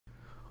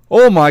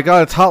Oh my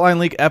god, it's Hotline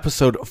League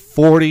episode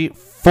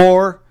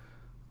 44.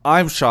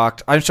 I'm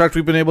shocked. I'm shocked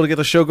we've been able to get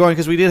the show going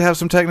because we did have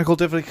some technical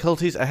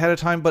difficulties ahead of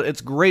time, but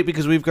it's great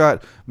because we've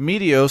got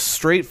Meteos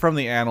straight from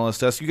the analyst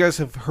desk. You guys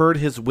have heard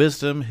his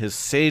wisdom, his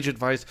sage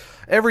advice,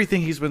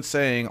 everything he's been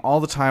saying all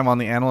the time on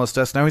the analyst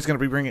desk. Now he's going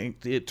to be bringing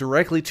it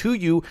directly to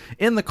you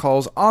in the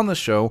calls on the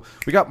show.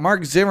 We got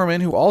Mark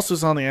Zimmerman, who also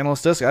is on the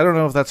analyst desk. I don't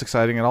know if that's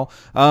exciting at all.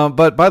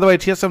 But by the way,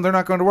 TSM, they're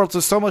not going to Worlds.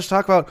 There's so much to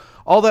talk about.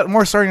 All that and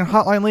more starting in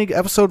Hotline League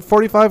episode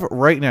 45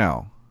 right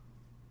now.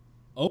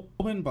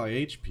 Open by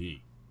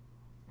HP.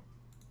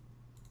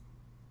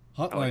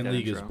 Hotline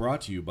League is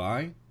brought to you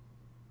by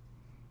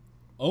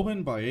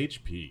Open by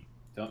HP.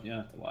 Don't you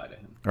have to lie to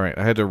him. All right,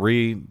 I had to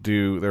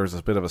redo. There was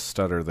a bit of a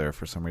stutter there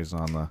for some reason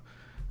on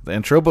the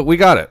intro, but we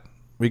got it.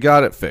 We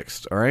got it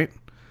fixed. All right.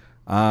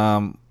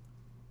 I'm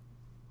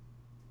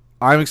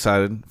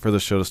excited for the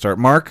show to start.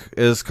 Mark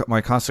is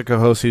my constant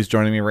co-host. He's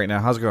joining me right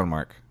now. How's it going,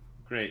 Mark?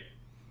 Great.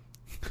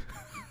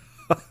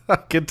 I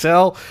can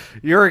tell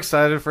you're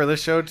excited for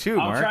this show too,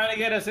 Mark. I'm trying to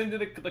get us into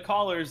the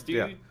callers, dude.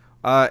 Yeah.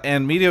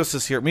 And Meteos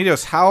is here.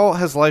 Meteos, how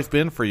has life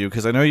been for you?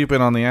 Because I know you've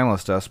been on the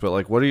analyst desk, but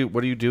like, what are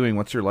you doing?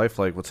 What's your life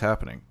like? What's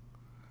happening?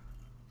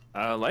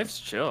 Life's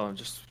chill. I've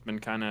just been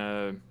kind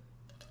of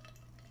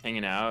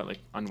hanging out, like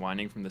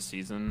unwinding from the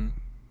season,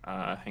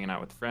 hanging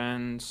out with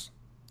friends,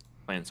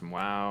 playing some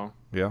WoW.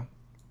 Yeah.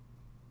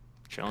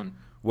 Chilling.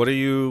 What are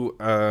you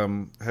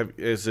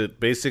is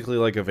it basically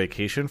like a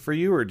vacation for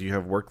you, or do you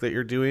have work that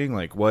you're doing?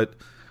 Like what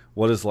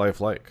is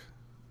life like?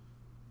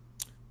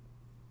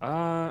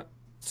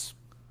 It's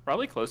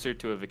probably closer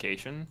to a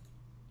vacation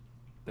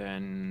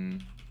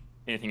than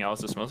anything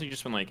else. It's mostly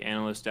just been like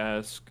analyst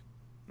desk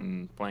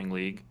and playing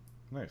League.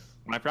 Nice.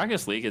 When I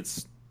practice League,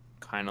 it's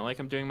kind of like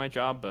I'm doing my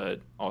job, but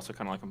also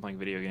kind of like I'm playing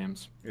video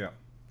games. Yeah,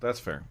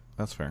 that's fair.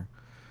 That's fair.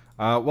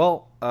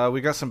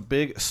 We got some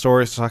big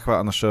stories to talk about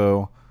on the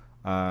show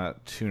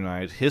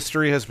tonight.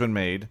 History has been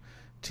made.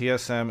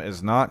 TSM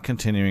is not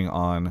continuing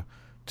on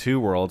to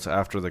Worlds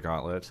after the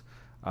Gauntlet.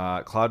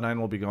 Cloud9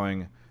 will be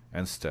going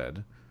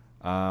instead.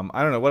 I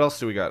don't know. What else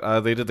do we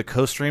got? They did the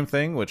co-stream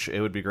thing, which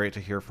it would be great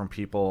to hear from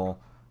people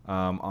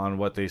on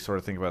what they sort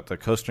of think about the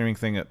co-streaming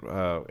thing.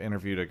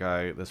 Interviewed a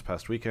guy this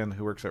past weekend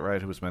who works at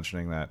Riot who was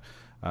mentioning that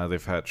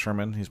they've had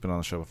Sherman. He's been on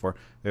the show before.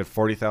 They had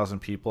 40,000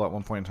 people at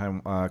one point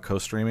in time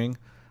co-streaming.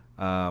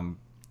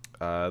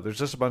 There's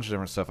just a bunch of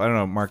different stuff. I don't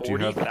know, Mark, do you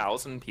have...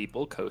 40,000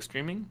 people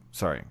co-streaming?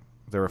 Sorry.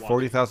 There were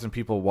 40,000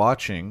 people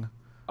watching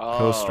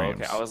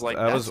co-streams. Okay. I was like,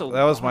 that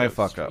was my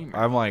fuck up.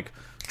 I'm like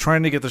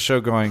trying to get the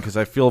show going because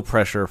I feel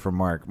pressure from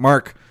Mark.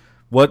 Mark,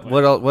 what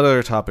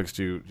other topics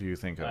do you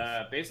think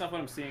of? Based off what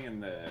I'm seeing in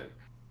the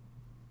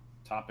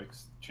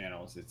topics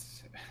channels,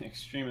 it's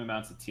extreme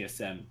amounts of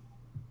TSM.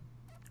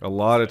 A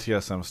lot of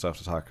TSM stuff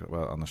to talk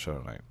about on the show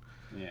tonight.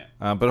 Yeah.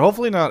 But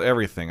hopefully not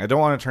everything. I don't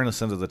want to turn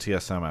this into the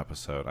TSM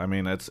episode. I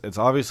mean, it's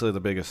obviously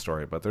the biggest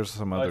story, but there's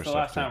some other stuff. It's the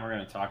last time we're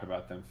going to talk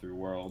about them through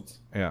Worlds.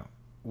 Yeah.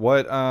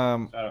 What?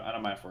 I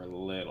don't mind if we're a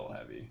little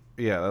heavy.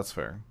 Yeah, that's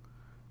fair.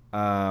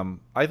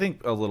 I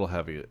think a little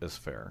heavy is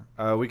fair.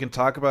 We can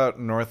talk about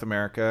North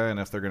America and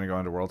if they're going to go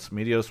into Worlds.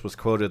 Meteos was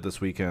quoted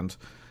this weekend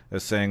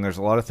as saying there's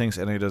a lot of things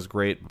NA does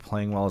great, but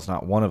playing well is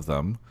not one of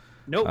them.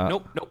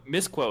 Nope.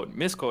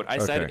 Misquote. I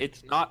said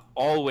it's not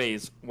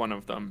always one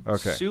of them.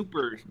 Okay.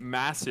 Super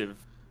massive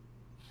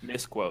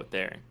misquote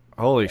there.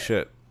 Holy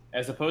shit.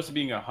 As opposed to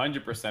being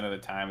 100% of the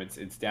time,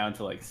 it's down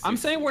to like 60. I'm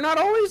saying we're not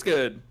always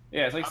good.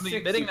 Yeah, it's like I'm 60.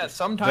 admitting that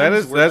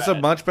sometimes that's bad. a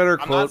much better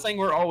quote. I'm not saying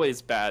we're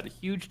always bad.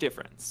 Huge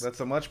difference. That's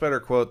a much better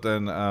quote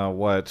than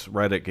what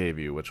Reddit gave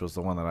you, which was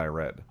the one that I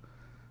read.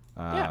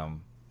 Yeah.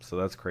 So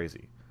that's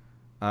crazy.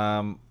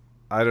 I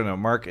don't know.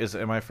 Mark,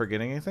 am I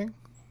forgetting anything?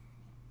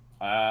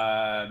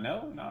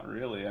 No, not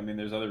really. I mean,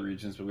 there's other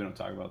regions, but we don't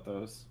talk about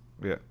those.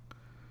 Yeah.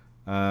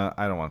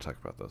 I don't want to talk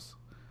about those.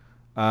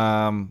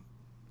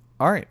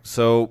 All right.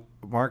 So,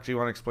 Mark, do you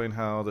want to explain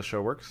how the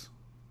show works?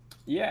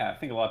 Yeah, I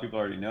think a lot of people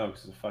already know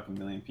because there's a fucking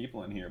million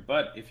people in here.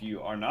 But if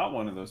you are not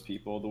one of those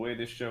people, the way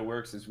this show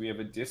works is we have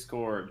a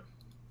Discord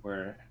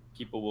where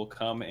people will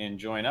come and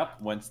join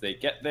up. Once they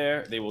get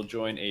there, they will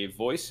join a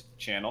voice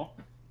channel,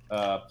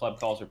 Pleb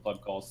Calls or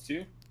Pleb Calls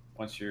 2.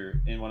 Once you're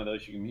in one of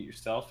those, you can mute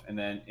yourself. And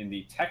then in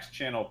the text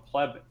channel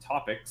Pleb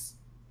Topics,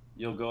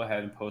 you'll go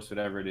ahead and post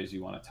whatever it is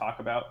you want to talk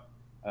about.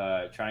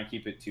 Try and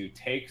keep it to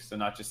takes. So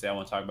not just say, I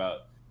want to talk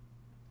about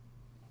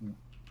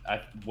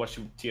what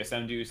should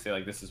TSM do. Say,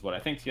 like, this is what I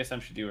think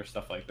TSM should do or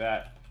stuff like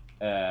that.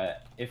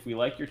 If we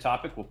like your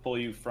topic, we'll pull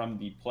you from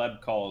the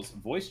Pleb Calls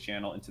voice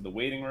channel into the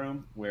waiting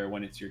room, where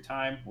when it's your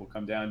time, we'll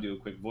come down, do a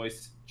quick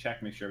voice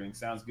check, make sure everything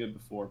sounds good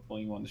before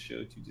pulling you on the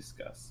show to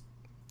discuss.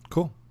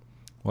 Cool.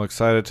 Well,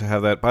 excited to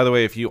have that. By the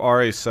way, if you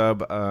are a sub,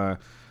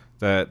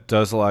 that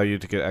does allow you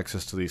to get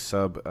access to the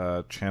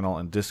sub channel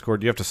and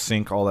Discord. You have to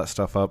sync all that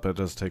stuff up. It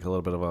does take a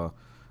little bit of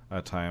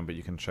a time, but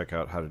you can check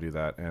out how to do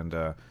that. And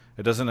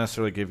it doesn't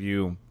necessarily give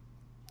you,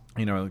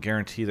 a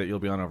guarantee that you'll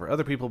be on over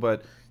other people,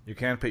 but you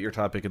can put your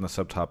topic in the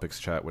subtopics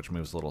chat, which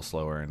moves a little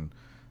slower, and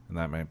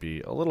that might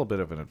be a little bit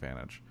of an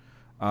advantage.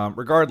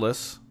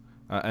 Regardless,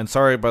 And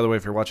sorry, by the way,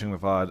 if you're watching the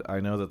VOD,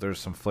 I know that there's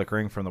some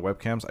flickering from the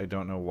webcams. I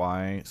don't know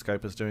why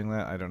Skype is doing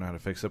that. I don't know how to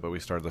fix it, but we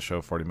started the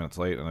show 40 minutes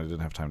late, and I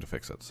didn't have time to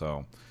fix it.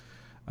 So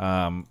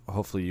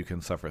hopefully you can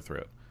suffer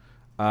through it.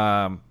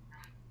 Other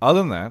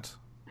than that,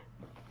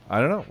 I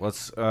don't know.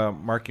 Let's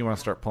Mark, you want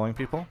to start pulling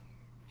people?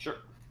 Sure.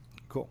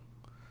 Cool.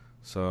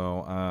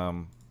 So,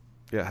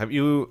 yeah, have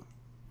you,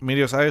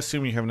 Medios, I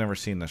assume you have never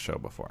seen this show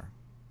before.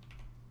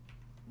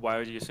 Why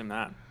would you assume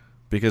that?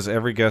 Because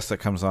every guest that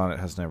comes on it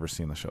has never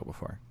seen the show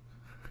before.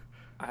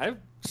 I've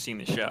seen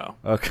the show.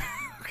 Okay.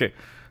 Okay.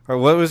 All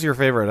right, what was your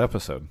favorite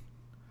episode?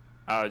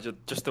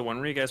 Just the one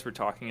where you guys were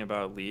talking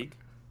about League.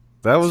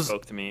 That was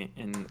spoke to me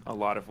in a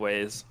lot of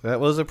ways.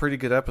 That was a pretty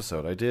good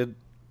episode.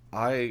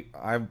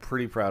 I'm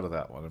pretty proud of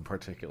that one in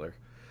particular.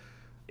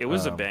 It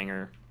was a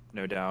banger,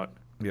 no doubt.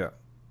 Yeah.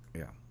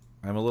 Yeah.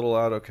 I'm a little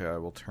loud. Okay, I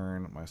will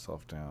turn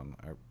myself down.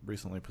 I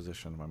recently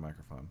positioned my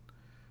microphone.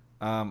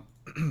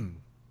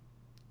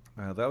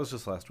 That was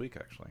just last week,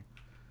 actually.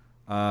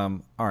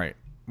 All right.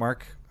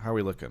 Mark, how are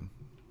we looking?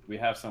 We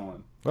have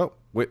someone. Oh,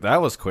 wait,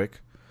 that was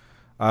quick.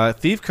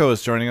 Thiefco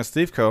is joining us.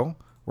 Thiefco,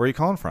 where are you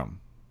calling from?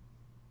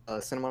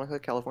 Santa Monica,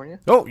 California.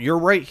 Oh, you're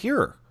right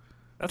here.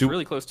 That's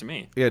really close to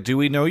me. Yeah, do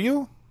we know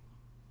you?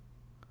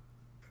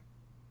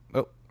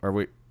 Oh, are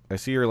we? I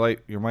see your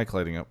mic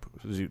lighting up.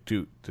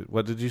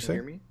 What did you say? Can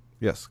you hear me?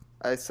 Yes.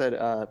 I said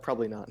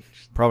probably not.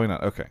 Probably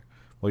not. Okay.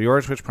 Well, you are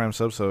a Twitch Prime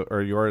sub,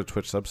 or you are a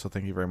Twitch sub, so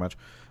thank you very much.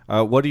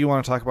 What do you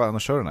want to talk about on the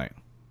show tonight?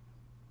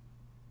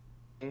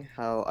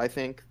 How I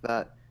think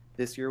that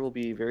this year will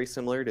be very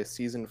similar to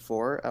Season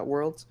 4 at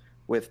Worlds,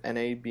 with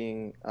NA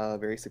being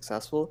very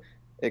successful,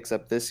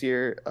 except this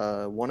year,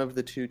 one of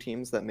the two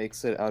teams that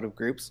makes it out of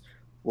groups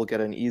will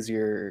get an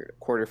easier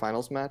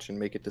quarterfinals match and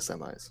make it to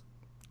semis.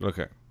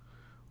 Okay.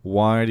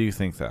 Why do you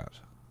think that?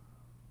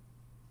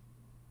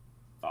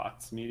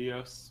 Thoughts,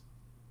 Medios?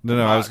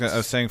 No, I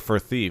was saying for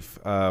Thief.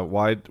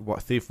 Why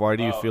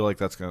do you feel like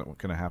that's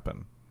gonna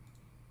happen?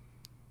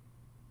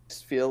 I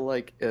just feel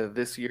like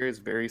this year is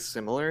very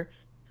similar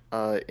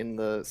in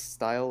the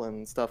style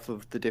and stuff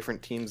of the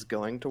different teams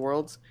going to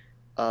Worlds,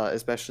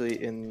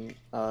 especially in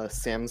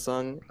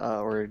Samsung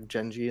or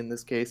Genji in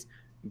this case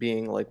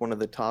being like one of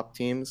the top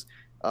teams.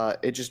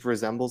 It just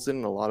resembles it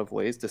in a lot of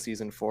ways to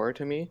Season 4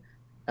 to me,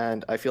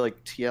 and I feel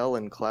like TL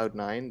and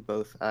Cloud9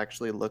 both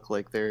actually look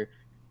like they're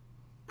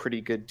pretty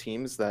good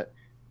teams that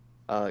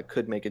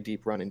could make a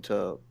deep run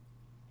into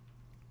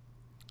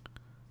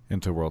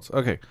Worlds.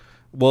 Okay.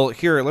 Well,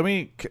 here, let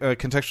me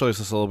contextualize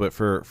this a little bit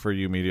for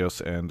you, Medios,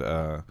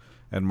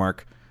 and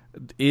Mark.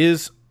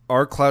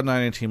 Are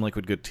Cloud9 and Team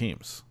Liquid good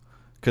teams?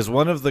 Because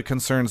one of the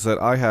concerns that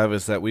I have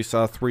is that we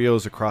saw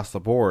 3-0s across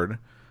the board,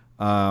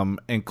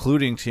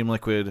 including Team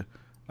Liquid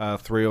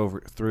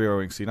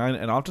 3-0ing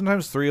C9, and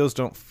oftentimes 3-0s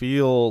don't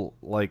feel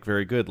like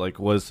very good. Like,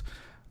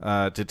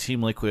 did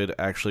Team Liquid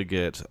actually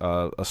get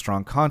a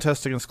strong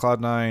contest against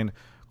Cloud9?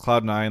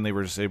 Cloud9, they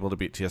were just able to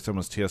beat TSM.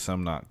 Was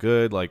TSM not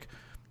good? Like,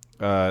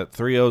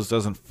 3-0s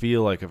doesn't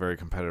feel like a very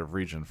competitive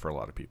region for a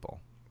lot of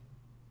people.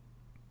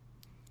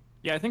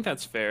 Yeah, I think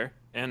that's fair.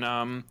 And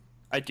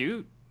I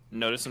do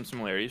notice some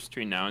similarities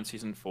between now and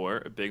Season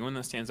 4. A big one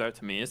that stands out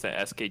to me is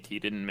that SKT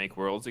didn't make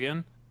Worlds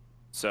again.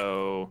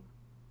 So,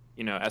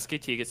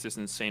 SKT gets this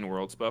insane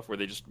Worlds buff where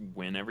they just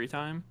win every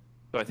time.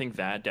 So I think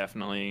that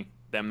definitely,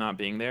 them not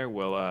being there,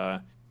 will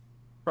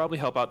probably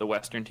help out the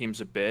Western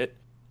teams a bit.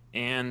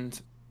 And,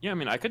 yeah, I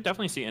mean, I could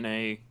definitely see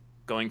NA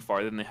going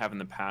farther than they have in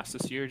the past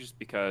this year, just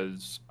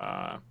because,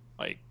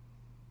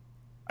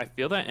 I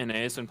feel that NA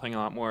has been playing a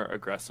lot more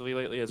aggressively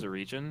lately as a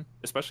region,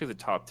 especially the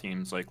top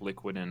teams like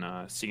Liquid and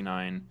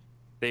C9.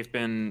 They've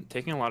been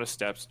taking a lot of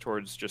steps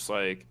towards just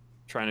like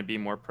trying to be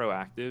more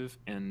proactive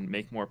and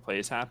make more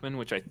plays happen,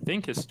 which I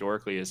think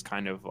historically has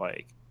kind of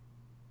like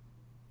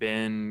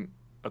been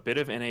a bit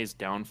of NA's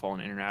downfall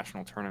in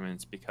international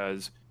tournaments,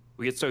 because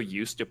we get so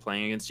used to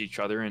playing against each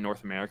other in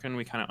North America and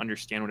we kind of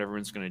understand what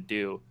everyone's going to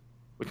do,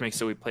 which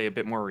makes it we play a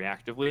bit more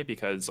reactively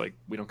because like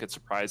we don't get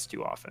surprised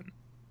too often.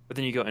 But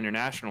then you go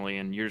internationally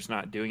and you're just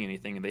not doing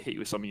anything and they hit you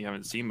with something you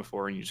haven't seen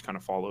before and you just kind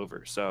of fall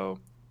over. So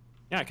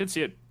yeah, I could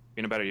see it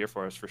being a better year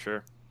for us for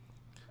sure.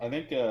 I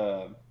think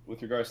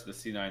with regards to the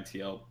C9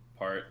 TL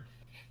part,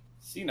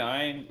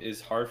 C9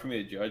 is hard for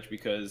me to judge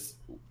because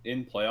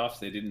in playoffs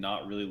they did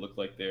not really look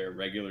like their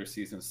regular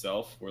season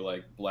self, where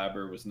like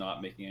Blabber was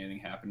not making anything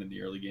happen in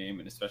the early game,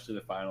 and especially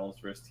the finals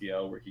versus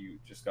TL where he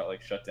just got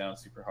like shut down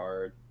super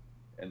hard,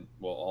 and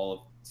well, all of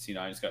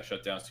C9 just got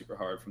shut down super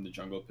hard from the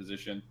jungle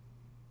position.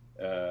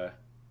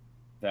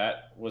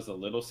 That was a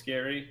little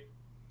scary,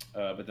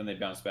 but then they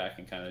bounced back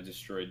and kind of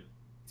destroyed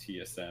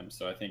TSM.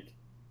 So I think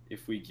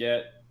if we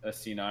get a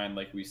C9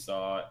 like we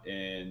saw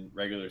in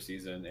regular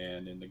season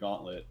and in the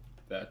gauntlet,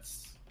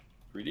 that's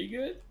pretty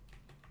good,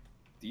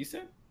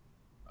 decent.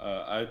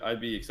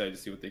 I'd be excited to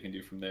see what they can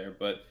do from there.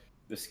 But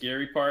the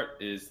scary part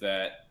is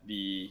that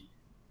the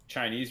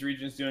Chinese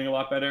region is doing a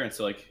lot better, and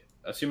so like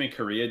assuming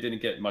Korea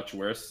didn't get much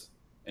worse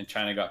and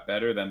China got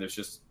better, then there's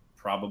just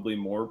probably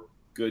more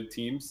good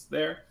teams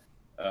there,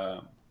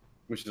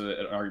 which is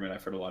an argument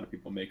I've heard a lot of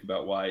people make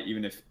about why,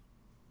 even if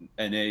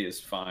NA is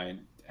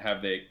fine.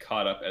 Have they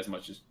caught up as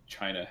much as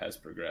China has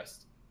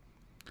progressed?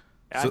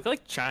 Yeah, I feel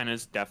like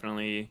China's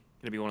definitely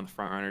going to be one of the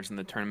front runners in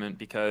the tournament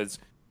because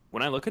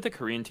when I look at the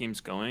Korean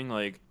teams going,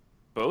 like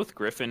both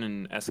Griffin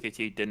and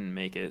SKT didn't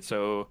make it.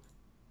 So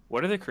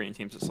what are the Korean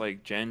teams? It's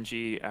like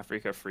Genji,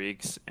 Africa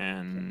Freaks,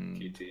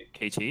 and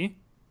KT.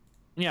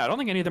 Yeah, I don't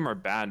think any of them are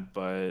bad,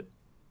 but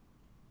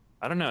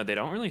I don't know. They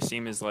don't really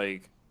seem as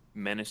like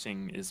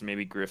menacing as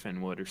maybe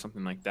Griffin would or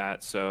something like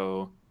that.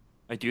 So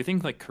I do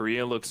think like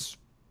Korea looks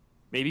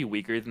maybe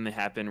weaker than they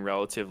have been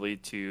relatively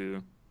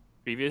to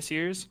previous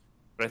years,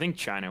 but I think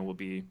China will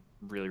be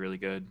really, really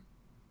good.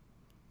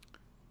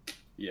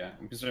 Yeah,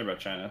 I'm concerned about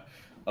China.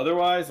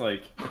 Otherwise,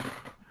 like,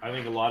 I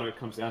think a lot of it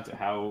comes down to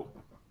how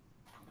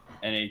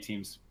NA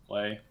teams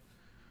play.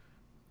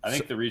 I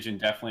think the region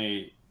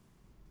definitely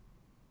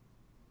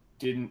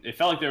didn't. It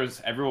felt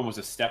like everyone was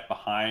a step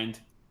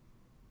behind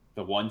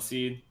the 1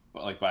 seed,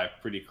 but like by a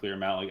pretty clear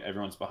amount. Like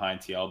everyone's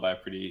behind TL by a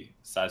pretty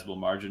sizable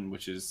margin,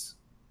 which is,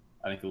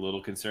 I think, a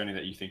little concerning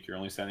that you think you're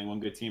only sending one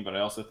good team. But I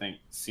also think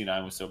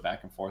C9 was so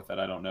back and forth that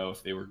I don't know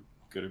if they were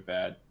good or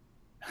bad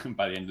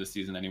by the end of the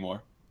season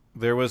anymore.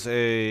 There was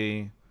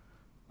a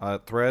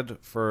thread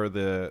for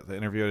the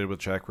interview I did with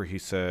Jack where he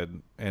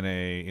said,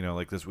 NA,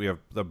 like this, we have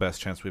the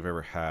best chance we've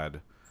ever had,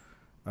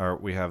 or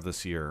we have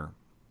this year.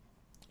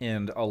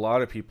 And a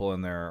lot of people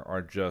in there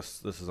are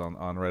just, this is on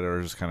Reddit,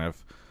 are just kind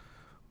of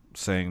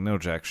saying, no,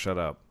 Jack, shut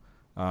up.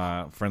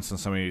 For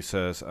instance, somebody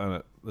says,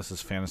 this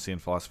is fantasy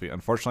and philosophy.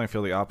 Unfortunately, I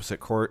feel the opposite.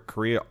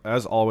 Korea,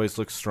 as always,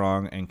 looks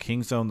strong, and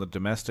Kingzone, the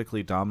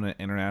domestically dominant,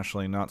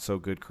 internationally not so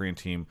good Korean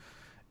team,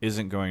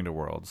 isn't going to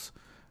Worlds.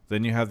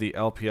 Then you have the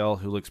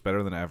LPL, who looks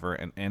better than ever,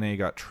 and NA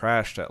got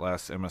trashed at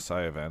last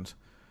MSI event.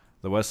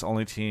 The West's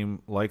only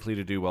team likely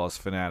to do well is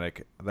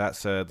Fnatic. That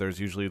said, there's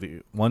usually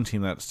the one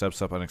team that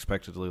steps up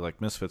unexpectedly,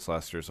 like Misfits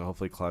last year, so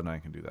hopefully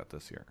Cloud9 can do that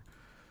this year.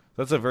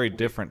 That's a very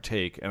different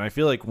take, and I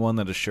feel like one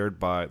that is shared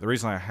by... The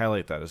reason I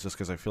highlight that is just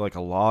because I feel like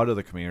a lot of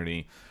the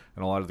community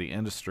and a lot of the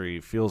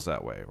industry feels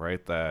that way,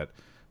 right? That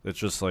it's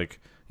just like,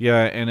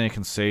 yeah, NA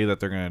can say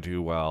that they're going to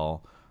do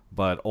well,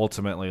 but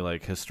ultimately,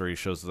 like, history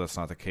shows that that's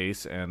not the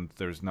case, and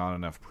there's not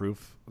enough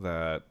proof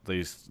that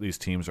these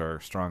teams are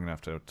strong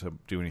enough to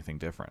do anything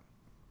different.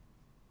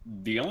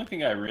 The only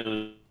thing I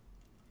really...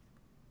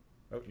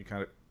 Oh, you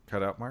kind of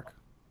cut out, Mark?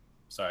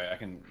 Sorry, I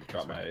can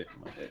drop my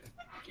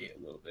gate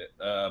a little bit.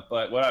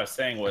 But what I was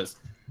saying was,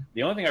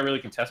 the only thing I really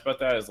contest about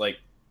that is, like,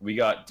 we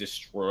got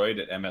destroyed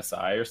at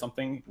MSI or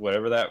something,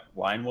 whatever that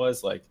line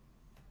was. Like,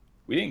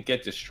 we didn't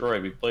get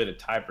destroyed. We played a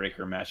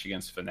tiebreaker match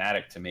against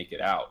Fnatic to make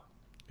it out.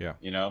 Yeah.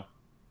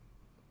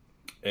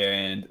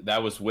 And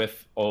that was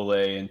with Ole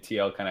and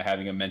TL kind of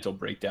having a mental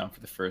breakdown for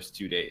the first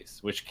 2 days,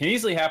 which can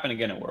easily happen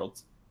again at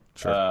Worlds.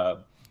 Sure.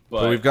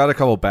 But we've got a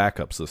couple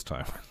backups this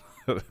time.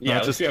 Yeah,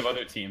 just we have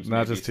other teams.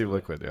 Not just Team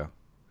Liquid, yeah.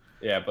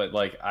 Yeah, but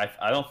like I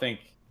don't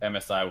think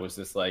MSI was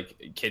this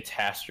like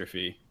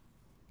catastrophe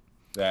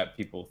that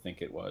people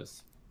think it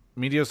was.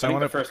 Meteos,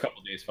 the first couple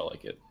of days felt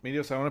like it.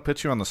 Meteos, I want to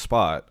put you on the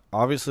spot.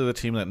 Obviously, the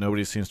team that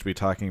nobody seems to be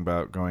talking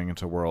about going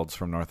into Worlds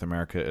from North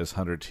America is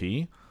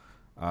 100T,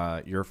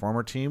 your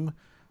former team.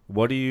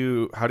 How do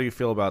you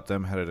feel about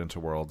them headed into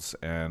Worlds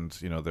and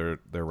their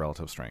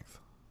relative strength?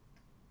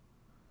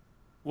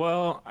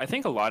 Well, I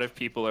think a lot of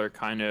people are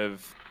kind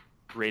of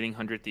rating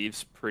 100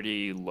 Thieves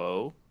pretty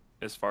low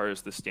as far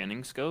as the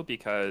standings go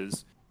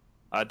because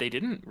they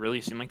didn't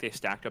really seem like they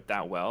stacked up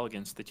that well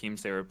against the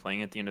teams they were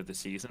playing at the end of the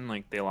season.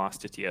 Like they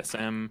lost to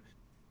TSM,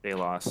 they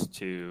lost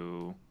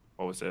to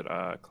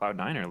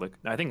Cloud9 or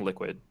I think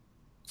Liquid.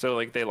 So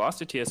like they lost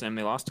to TSM,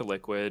 they lost to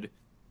Liquid,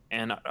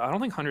 and I don't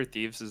think 100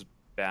 Thieves is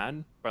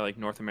bad by like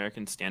North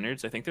American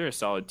standards. I think they're a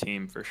solid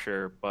team for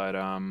sure, but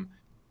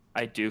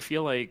I do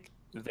feel like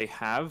they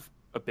have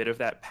a bit of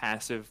that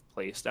passive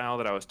play style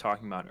that I was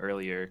talking about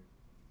earlier.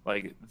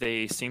 Like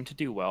they seem to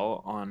do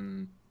well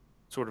on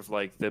sort of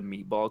like the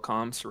meatball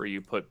comps where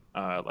you put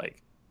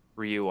like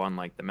Ryu on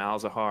like the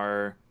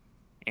Malzahar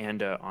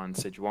and on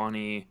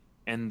Sejuani,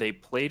 and they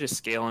play to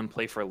scale and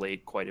play for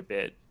late quite a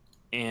bit.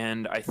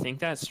 And I think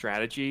that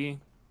strategy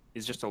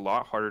is just a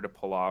lot harder to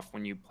pull off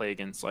when you play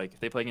against, like, if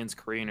they play against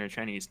Korean or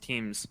Chinese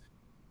teams,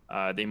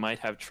 they might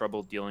have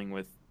trouble dealing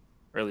with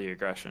early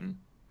aggression.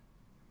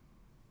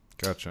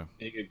 Gotcha.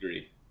 Big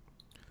agree.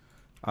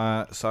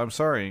 So I'm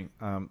sorry,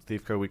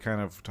 Thiefco, we kind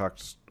of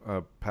talked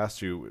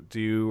past you. Do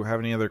you have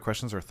any other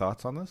questions or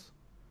thoughts on this?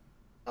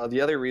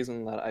 The other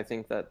reason that I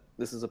think that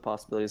this is a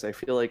possibility is I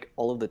feel like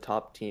all of the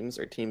top teams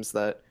are teams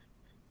that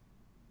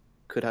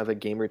could have a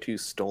game or two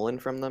stolen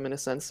from them in a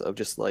sense of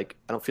just like,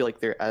 I don't feel like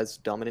they're as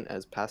dominant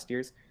as past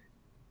years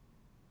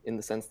in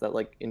the sense that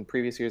like in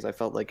previous years, I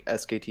felt like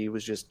SKT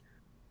was just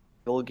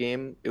full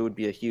game. It would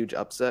be a huge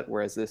upset.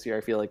 Whereas this year,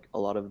 I feel like a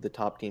lot of the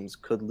top teams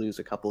could lose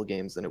a couple of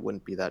games and it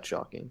wouldn't be that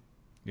shocking.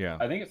 Yeah.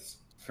 I think it's,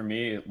 for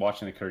me,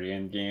 watching the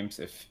Korean games,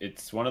 if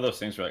it's one of those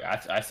things where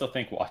like, I still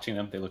think watching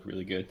them, they look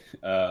really good.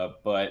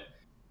 But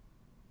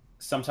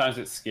sometimes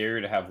it's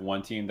scary to have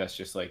one team that's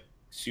just like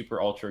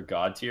super ultra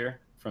god tier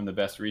from the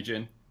best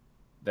region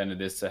than it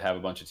is to have a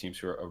bunch of teams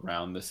who are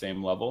around the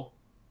same level.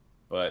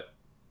 but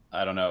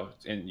I don't know.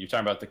 And you're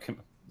talking about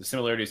the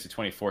similarities to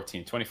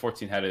 2014.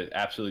 2014 had an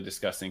absolutely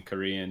disgusting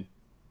Korean,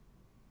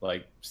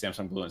 like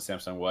Samsung Blue and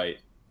Samsung White.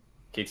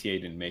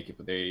 KTA didn't make it,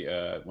 but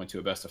they went to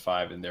a best of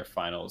 5 in their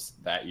finals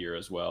that year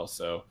as well.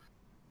 So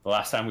the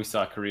last time we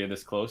saw Korea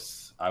this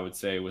close, I would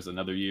say, was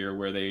another year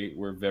where they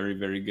were very,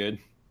 very good.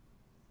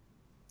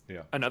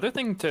 Yeah. Another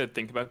thing to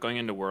think about going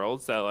into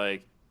Worlds that,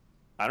 like,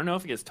 I don't know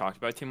if it gets talked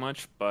about too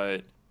much,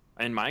 but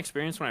in my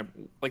experience, when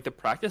the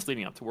practice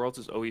leading up to Worlds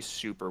is always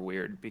super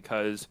weird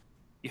because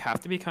you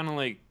have to be kind of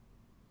like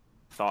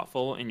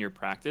thoughtful in your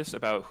practice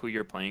about who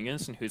you're playing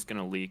against and who's going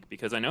to leak,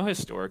 because I know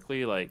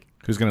historically, like,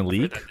 who's going to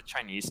leak? The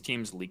Chinese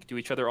teams leak to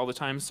each other all the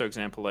time. So,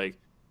 example, like,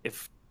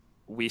 if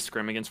we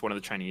scrim against one of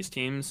the Chinese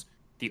teams,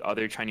 the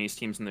other Chinese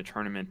teams in the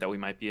tournament that we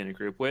might be in a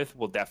group with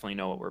will definitely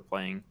know what we're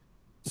playing.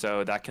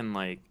 So that can,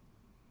 like,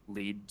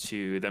 lead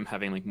to them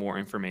having, like, more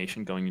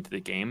information going into the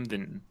game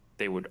than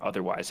they would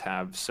otherwise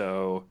have.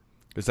 So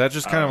is that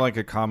just kind of like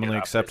a commonly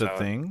accepted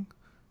thing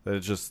that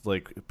it's just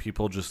like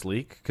people just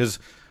leak? Because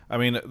I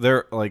mean,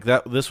 they're like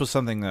that. This was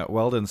something that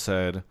Weldon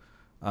said.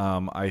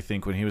 I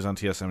think when he was on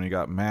TSM, he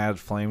got mad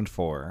flamed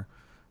for.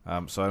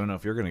 So I don't know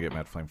if you're going to get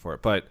mad flamed for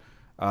it, but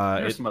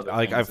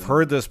like I've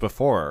heard this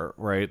before,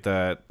 right?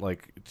 That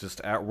like just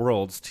at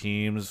Worlds,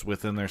 teams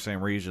within their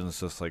same regions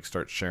just like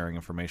start sharing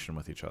information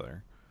with each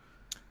other.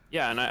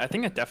 Yeah, and I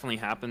think it definitely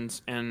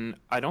happens, and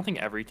I don't think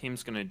every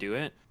team's going to do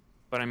it.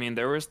 But I mean,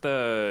 there was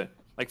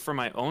for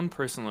my own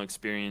personal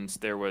experience,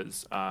 there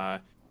was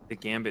the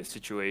Gambit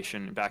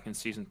situation back in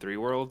Season 3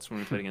 Worlds when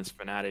we played against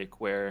Fnatic,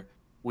 where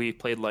we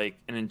played like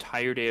an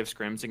entire day of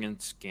scrims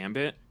against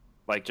Gambit,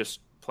 like just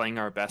playing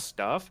our best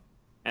stuff.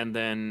 And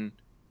then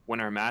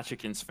when our match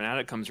against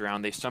Fnatic comes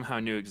around, they somehow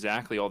knew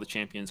exactly all the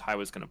champions High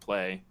was going to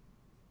play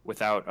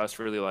without us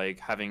really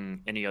like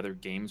having any other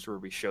games where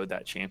we showed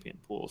that champion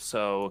pool.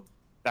 So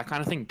that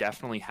kind of thing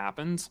definitely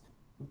happens.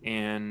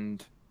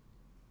 And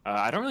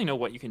I don't really know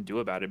what you can do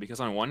about it, because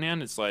on one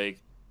hand, it's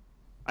like,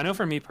 I know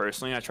for me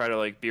personally, I try to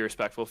like be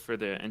respectful for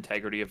the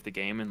integrity of the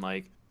game and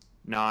like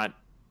not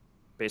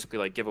basically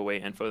like give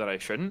away info that I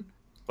shouldn't.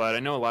 But I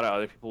know a lot of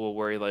other people will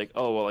worry like,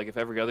 oh, well, like if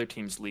every other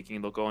team's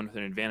leaking, they'll go in with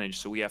an advantage,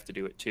 so we have to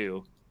do it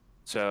too.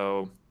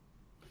 So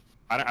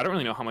I don't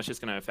really know how much it's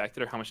going to affect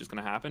it or how much is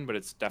going to happen, but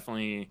it's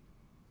definitely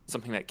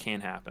something that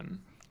can happen.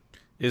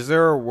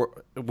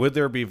 Would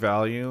there be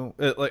value?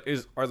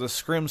 Are the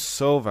scrims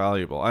so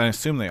valuable? I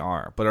assume they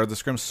are, but are the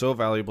scrims so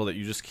valuable that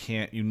you just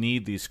can't? You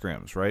need these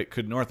scrims, right?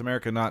 Could North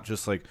America not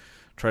just like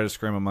try to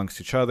scrim amongst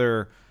each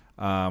other,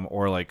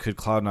 or like could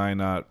Cloud9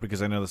 not?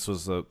 Because I know this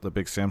was the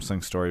big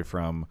Samsung story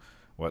from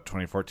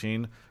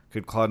 2014.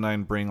 Could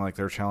Cloud9 bring like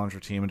their challenger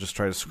team and just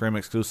try to scrim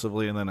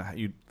exclusively, and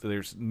then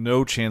there's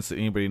no chance that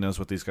anybody knows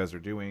what these guys are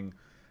doing?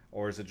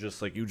 Or is it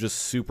just like you just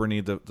super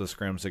need the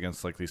scrims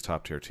against like these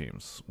top tier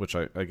teams, which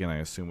I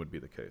assume would be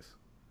the case.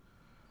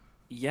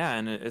 Yeah,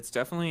 and it's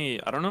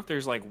definitely, I don't know if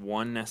there's like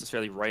one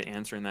necessarily right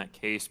answer in that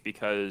case,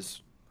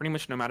 because pretty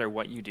much no matter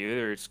what you do,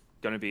 there's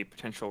going to be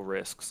potential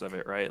risks of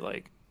it, right?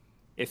 Like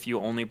if you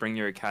only bring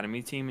your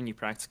academy team and you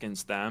practice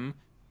against them,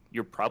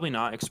 you're probably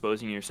not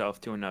exposing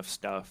yourself to enough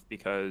stuff,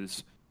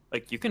 because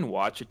like you can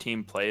watch a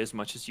team play as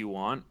much as you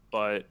want,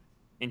 but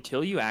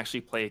until you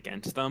actually play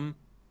against them,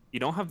 you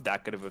don't have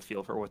that good of a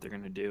feel for what they're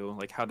going to do,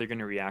 like how they're going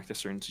to react to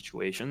certain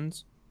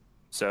situations.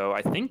 So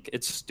I think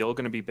it's still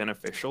going to be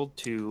beneficial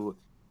to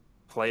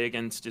play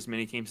against as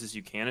many teams as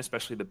you can,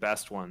 especially the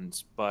best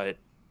ones. But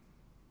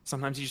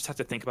sometimes you just have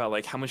to think about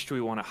like, how much do we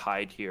want to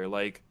hide here?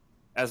 Like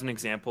as an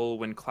example,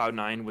 when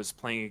Cloud9 was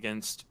playing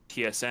against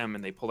TSM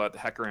and they pulled out the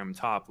Hecarim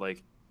top,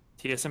 like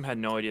TSM had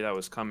no idea that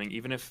was coming.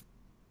 Even if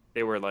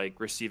they were like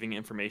receiving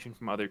information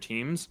from other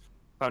teams,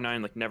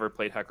 Cloud9 like never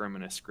played Hecarim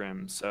in a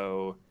scrim.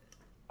 So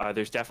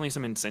there's definitely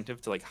some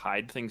incentive to like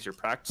hide things you're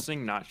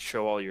practicing, not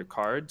show all your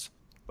cards,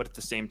 but at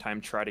the same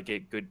time try to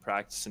get good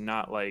practice and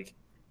not like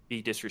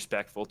be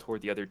disrespectful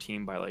toward the other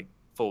team by like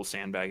full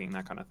sandbagging,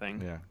 that kind of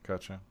thing. Yeah,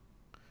 gotcha.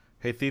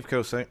 Hey,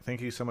 Thiefco, thank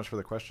you so much for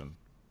the question.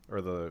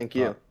 Thank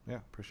you. Yeah,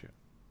 appreciate it.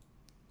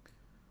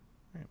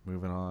 All right,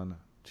 moving on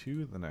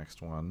to the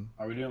next one.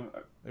 Are we doing?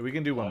 We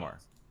can do one more.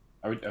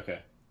 Are we okay?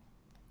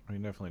 We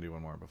can definitely do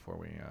one more before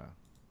we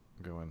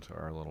go into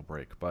our little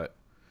break. But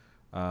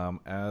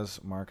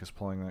as Mark is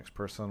pulling the next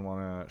person, I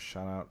want to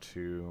shout out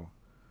to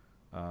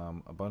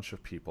a bunch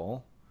of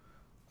people.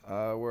 Where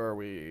are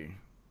we?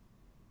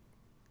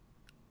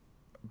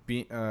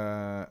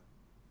 Wow,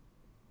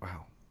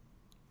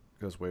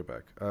 goes way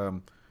back.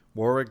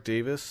 Warwick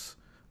Davis,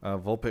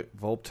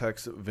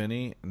 Volptex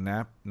Vinny,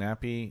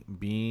 Nappy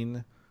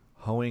Bean,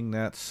 Hoeing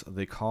Nets.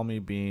 They call me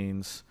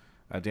Beans.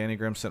 Danny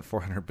Grimm sent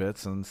 400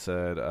 bits and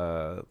said,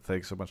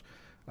 "Thanks so much."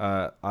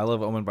 I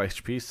love Omen by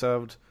HP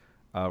subbed.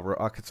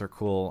 Rockets are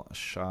cool.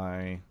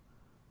 Shy.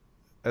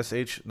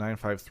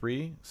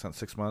 SH953 sent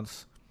 6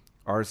 months.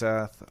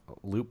 Arzath,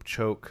 Loop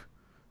Choke.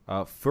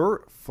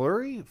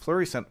 Flurry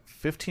sent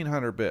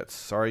 1,500 bits.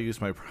 Sorry I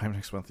used my Prime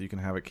next month. You can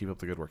have it. Keep up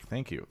the good work.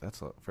 Thank you.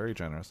 That's very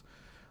generous.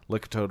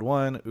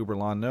 Licktoad1,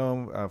 Uberlawn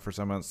Gnome for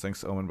 7 months.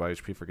 Thanks to Omen by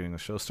HP for getting the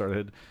show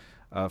started.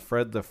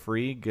 Fred the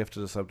Free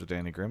gifted us up to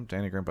Danny Grimm.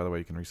 Danny Grimm, by the way,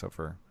 you can resub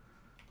for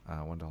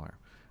 $1.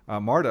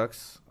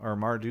 Mardux, or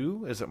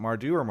Mardu. Is it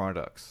Mardu or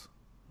Mardux?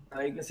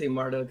 You can say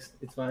Mardux.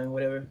 It's fine,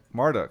 whatever.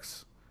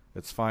 Mardux.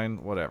 It's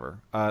fine, whatever.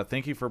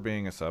 Thank you for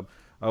being a sub.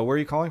 Where are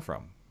you calling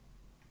from?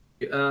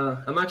 I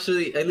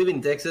live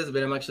in Texas,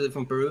 but I'm actually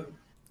from Peru.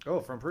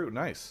 Oh, from Peru.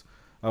 Nice.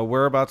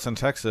 Whereabouts in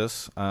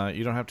Texas?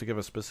 You don't have to give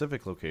a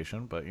specific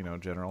location, but,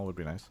 general would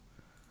be nice.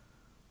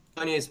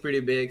 California is pretty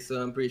big,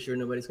 so I'm pretty sure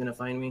nobody's going to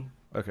find me.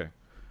 Okay.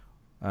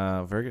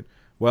 Very good.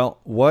 Well,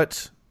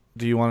 what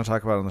do you want to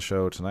talk about on the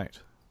show tonight?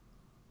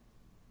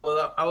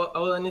 Well,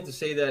 I need to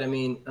say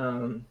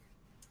that,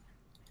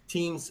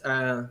 teams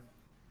to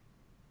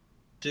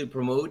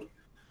promote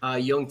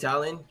young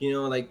talent,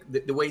 like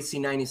the way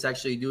C9 is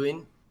actually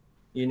doing,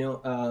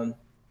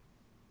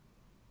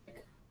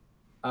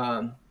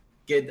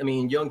 get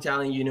young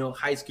talent,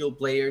 high skilled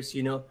players,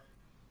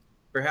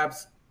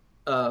 perhaps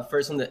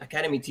first on the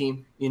academy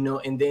team,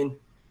 and then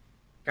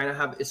kind of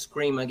have a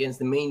scrim against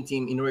the main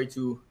team in order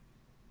to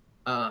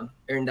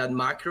earn that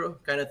macro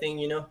kind of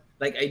thing,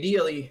 like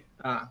ideally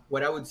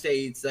what I would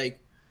say it's like,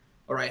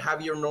 all right,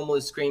 have your normal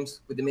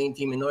scrims with the main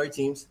team and other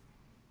teams,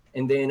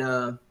 and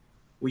then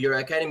with your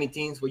academy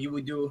teams, what you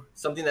would do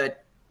something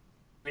that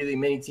really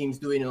many teams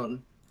doing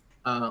on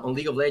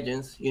League of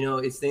Legends,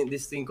 it's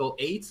this thing called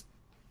eights,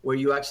 where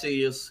you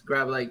actually just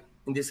grab, like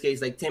in this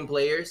case, like 10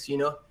 players,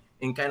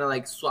 and kind of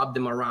like swap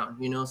them around,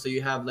 so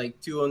you have like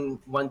 2 on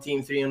one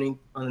team, 3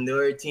 on the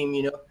other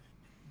team,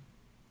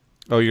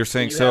 Oh, you're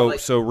saying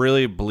so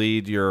really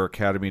bleed your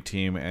academy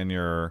team and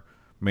your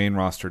main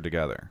roster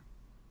together.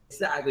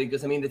 Exactly,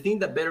 because the thing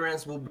that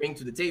veterans will bring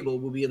to the table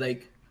will be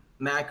like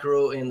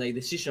macro and like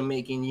decision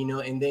making,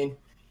 and then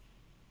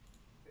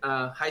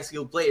high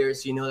skilled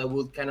players, that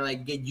will kind of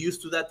like get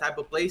used to that type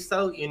of play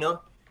style, and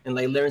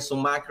like learn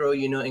some macro,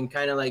 and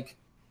kind of like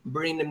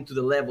bring them to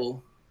the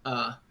level,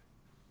 and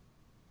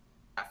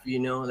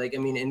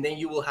then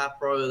you will have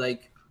probably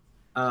like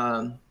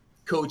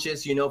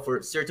coaches,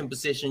 for certain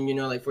position,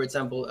 like for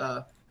example,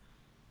 a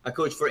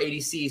coach for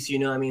ADCs,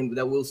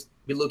 that will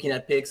be looking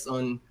at picks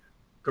on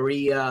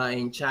Korea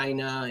and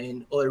China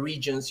and other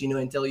regions,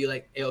 and tell you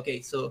like, hey,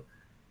 okay, so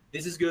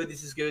this is good,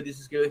 this is good, this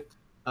is good.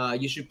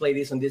 You should play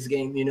this on this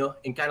game,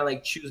 and kind of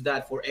like choose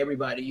that for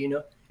everybody,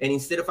 and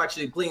instead of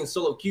actually playing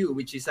solo queue,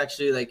 which is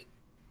actually like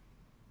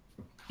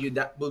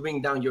that will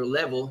bring down your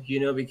level,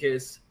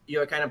 because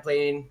you're kind of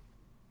playing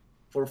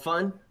for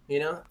fun,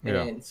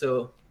 and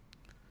so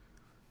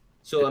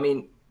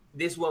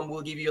this one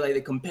will give you like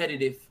the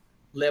competitive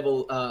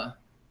level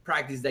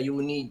practice that you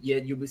will need,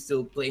 yet you'll be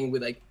still playing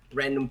with like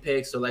random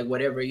picks or like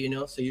whatever,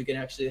 so you can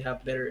actually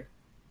have better,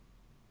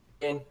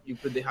 and you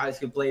put the high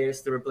skill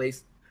players to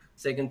replace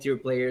second tier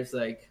players.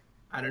 Like,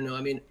 I don't know,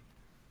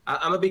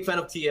 I'm a big fan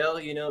of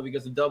TL,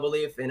 because of Double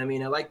Lift, and I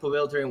like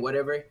Pobelter and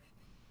whatever,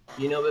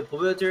 but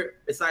Pobelter,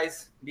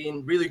 besides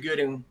being really good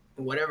in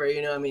whatever,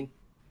 he's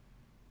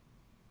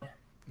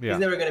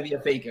never going to be a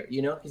faker,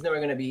 he's never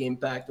going to be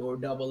Impact or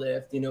Double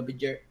Lift,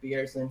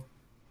 Pearson,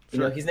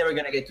 he's never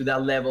going to get to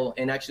that level.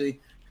 And actually,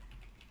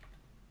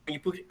 when you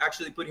put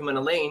him on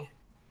a lane,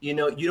 you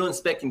don't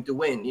expect him to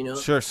win,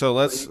 Sure. So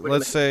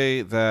let's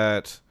say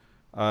that,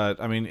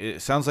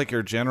 it sounds like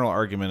your general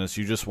argument is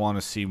you just want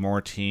to see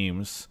more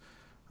teams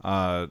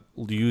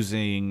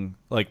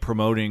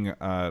promoting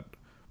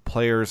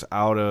players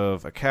out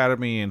of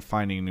academy and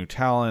finding new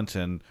talent,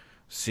 and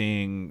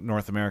seeing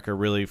North America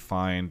really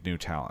find new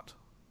talent.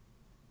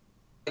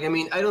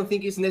 I don't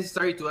think it's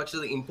necessary to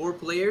actually import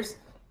players,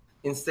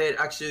 instead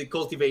actually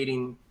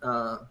cultivating.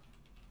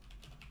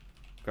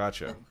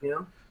 Gotcha.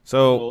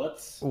 So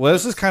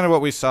this is kind of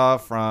what we saw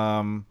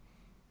from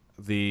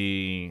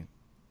the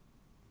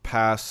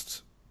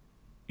past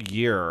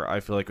year. I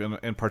feel like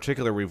in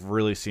particular we've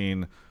really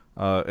seen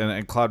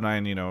and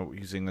Cloud9,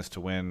 using this to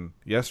win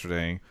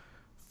yesterday,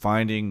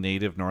 finding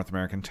native North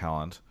American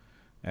talent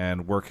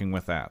and working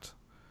with that.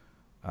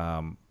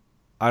 I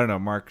don't know,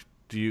 Mark,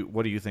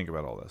 what do you think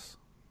about all this?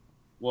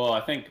 Well,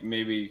 I think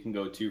maybe you can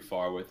go too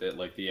far with it,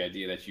 like the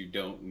idea that you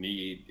don't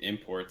need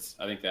imports.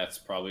 I think that's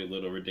probably a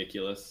little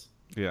ridiculous.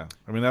 Yeah.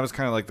 That was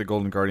kind of like the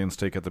Golden Guardians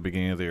take at the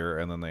beginning of the year,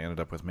 and then they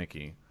ended up with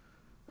Mickey.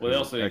 Well, they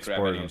also didn't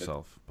exported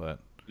himself, but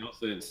they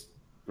also didn't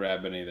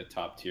grab any of the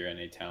top tier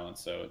NA talent,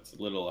 so it's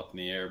a little up in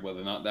the air whether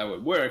or not that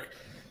would work.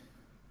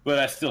 But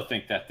I still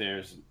think that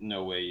there's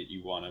no way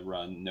you want to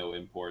run no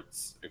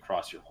imports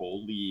across your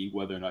whole league.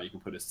 Whether or not you can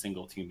put a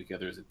single team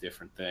together is a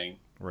different thing.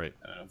 Right.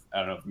 I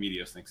don't know if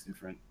Meteos thinks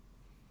different.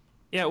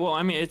 Yeah, well,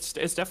 it's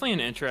definitely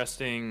an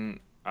interesting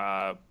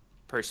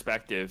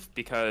perspective,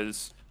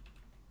 because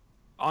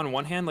on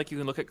one hand, like, you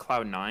can look at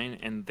Cloud9,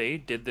 and they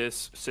did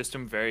this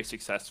system very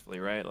successfully,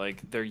 right?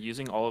 Like, they're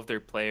using all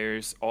their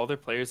players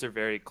are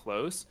very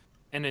close,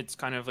 and it's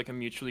kind of like a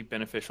mutually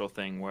beneficial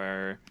thing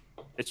where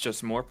it's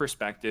just more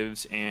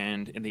perspectives,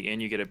 and in the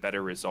end you get a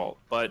better result.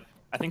 But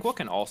I think what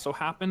can also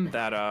happen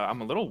that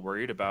I'm a little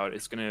worried about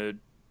is going to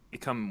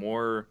become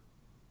more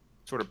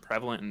sort of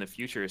prevalent in the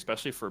future,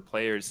 especially for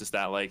players, is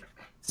that like,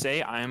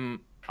 say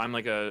I'm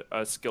like a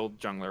skilled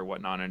jungler or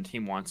whatnot, and a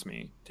team wants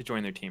me to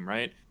join their team,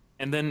 right?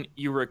 And then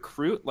you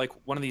recruit like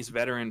one of these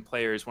veteran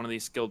players, one of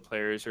these skilled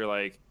players, or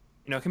like,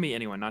 you know, it can be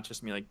anyone, not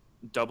just me, like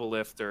Double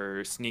Lift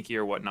or Sneaky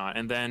or whatnot.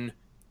 And then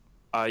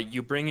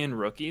you bring in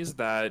rookies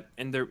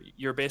and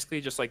you're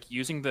basically just like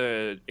using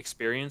the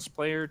experienced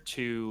player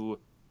to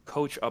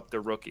coach up the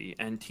rookie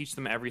and teach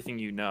them everything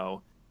you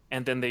know.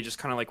 And then they just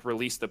kind of like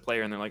release the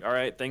player, and they're like, all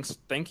right,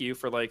 thank you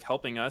for like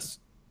helping us.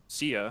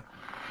 See ya.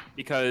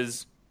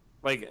 Because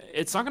like,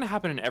 it's not going to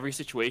happen in every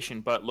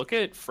situation, but look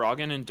at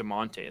Froggen and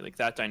Demonte, like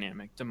that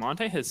dynamic.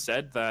 Demonte has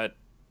said that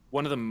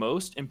one of the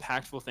most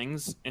impactful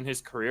things in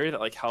his career that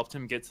like helped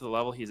him get to the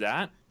level he's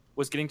at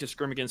was getting to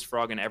scrim against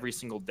Froggen every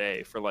single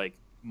day for like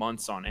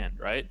months on end,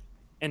 right?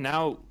 And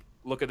now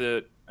look at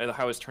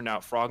how it's turned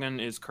out. Froggen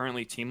is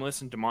currently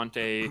teamless, and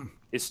Demonte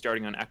is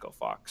starting on Echo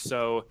Fox.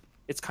 So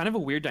it's kind of a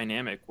weird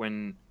dynamic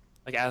when,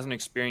 like, as an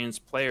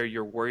experienced player,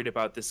 you're worried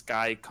about this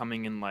guy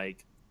coming and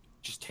like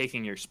just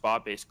taking your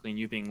spot basically, and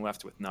you being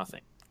left with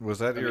nothing. Was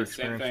that your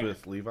experience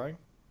with Levi?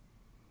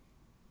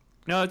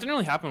 No, it didn't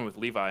really happen with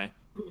Levi,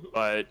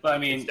 but I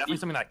mean, it's definitely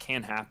something that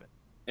can happen.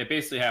 It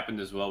basically happened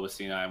as well with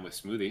C9 with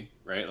Smoothie,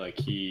 right? Like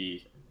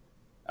I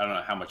don't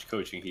know how much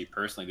coaching he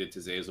personally did to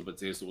Zeyzal, but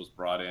Zeyzal was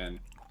brought in,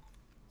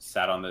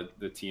 sat on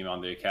the team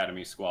on the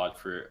academy squad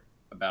for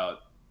about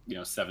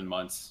 7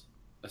 months,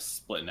 a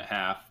split and a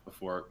half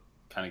before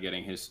kind of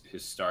getting his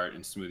start,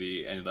 and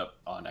Smoothie ended up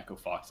on Echo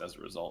Fox as a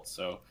result.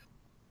 So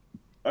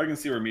I can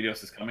see where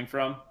Meteos is coming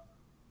from.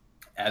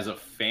 As a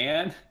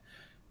fan,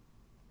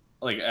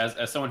 like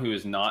as someone who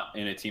is not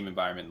in a team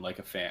environment like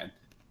a fan,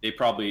 they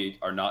probably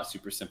are not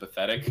super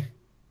sympathetic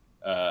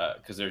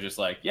because they're just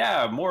like,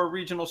 yeah, more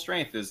regional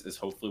strength is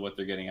hopefully what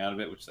they're getting out of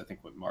it, which is I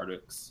think what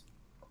Mardux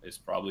is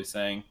probably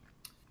saying.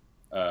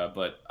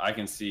 But I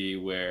can see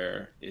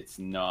where it's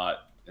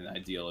not an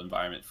ideal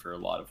environment for a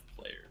lot of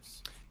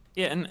players.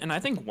 Yeah, and I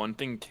think one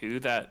thing too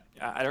that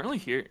I don't really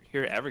hear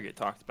ever get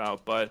talked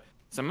about, but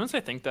sometimes I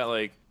think that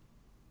like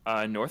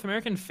North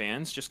American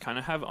fans just kind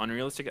of have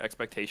unrealistic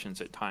expectations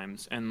at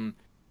times. And,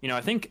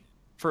 I think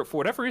for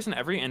whatever reason,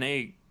 every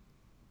NA,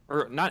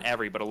 or not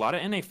every, but a lot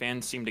of NA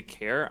fans seem to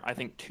care, I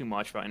think, too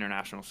much about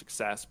international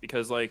success,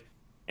 because like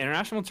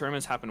international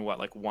tournaments happen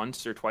like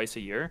once or twice a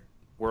year,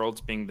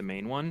 Worlds being the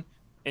main one.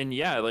 And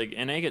yeah, like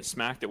NA gets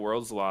smacked at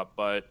Worlds a lot,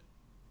 but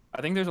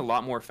I think there's a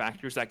lot more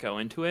factors that go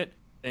into it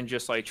than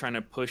just like trying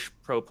to push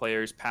pro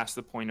players past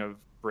the point of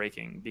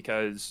breaking,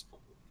 because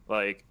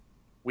like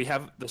we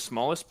have the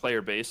smallest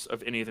player base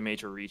of any of the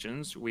major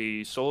regions.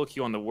 We solo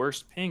queue on the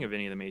worst ping of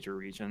any of the major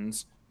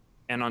regions.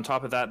 And on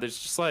top of that, there's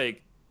just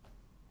like,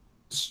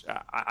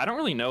 I don't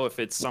really know if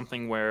it's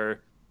something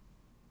where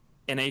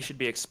NA should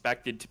be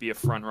expected to be a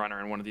front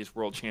runner in one of these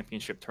world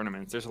championship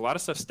tournaments. There's a lot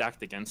of stuff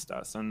stacked against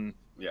us. And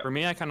for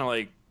me, I kind of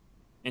like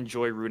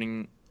enjoy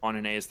rooting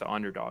on NA as the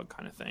underdog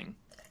kind of thing.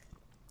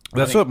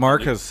 That's what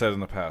Mark has said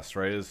in the past,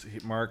 right?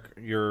 Mark,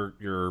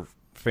 your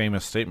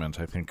famous statement,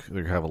 I think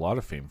you have a lot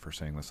of fame for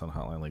saying this on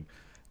Hotline League,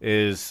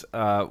 is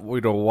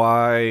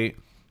why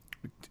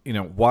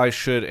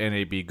should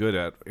NA be good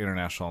at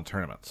international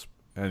tournaments?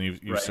 And you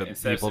right. said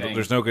people,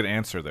 there's no good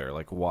answer there.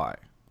 Like, why?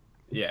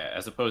 Yeah,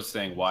 as opposed to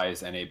saying why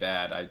is NA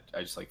bad,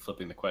 I just like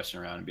flipping the question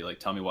around and be like,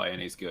 tell me why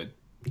NA is good.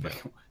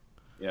 Like,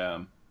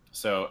 yeah.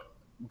 So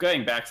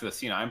getting back to the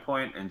C9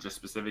 point and just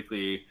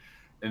specifically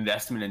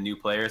investment in new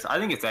players, I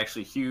think it's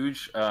actually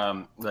huge.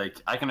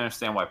 Like, I can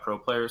understand why pro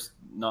players,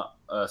 not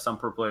some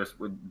pro players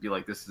would be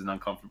like, this is an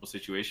uncomfortable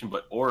situation,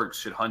 but orgs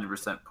should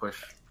 100%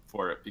 push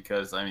for it,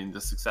 because I mean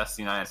the success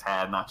C9 has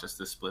had, not just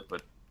this split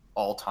but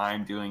all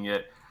time doing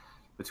it,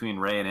 between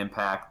Ray and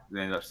Impact, they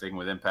ended up sticking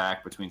with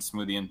Impact, between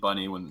Smoothie and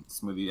Bunny when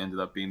Smoothie ended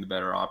up being the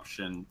better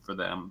option for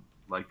them.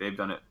 Like, they've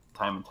done it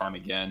time and time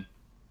again,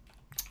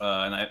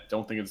 and I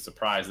don't think it's a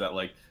surprise that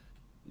like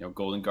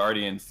Golden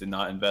Guardians did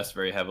not invest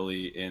very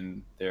heavily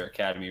in their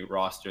academy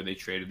roster. They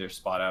traded their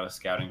spot out of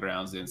Scouting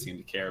Grounds, didn't seem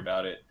to care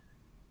about it,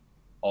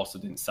 also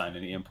didn't sign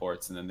any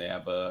imports, and then they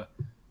have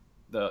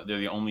they're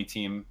the only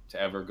team to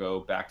ever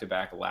go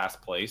back-to-back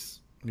last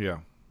place. Yeah.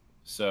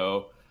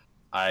 So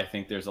I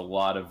think there's a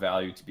lot of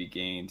value to be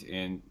gained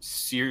in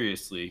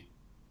seriously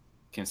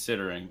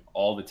considering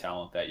all the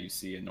talent that you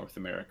see in North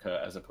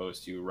America, as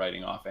opposed to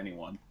writing off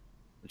anyone,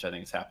 which I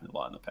think has happened a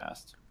lot in the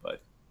past.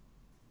 But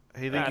I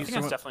think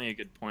that's definitely a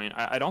good point.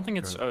 I don't think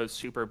it's a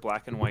super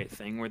black and white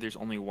thing where there's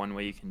only one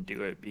way you can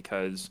do it,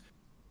 because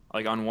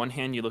like on one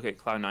hand you look at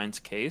Cloud9's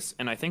case,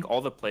 and I think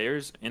all the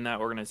players in that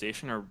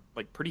organization are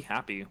like pretty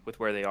happy with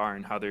where they are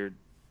and how they're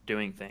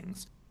doing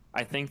things.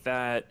 I think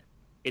that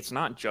it's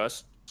not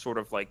just sort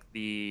of like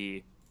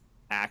the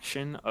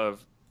action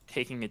of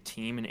taking a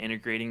team and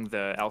integrating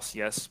the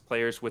LCS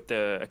players with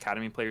the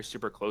academy players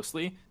super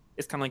closely.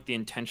 It's kind of like the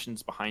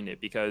intentions behind it,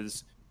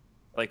 because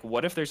like,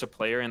 what if there's a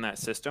player in that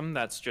system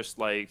that's just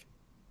like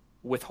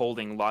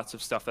withholding lots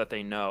of stuff that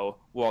they know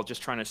while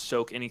just trying to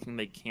soak anything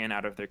they can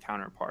out of their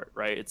counterpart,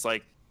 right? It's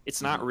like,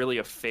 it's not really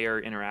a fair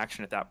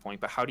interaction at that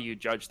point, but how do you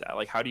judge that?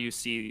 Like, how do you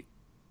see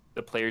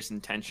the players'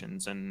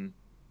 intentions and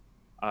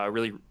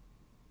really,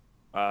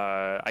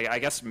 I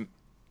guess,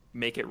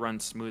 make it run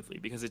smoothly.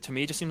 Because to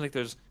me, it just seems like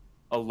there's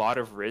a lot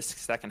of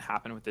risks that can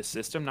happen with this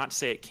system. Not to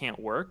say it can't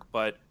work,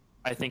 but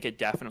I think it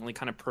definitely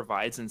kind of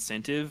provides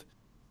incentive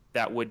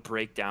that would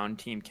break down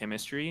team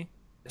chemistry,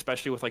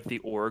 especially with like the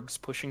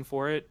orgs pushing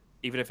for it,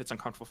 even if it's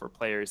uncomfortable for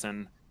players.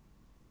 And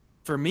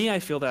for me, I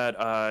feel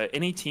that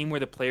any team where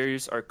the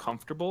players are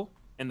comfortable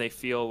and they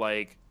feel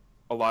like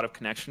a lot of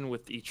connection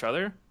with each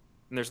other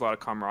and there's a lot of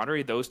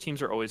camaraderie, those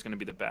teams are always going to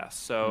be the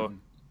best. So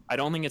I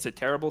don't think it's a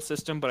terrible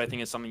system, but I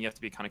think it's something you have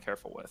to be kind of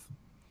careful with.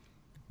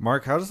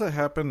 Mark, how does that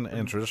happen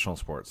in traditional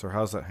sports, or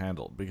how's that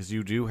handled? Because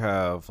you do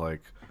have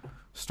like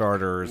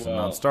starters and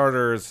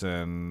non-starters,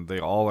 and they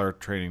all are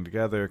training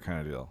together,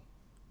 kind of deal.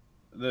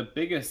 The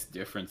biggest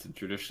difference in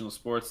traditional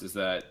sports is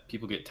that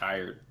people get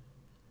tired,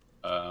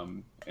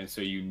 and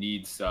so you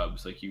need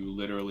subs. Like you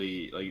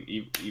literally, like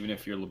even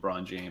if you're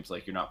LeBron James,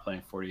 like you're not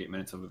playing 48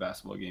 minutes of a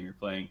basketball game. You're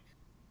playing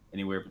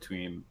anywhere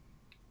between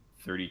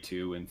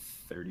 32 and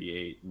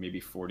 38, maybe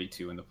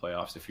 42 in the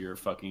playoffs if you're a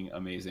fucking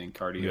amazing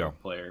cardio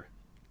player.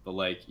 But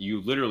like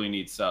you literally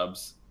need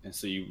subs, and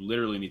so you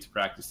literally need to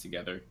practice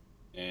together,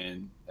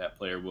 and that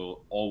player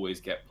will always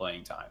get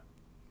playing time.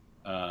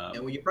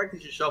 And when you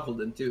practice, you shuffle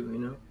them too, you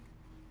know?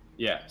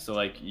 Yeah, so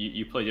like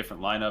you play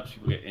different lineups,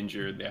 people get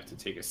injured, they have to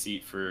take a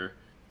seat for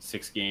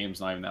 6 games,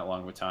 not even that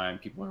long of a time.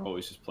 People are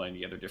always just playing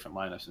together different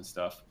lineups and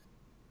stuff.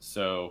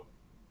 So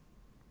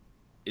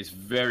it's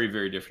very,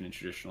 very different in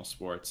traditional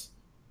sports.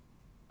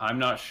 I'm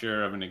not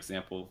sure of an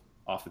example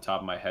off the top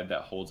of my head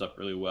that holds up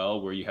really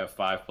well where you have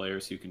 5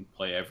 players who can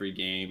play every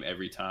game,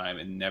 every time,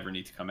 and never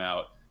need to come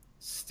out,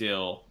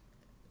 still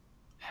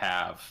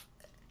have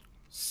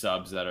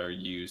subs that are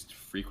used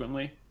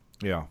frequently.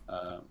 Yeah.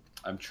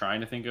 I'm trying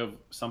to think of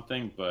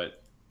something,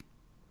 but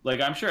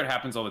like I'm sure it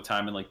happens all the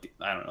time in like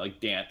I don't know, like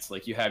dance.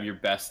 Like you have your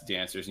best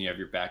dancers and you have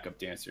your backup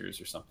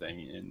dancers or something,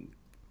 and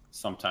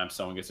sometimes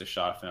someone gets a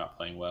shot if they're not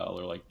playing well,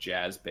 or like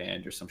jazz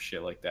band or some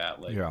shit like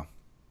that. Like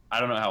I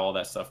don't know how all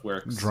that stuff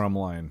works.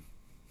 Drumline.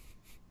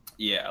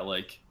 Yeah,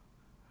 like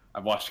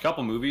I've watched a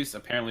couple movies.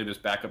 Apparently there's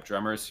backup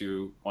drummers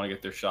who want to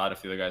get their shot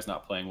if the other guy's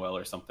not playing well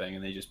or something,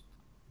 and they just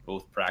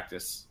both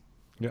practice.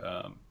 But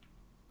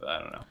I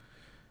don't know.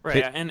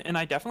 Right, and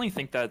I definitely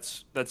think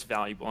that's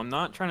valuable. I'm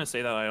not trying to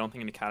say that I don't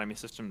think an academy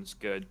system is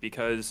good,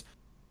 because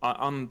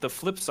on the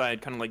flip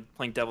side, kind of like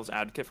playing devil's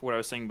advocate for what I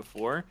was saying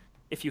before,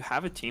 if you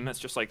have a team that's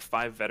just like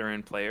 5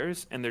 veteran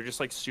players and they're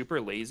just like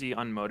super lazy,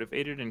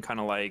 unmotivated, and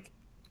kind of like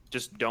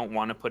just don't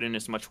want to put in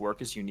as much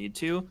work as you need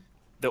to,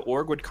 the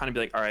org would kind of be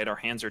like, all right, our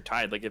hands are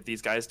tied. Like if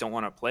these guys don't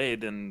want to play,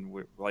 then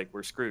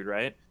we're screwed,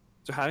 right?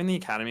 So having the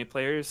academy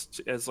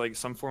players as like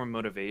some form of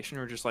motivation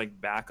or just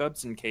like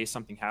backups in case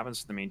something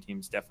happens to the main team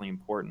is definitely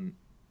important.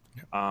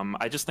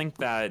 I just think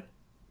that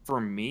for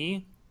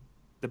me,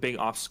 the big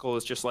obstacle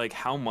is just like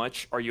how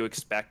much are you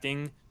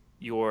expecting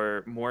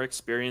your more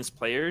experienced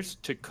players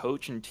to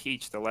coach and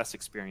teach the less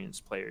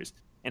experienced players,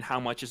 and how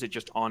much is it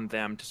just on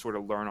them to sort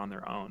of learn on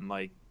their own?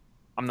 Like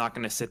I'm not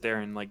going to sit there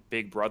and like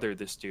big brother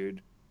this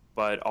dude,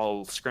 but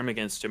I'll scrim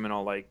against him and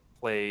I'll like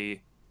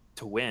play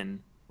to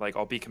win. Like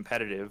I'll be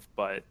competitive,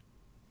 but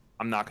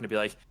I'm not going to be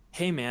like,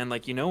 hey man,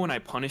 like, you know, when I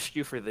punished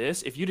you for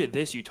this, if you did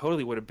this, you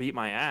totally would have beat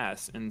my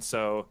ass. And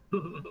so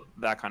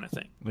that kind of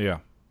thing. Yeah.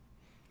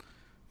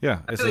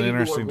 Yeah. It's an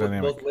interesting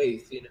dynamic. Both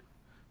ways, you know?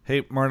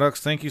 Hey, Mardux,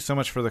 thank you so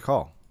much for the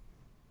call.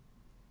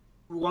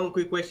 One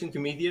quick question to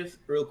Medius,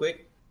 real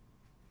quick.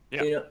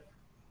 Yeah. You know,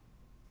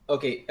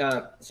 okay.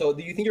 So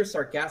do you think your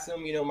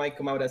sarcasm, you know, might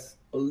come out as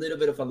a little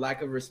bit of a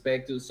lack of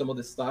respect to some of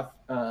the stuff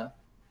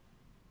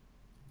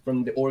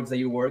from the orgs that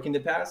you work in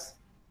the past?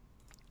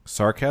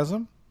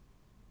 Sarcasm?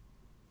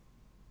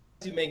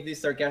 You make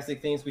these sarcastic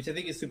things, which I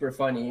think is super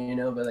funny, you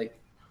know, but like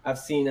I've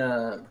seen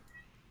the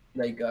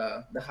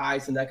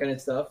highs and that kind of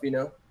stuff, you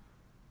know,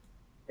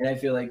 and I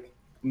feel like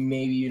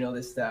maybe, you know,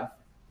 the staff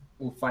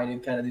will find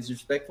it kind of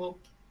disrespectful.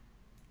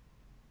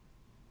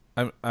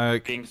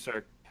 Being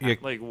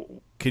like,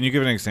 can you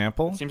give an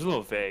example? It seems a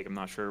little vague. I'm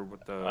not sure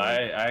what the.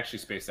 I actually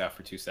spaced out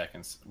for 2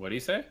 seconds. What do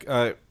you say?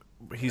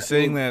 He's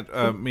saying that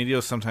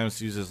Medios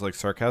sometimes uses like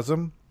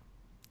sarcasm.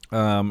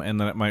 And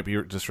then it might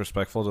be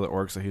disrespectful to the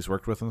orgs that he's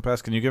worked with in the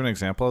past. Can you give an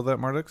example of that,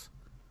 Mardux?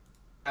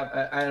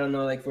 I don't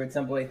know. Like, for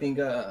example, I think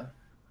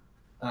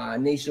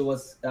Nasha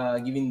was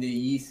giving the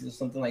Yeast or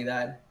something like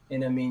that.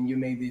 And, I mean, you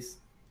made this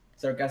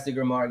sarcastic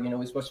remark, you know,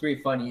 which was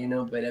very funny, you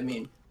know. But, I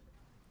mean,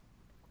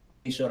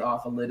 he showed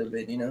off a little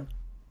bit, you know.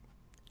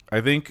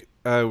 I think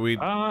I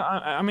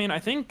mean, I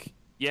think,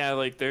 yeah,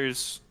 like,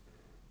 there's...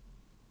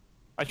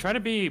 I try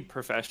to be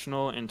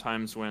professional in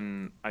times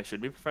when I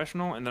should be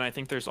professional. And then I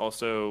think there's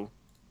also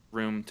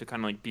room to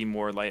kind of like be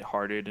more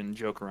lighthearted and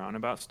joke around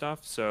about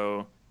stuff.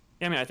 So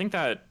yeah, I mean, I think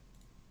that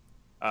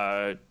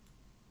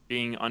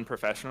being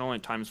unprofessional in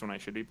times when I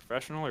should be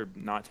professional or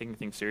not taking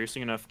things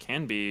seriously enough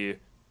can be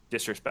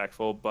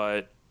disrespectful,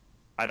 but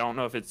I don't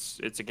know if it's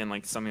again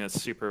like something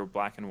that's super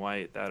black and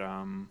white that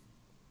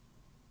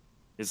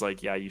is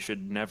like, yeah, you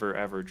should never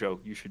ever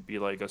joke. You should be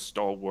like a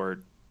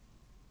stalwart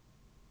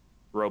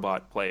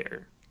robot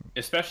player.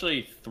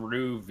 Especially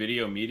through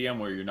video medium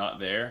where you're not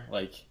there,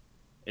 like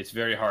it's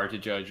very hard to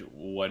judge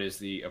what is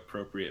the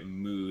appropriate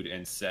mood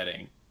and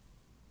setting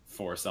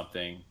for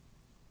something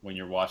when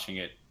you're watching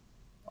it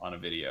on a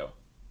video.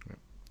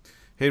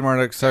 Hey,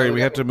 Marduk, sorry,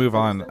 we have to move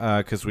on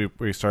because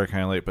we started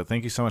kind of late, but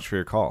thank you so much for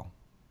your call.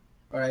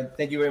 All right.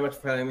 Thank you very much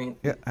for having me.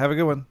 Yeah, have a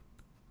good one.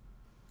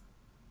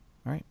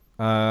 All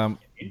right.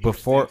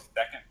 Interesting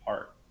second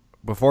part.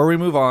 Before we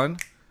move on,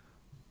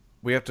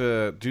 we have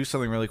to do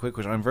something really quick,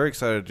 which I'm very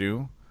excited to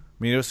do.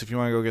 Mitos, if you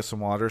want to go get some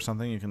water or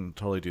something, you can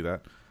totally do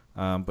that.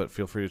 But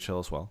feel free to chill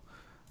as well.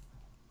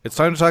 It's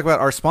time to talk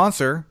about our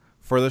sponsor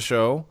for the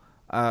show,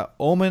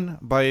 Omen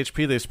by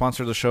HP. They've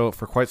sponsored the show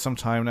for quite some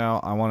time now.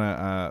 I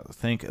want to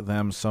thank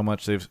them so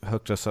much. They've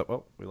hooked us up.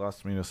 Oh, we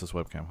lost Mitos'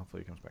 webcam.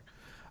 Hopefully he comes back.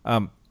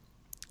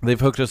 They've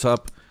hooked us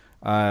up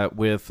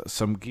with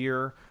some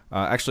gear.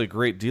 Actually, a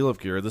great deal of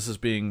gear. This is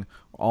being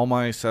all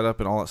my setup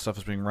and all that stuff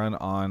is being run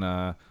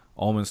on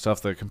Omen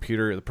stuff.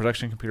 The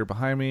production computer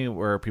behind me,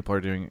 where people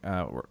are doing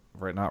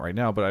not right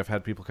now, but I've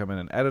had people come in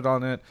and edit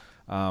on it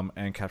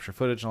and capture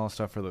footage and all that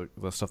stuff for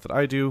the stuff that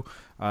I do.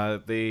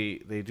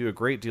 They do a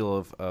great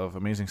deal of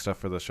amazing stuff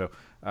for the show.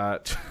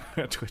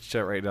 Twitch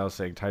chat right now is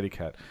saying Tidy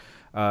Cat.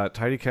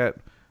 Tidy Cat,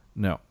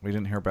 no, we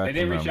didn't hear back. They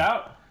didn't from reach them.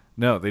 out?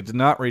 No, they did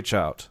not reach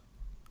out.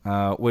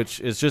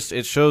 Which is just,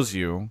 it shows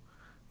you,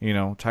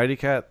 Tidy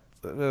Cat,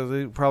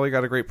 they probably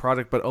got a great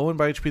product, but Owen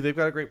by HP, they've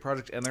got a great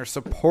product, and they're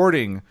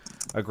supporting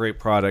a great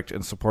product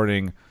and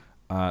supporting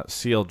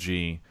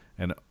CLG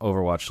and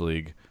Overwatch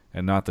League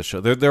and not the show.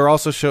 They're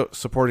also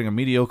supporting a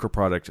mediocre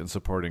product and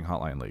supporting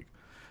Hotline League.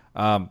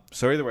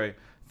 So either way,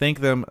 thank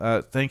them.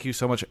 Thank you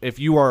so much. If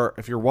you're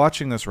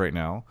watching this right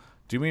now,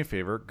 do me a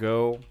favor,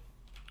 go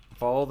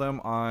follow them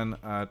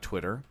on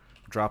Twitter.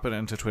 Drop it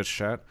into Twitch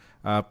chat.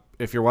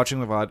 If you're watching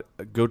the VOD,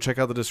 go check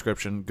out the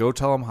description. Go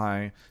tell them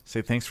hi.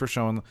 Say thanks for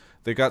showing.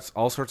 They got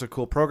all sorts of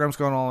cool programs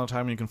going on all the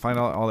time. You can find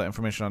out all that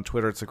information on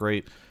Twitter. It's a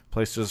great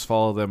place to just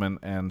follow them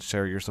and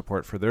share your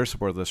support for their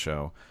support of the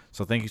show.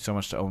 So thank you so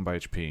much to Owen by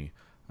HP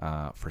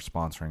for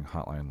sponsoring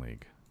Hotline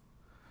League.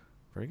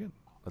 Very good.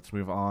 Let's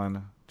move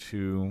on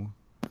to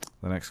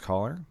the next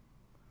caller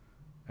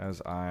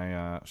as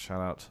I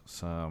shout out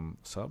some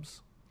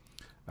subs.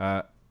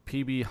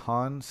 PB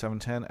Han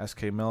 710,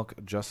 SK Milk,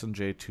 Justin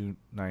J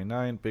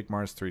 299, Big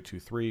Mars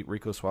 323,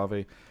 Rico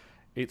Suave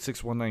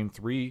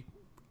 86193,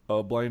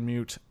 Blind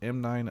Mute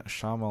M9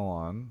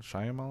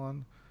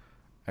 Shyamalan,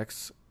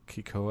 X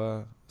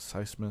Kikoa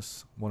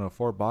Seismus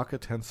 104, Baka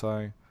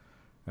Tensai,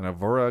 and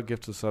Avora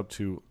gifted sub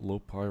to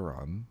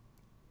Lopyron,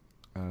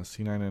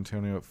 C9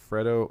 Antonio,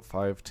 Fredo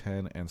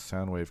 510, and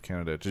Soundwave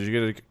Canada. Did you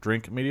get a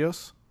drink,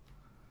 Medios?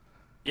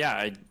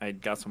 Yeah, I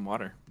got some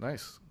water.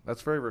 Nice.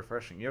 That's very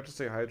refreshing. You have to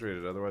stay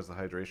hydrated, otherwise the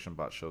hydration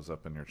bot shows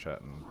up in your chat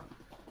and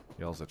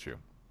yells at you.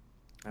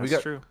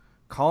 That's true.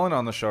 Colin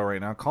on the show right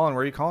now. Colin,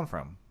 where are you calling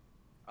from?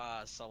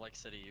 Salt Lake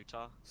City,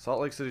 Utah. Salt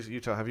Lake City,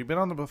 Utah. Have you been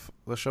on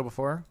the show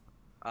before?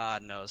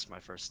 No, it's my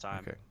first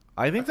time. Okay.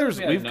 I think we've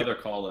another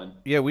call in.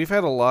 Yeah, we've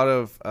had a lot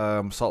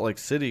of Salt Lake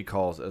City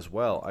calls as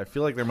well. I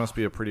feel like there must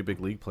be a pretty big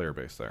League player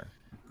base there.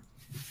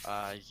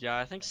 Yeah,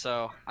 I think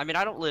so. I mean,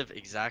 I don't live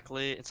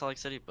exactly in Salt Lake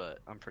City, but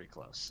I'm pretty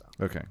close.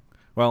 So. Okay.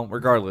 Well,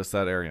 regardless,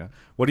 that area.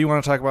 What do you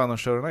want to talk about on the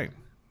show tonight?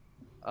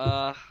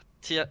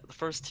 The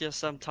first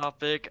TSM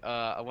topic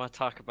I want to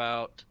talk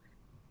about,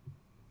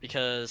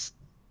 because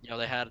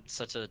they had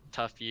such a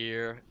tough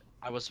year.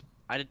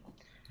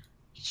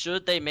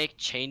 Should they make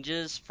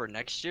changes for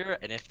next year,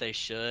 and if they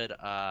should,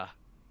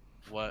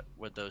 what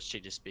would those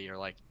changes be, or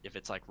like if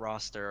it's like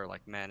roster or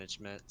like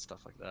management,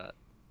 stuff like that.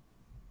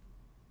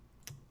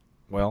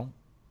 Well,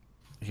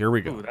 here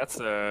we go. Ooh, Let's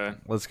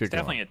get going.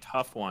 Definitely a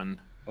tough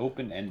one.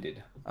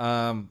 Open-ended.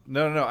 No.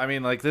 I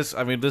mean,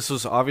 this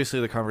was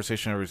obviously the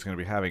conversation everybody's going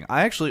to be having.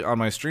 I actually, on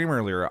my stream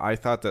earlier, I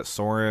thought that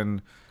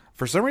Soren,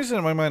 for some reason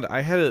in my mind,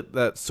 I had it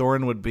that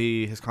Soren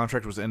his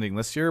contract was ending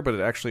this year, but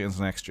it actually ends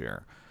next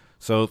year.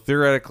 So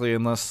theoretically,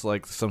 unless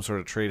like some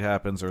sort of trade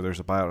happens or there's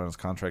a buyout on his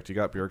contract, you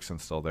got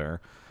Bjergsen still there.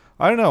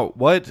 I don't know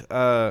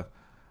what.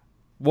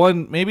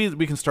 Maybe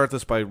we can start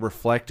this by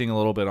reflecting a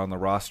little bit on the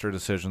roster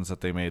decisions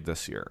that they made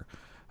this year.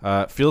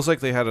 Feels like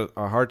they had a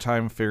hard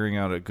time figuring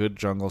out a good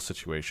jungle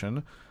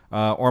situation.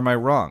 Or am I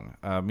wrong?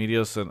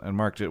 Medios and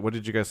Mark, what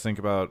did you guys think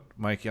about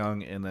Mike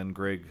Young and then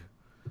Greg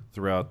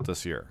throughout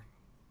this year?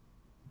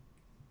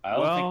 I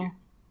don't think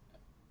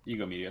you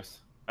go, Medios.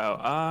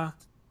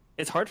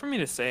 It's hard for me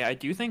to say. I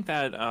do think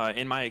that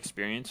in my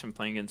experience from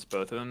playing against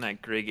both of them,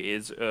 that Greg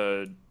is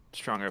a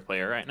stronger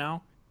player right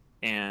now.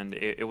 And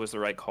it was the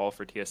right call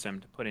for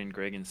TSM to put in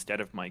Greg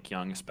instead of Mike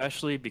Young,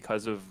 especially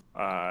because of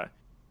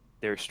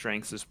their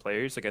strengths as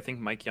players. Like, I think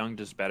Mike Young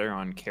does better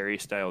on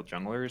carry-style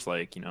junglers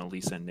like,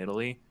 Lisa and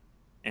Nidalee.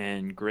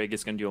 And Greg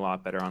is going to do a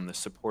lot better on the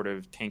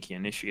supportive, tanky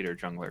initiator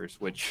junglers,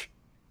 which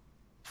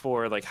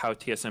for, like, how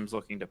TSM's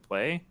looking to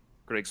play,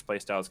 Greg's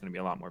playstyle is going to be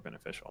a lot more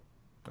beneficial.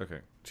 Okay.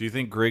 Do you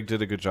think Greg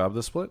did a good job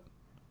this split?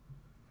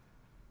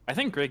 I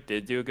think Greg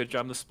did do a good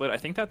job in the split. I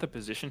think that the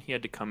position he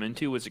had to come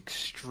into was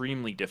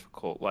extremely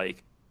difficult.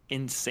 Like,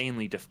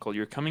 insanely difficult.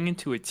 You're coming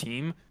into a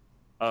team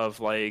of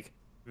like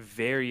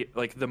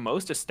the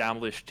most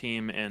established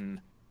team in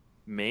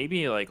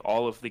maybe like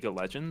all of League of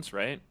Legends,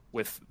 right?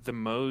 With the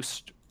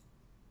most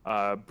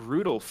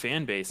brutal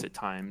fan base at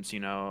times,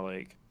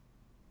 like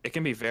it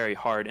can be very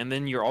hard. And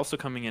then you're also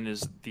coming in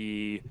as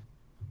the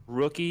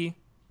rookie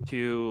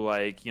to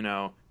like,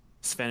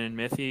 Sven and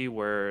Mithy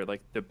were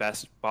like the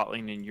best bot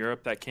lane in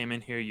Europe that came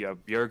in here. You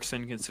have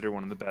Bjergsen, considered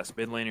one of the best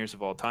mid laners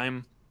of all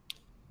time.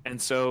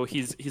 And so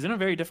he's in a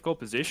very difficult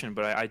position,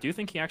 but I do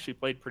think he actually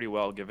played pretty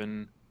well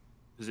given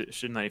the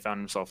position that he found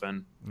himself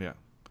in. Yeah.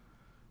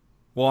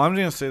 Well, I'm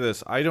going to say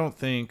this. I don't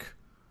think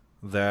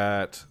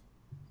that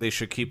they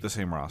should keep the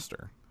same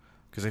roster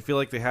because I feel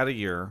like they had a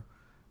year.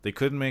 They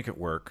couldn't make it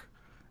work.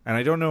 And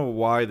I don't know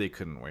why they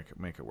couldn't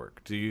make it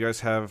work. Do you guys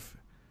have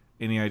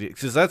any idea?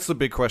 Because that's the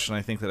big question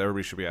I think that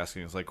everybody should be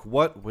asking is like,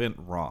 what went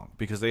wrong?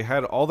 Because they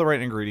had all the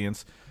right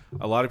ingredients.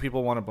 A lot of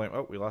people want to blame.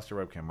 Oh, we lost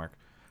your webcam, Mark.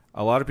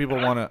 A lot of people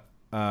want to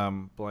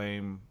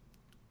blame.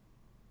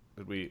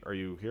 Are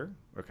you here?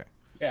 Okay.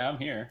 Yeah, I'm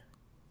here.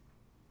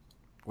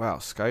 Wow,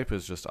 Skype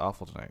is just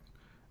awful tonight.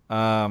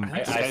 I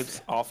think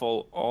Skype's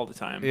awful all the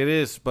time. It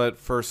is, but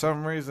for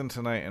some reason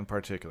tonight in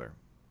particular.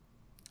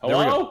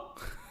 Hello?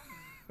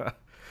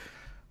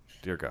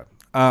 Dear God.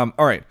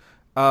 All right.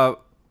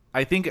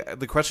 I think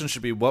the question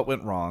should be what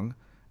went wrong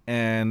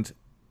and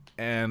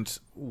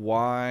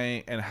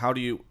why and how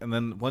do you, and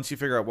then once you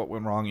figure out what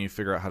went wrong, you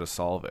figure out how to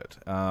solve it.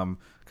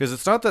 Because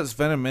it's not that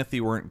Sven and Mithy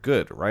weren't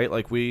good, right?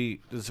 Like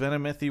Sven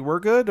and Mithy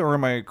were good, or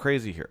am I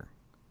crazy here?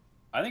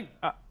 I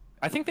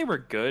think they were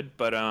good,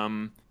 but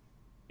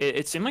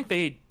it seemed like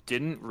they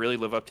didn't really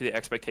live up to the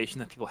expectation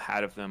that people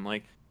had of them.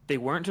 Like they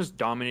weren't just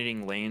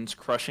dominating lanes,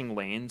 crushing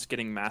lanes,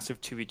 getting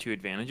massive 2v2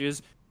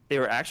 advantages. They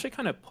were actually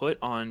kind of put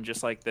on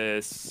just like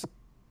this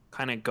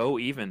kind of go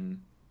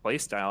even play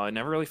style. I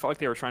never really felt like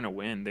they were trying to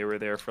win. They were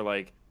there for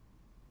like,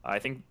 I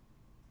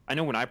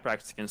know when I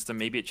practiced against them,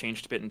 maybe it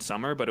changed a bit in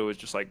summer, but it was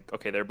just like,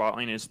 okay, their bot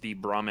lane is the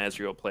Braum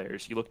Ezreal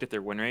players. You looked at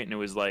their win rate and it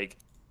was like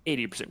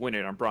 80% win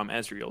rate on Braum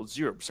Ezreal,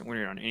 0% win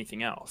rate on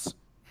anything else.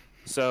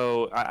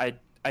 So I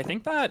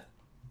think that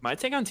my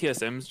take on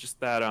TSM is just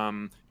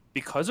that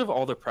because of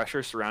all the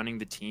pressure surrounding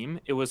the team,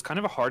 it was kind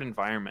of a hard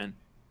environment.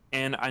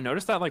 And I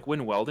noticed that like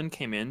when Weldon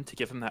came in to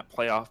give him that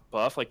playoff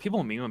buff, like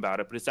people meme about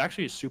it, but it's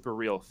actually a super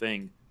real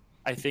thing.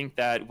 I think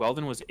that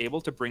Weldon was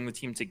able to bring the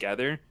team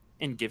together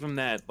and give him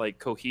that like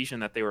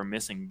cohesion that they were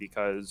missing,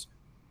 because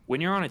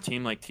when you're on a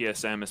team like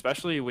TSM,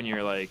 especially when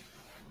you're like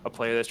a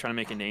player that's trying to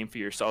make a name for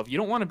yourself, you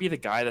don't want to be the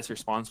guy that's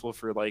responsible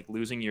for like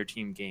losing your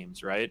team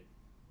games, right?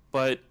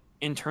 But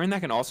in turn, that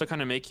can also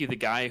kind of make you the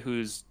guy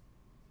who's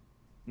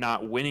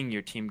not winning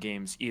your team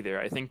games either.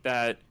 I think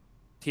that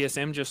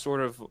TSM just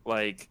sort of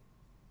like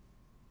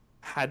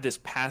had this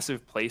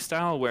passive play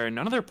style where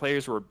none of their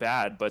players were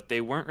bad, but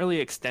they weren't really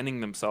extending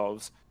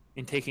themselves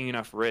and taking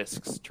enough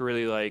risks to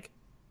really like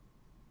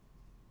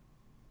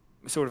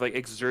sort of like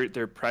exert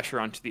their pressure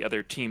onto the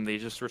other team. They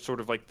just were sort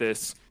of like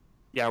this,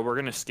 yeah, we're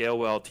going to scale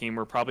well team.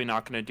 We're probably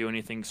not going to do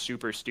anything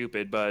super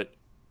stupid, but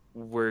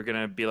we're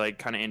going to be like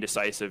kind of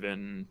indecisive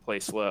and play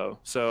slow.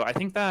 So I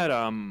think that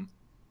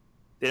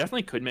they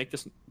definitely could make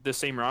this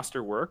same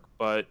roster work,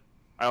 but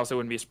I also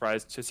wouldn't be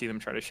surprised to see them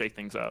try to shake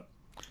things up.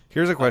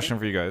 Here's a question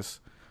for you guys.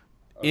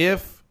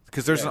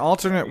 Because there's an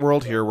alternate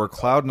world here where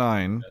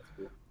Cloud9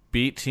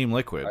 beat Team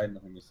Liquid. I had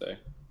nothing to say.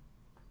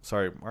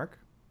 Sorry, Mark?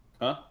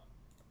 Huh?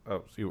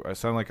 Oh, I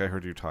sound like I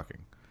heard you talking.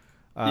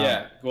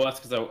 Yeah, well, that's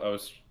because I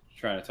was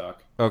trying to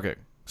talk. Okay,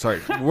 sorry.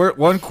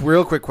 One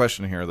real quick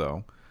question here,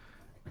 though.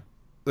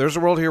 There's a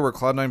world here where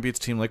Cloud9 beats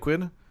Team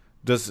Liquid.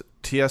 Does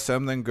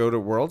TSM then go to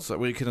Worlds?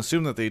 We can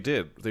assume that they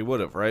did. They would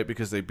have, right?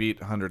 Because they beat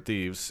 100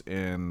 Thieves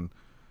in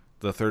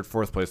the third,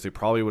 fourth place. They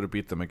probably would have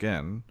beat them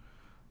again.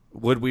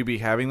 Would we be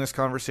having this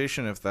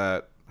conversation if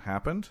that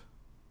happened?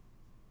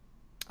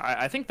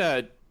 I think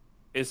that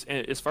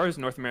as far as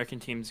North American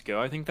teams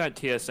go, I think that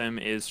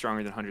TSM is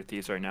stronger than 100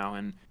 Thieves right now.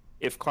 And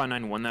if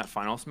Cloud9 won that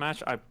finals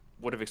match, I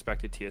would have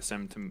expected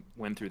TSM to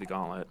win through the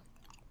gauntlet.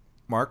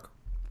 Mark?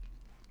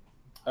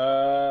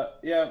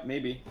 Yeah,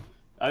 maybe.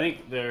 I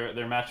think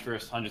their match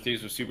versus 100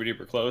 Thieves was super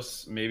duper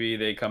close. Maybe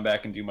they come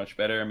back and do much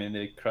better. I mean,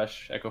 they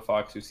crush Echo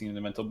Fox, who's seen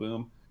the mental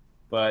boom.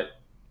 But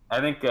I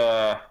think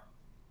the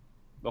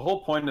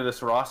whole point of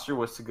this roster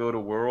was to go to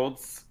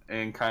Worlds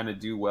and kind of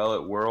do well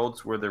at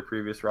Worlds where their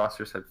previous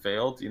rosters had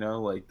failed. You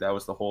know, like that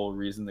was the whole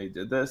reason they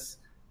did this.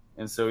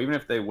 And so even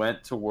if they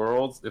went to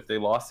Worlds, if they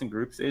lost in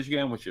group stage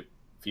again, which it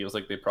feels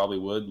like they probably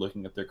would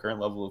looking at their current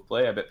level of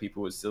play, I bet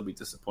people would still be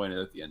disappointed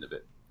at the end of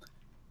it.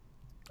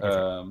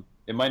 Okay.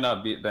 It might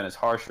not been as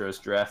harsh or as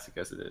drastic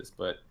as it is,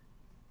 but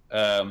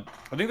I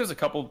think there's a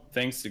couple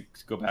things to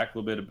go back a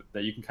little bit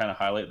that you can kind of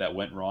highlight that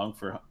went wrong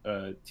for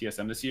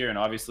TSM this year. And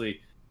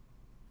obviously,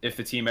 if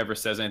the team ever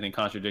says anything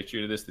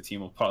contradictory to this, the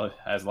team will probably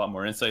has a lot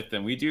more insight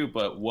than we do.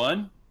 But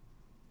one,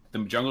 the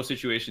jungle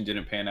situation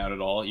didn't pan out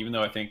at all, even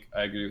though I think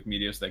I agree with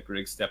Meteos that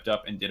Griggs stepped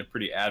up and did a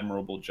pretty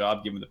admirable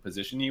job given the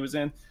position he was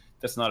in.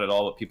 That's not at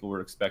all what people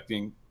were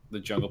expecting the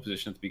jungle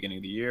position at the beginning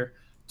of the year.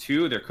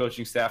 2, their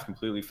coaching staff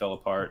completely fell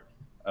apart.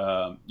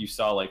 You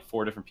saw like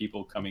 4 different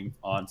people coming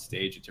on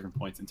stage at different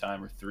points in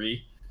time, or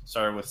 3.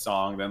 Started with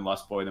Song, then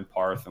Lustboy, then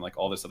Parth, and like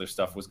all this other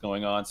stuff was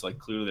going on. So like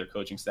clearly their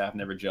coaching staff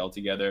never gelled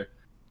together.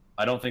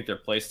 I don't think their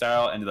play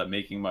style ended up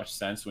making much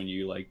sense when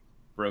you like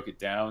broke it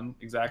down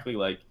exactly.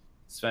 Like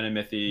Sven and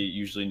Mithy,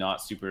 usually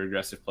not super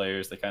aggressive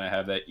players. They kind of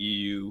have that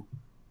EU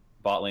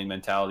bot lane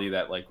mentality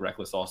that like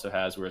Reckless also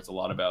has, where it's a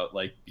lot about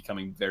like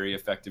becoming very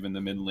effective in the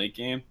mid and late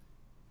game.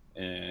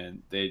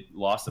 And they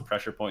lost the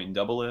pressure point in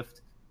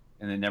Doublelift,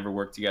 and they never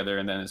worked together.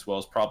 And then as well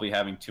as probably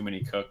having too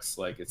many cooks,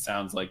 like it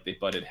sounds like they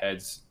butted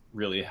heads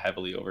really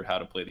heavily over how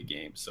to play the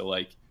game. So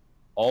like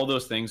all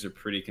those things are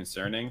pretty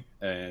concerning,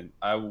 and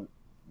I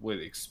would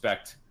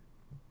expect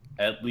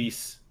at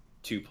least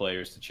 2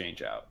 players to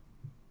change out.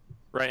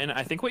 Right, and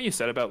I think what you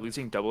said about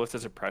losing Doublelift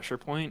as a pressure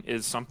point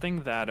is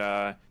something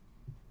that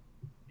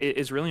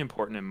is really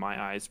important in my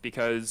eyes,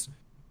 because,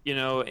 you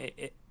know,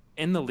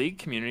 in the League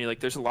community,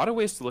 like there's a lot of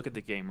ways to look at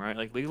the game, right?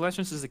 Like League of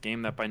Legends is a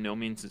game that by no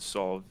means is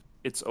solved.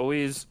 It's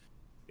always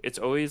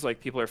like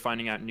people are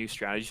finding out new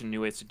strategies and new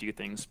ways to do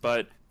things,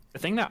 but the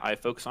thing that I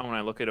focus on when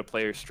I look at a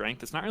player's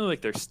strength, it's not really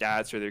like their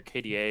stats or their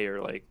KDA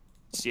or like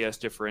CS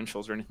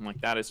differentials or anything like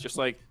that. It's just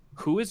like,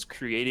 who is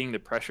creating the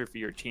pressure for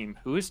your team?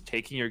 Who is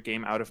taking your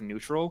game out of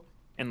neutral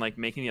and like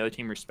making the other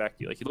team respect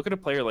you? Like you look at a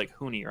player like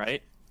Huni,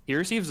 right? He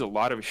receives a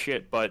lot of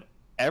shit, but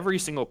every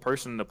single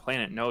person on the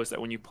planet knows that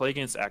when you play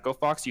against Echo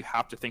Fox, you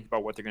have to think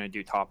about what they're going to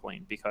do top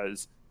lane,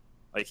 because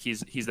like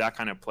he's that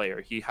kind of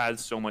player. He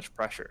has so much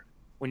pressure.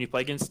 When you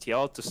play against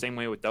TL, it's the same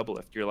way with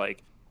Doublelift. You're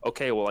like,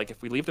 okay, well, like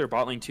if we leave their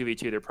bot lane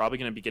 2v2, they're probably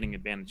going to be getting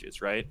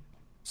advantages, right?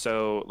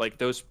 So like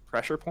those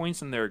pressure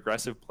points and their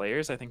aggressive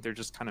players, I think they're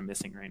just kind of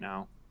missing right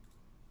now.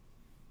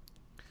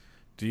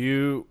 Do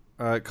you,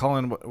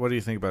 Colin, what do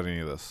you think about any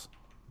of this?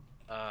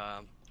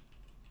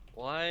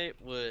 Well, I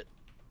would,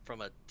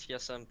 from a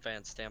TSM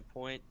fan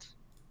standpoint,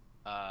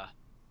 I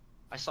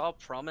saw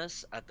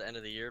promise at the end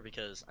of the year,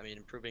 because I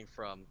mean, going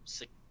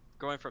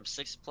from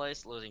 6th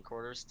place, losing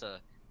quarters, to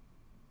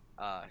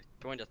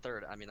going to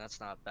 3rd. I mean,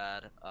 that's not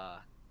bad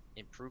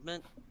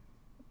improvement.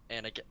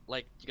 And again,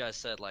 like you guys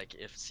said, like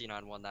if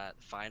C9 won that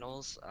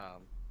finals,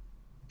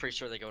 pretty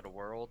sure they go to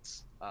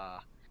Worlds.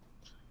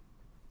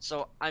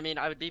 So I mean,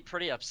 I would be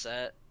pretty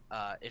upset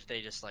if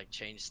they just like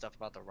change stuff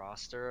about the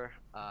roster.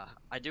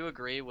 I do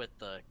agree with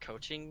the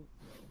coaching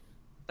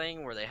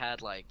thing, where they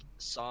had like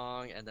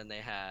Song, and then they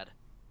had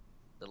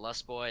the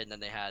Lustboy, and then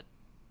they had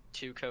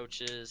 2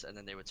 coaches, and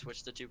then they would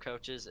switch to 2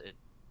 coaches. It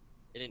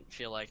didn't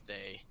feel like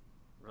they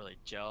really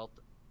gelled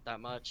that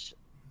much,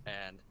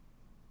 and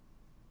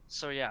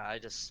so yeah,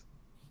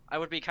 I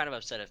would be kind of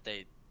upset if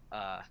they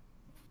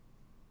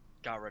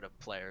got rid of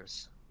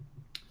players.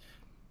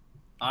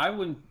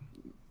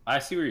 I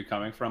see where you're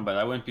coming from, but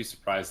I wouldn't be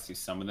surprised to see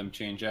some of them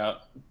change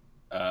out.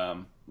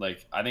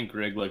 Like I think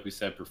Grig, like we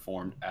said,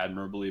 performed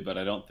admirably, but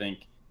I don't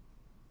think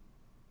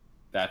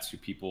that's who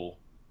people,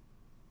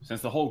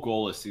 since the whole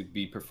goal is to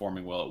be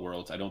performing well at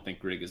Worlds, I don't think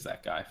Grig is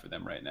that guy for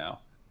them right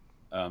now.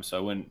 So I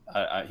wouldn't.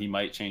 He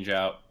might change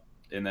out,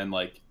 and then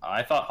like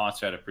I thought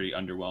Hanser had a pretty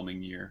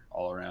underwhelming year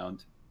all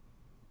around.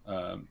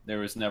 There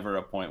was never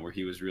a point where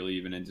he was really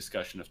even in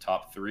discussion of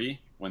top 3,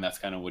 when that's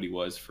kind of what he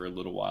was for a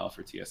little while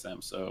for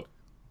TSM. So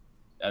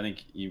I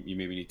think you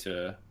maybe need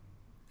to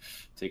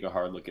take a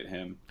hard look at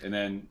him. And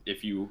then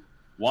if you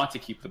want to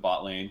keep the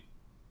bot lane,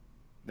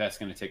 that's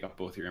going to take up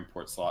both your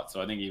import slots.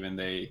 So I think even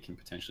they can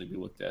potentially be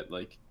looked at.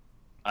 Like,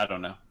 I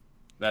don't know.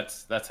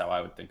 That's how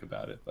I would think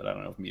about it. But I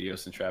don't know if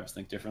Meteos and Travis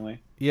think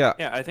differently. Yeah.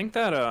 Yeah, I think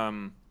that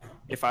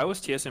if I was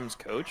TSM's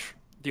coach,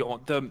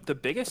 the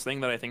biggest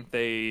thing that I think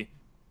they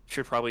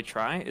should probably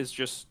try is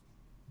just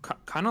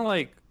kind of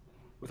like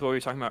with what we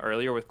were talking about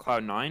earlier with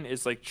Cloud9,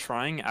 is like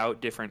trying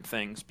out different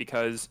things,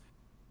 because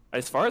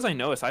as far as I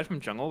know, aside from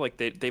jungle, like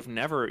they've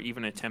never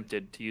even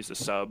attempted to use a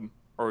sub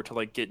or to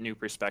like get new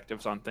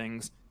perspectives on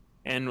things.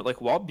 And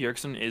like Walt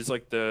Bjergsen is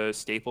like the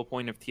staple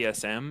point of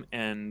TSM,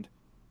 and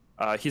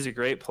he's a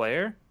great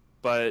player,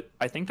 but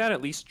I think that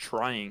at least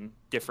trying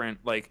different,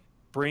 like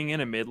bring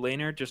in a mid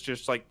laner,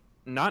 just like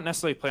not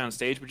necessarily play on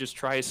stage, but just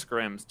try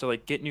scrims to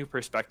like get new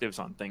perspectives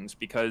on things,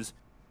 because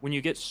when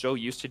you get so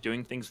used to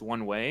doing things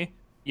one way,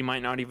 you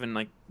might not even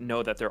like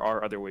know that there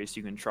are other ways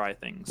you can try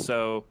things.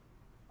 So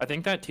I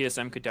think that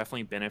TSM could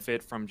definitely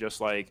benefit from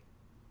just like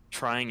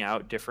trying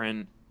out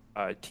different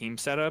team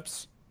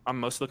setups. I'm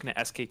mostly looking at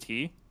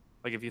SKT.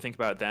 Like if you think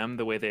about them,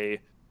 the way they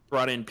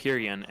brought in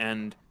Pyrion,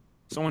 and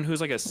someone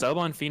who's like a sub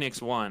on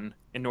Phoenix 1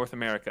 in North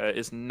America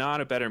is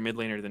not a better mid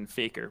laner than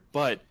Faker,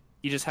 but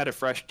he just had a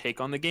fresh take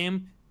on the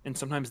game, and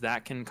sometimes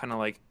that can kind of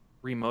like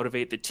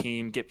remotivate the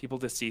team, get people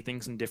to see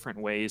things in different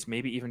ways,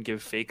 maybe even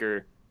give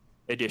Faker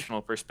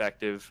additional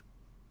perspective.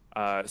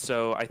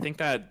 So I think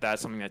that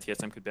that's something that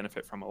TSM could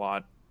benefit from a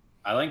lot.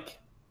 I like,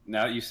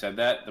 now that you said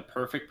that, the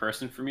perfect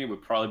person for me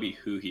would probably be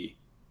Huhi,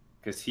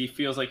 because he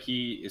feels like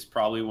he is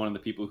probably one of the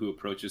people who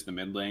approaches the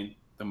mid lane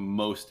the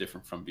most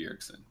different from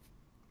Bjergsen.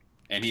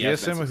 And he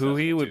TSM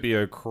Huhi would be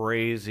a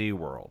crazy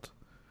world.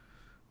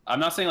 I'm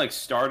not saying like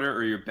starter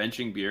or you're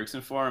benching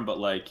Bjergsen for him, but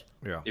like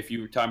if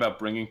you were talking about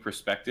bringing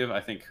perspective,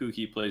 I think who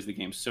he plays the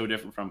game so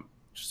different from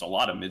just a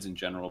lot of mids in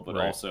general, but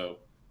also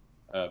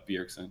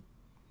Bjergsen.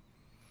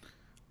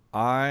 Go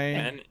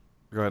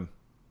ahead.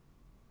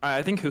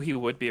 I think Huhi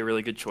would be a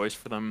really good choice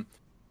for them.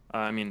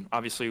 I mean,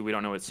 obviously we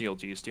don't know what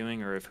CLG is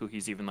doing or if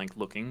Huhi's even like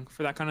looking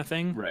for that kind of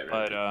thing. Right.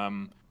 But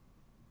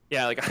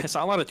yeah, like I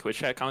saw a lot of Twitch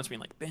chat comments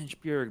being like, bench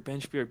Bjerg,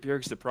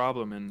 Bjerg's the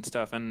problem and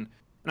stuff. And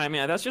I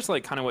mean, that's just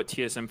like kind of what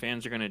TSM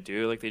fans are going to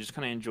do. Like they just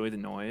kind of enjoy the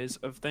noise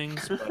of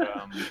things. But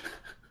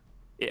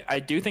I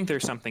do think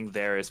there's something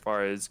there as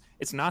far as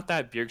it's not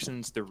that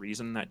Bjergsen's the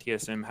reason that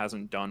TSM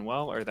hasn't done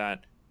well or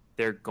that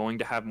they're going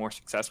to have more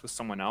success with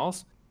someone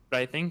else. But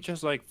I think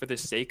just like for the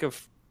sake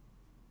of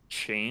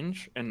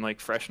change and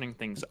like freshening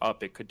things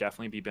up, it could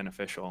definitely be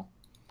beneficial.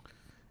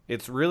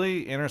 It's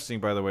really interesting,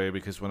 by the way,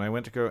 because when I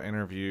went to go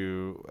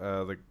interview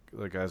the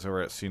guys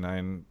over at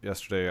C9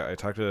 yesterday, I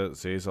talked to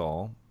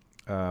Zazal,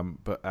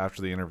 but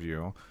after the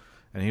interview,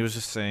 and he was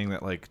just saying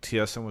that like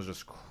TSM was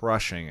just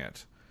crushing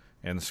it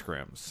in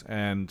scrims,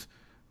 and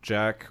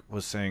Jack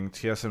was saying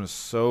TSM is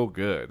so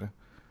good,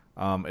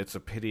 it's a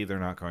pity they're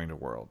not going to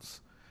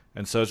Worlds.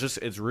 And so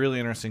it's really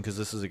interesting because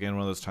this is, again,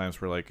 one of those times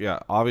where, like, yeah,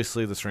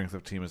 obviously the strength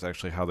of team is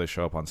actually how they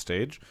show up on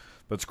stage.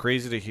 But it's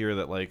crazy to hear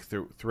that, like,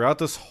 throughout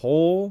this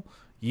whole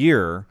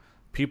year,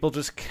 people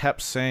just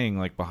kept saying,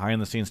 like,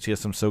 behind the scenes,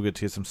 TSM's so good,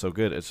 TSM's so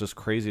good. It's just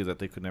crazy that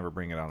they could never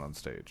bring it out on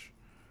stage.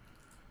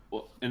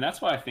 Well, and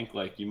that's why I think,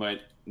 like, you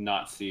might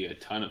not see a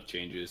ton of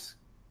changes.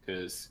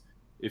 Because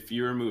if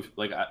you remove,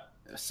 like,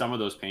 some of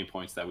those pain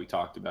points that we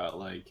talked about,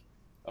 like,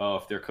 oh,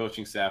 if their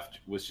coaching staff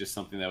was just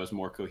something that was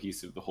more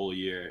cohesive the whole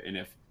year, and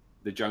if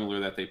the jungler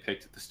that they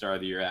picked at the start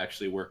of the year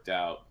actually worked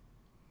out,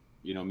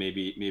 you know,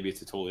 maybe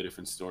it's a totally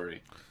different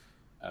story.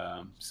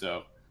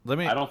 So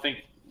I don't think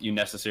you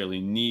necessarily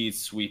need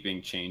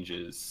sweeping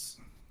changes,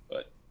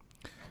 but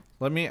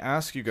let me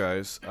ask you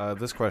guys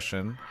this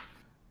question.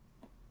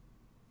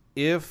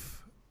 I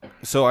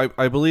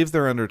believe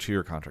they're under a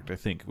 2-year contract. I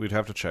think we'd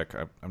have to check.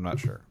 I'm not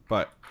sure,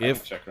 but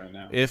if check right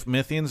now. If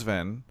Mithy and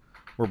Sven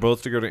were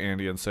both to go to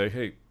Andy and say,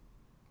 "Hey,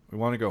 we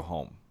want to go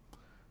home,"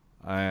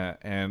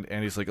 and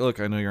Andy's like,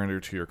 "Look, I know you're under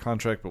a 2-year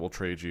contract, but we'll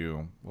trade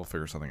you. We'll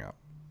figure something out."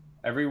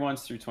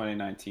 Everyone's through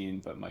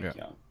 2019, but Mike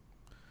Young.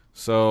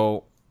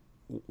 So,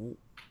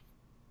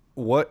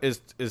 what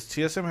is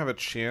TSM have a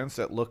chance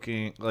at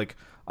looking like?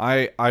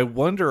 I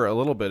wonder a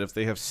little bit if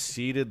they have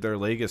seeded their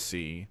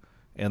legacy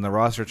in the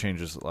roster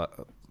changes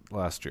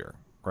last year,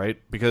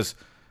 right? Because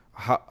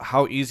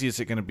how easy is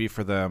it going to be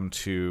for them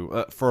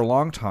to for a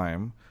long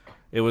time?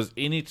 It was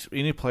any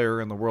player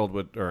in the world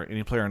would, or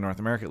any player in North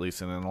America at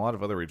least, and in a lot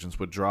of other regions,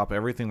 would drop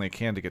everything they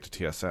can to get to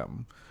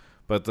TSM.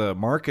 But the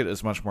market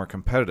is much more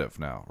competitive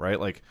now, right?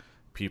 Like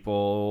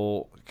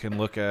people can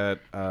look at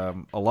a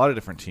lot of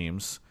different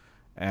teams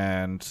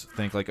and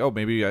think like, oh,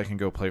 maybe I can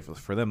go play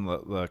for them.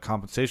 The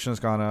compensation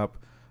has gone up.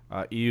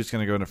 EU's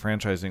going to go into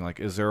franchising. Like,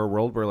 is there a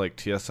world where like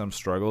TSM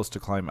struggles to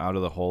climb out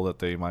of the hole that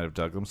they might have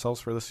dug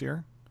themselves for this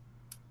year?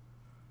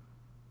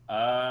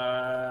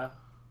 I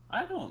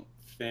don't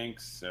think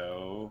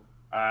so.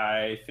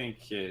 I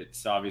think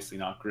it's obviously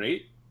not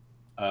great,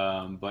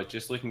 but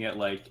just looking at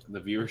like the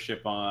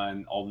viewership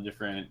on all the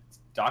different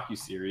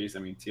docu-series, I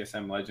mean,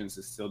 TSM Legends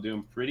is still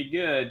doing pretty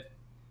good.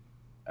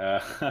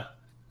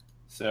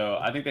 So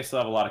I think they still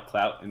have a lot of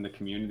clout in the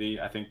community.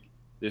 I think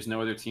there's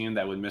no other team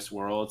that would miss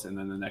Worlds and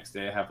then the next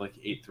day have like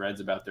 8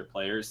 threads about their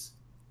players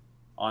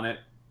on it.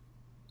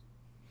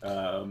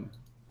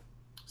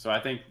 So I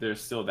think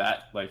there's still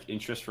that like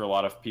interest for a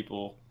lot of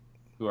people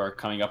who are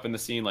coming up in the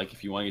scene. Like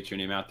if you want to get your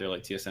name out there,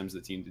 like TSM's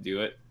the team to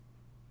do it.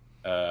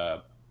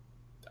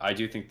 I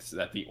do think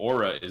that the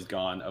aura is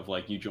gone of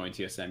like you join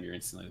TSM, you're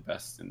instantly the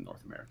best in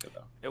North America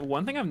though.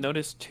 One thing I've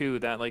noticed too,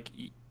 that like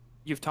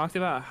you've talked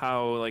about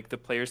how like the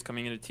players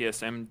coming into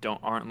TSM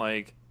aren't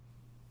like,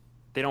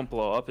 they don't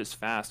blow up as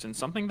fast. And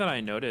something that I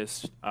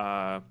noticed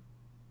back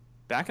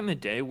in the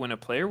day when a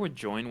player would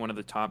join one of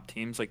the top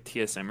teams like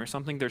TSM or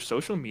something, their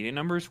social media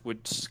numbers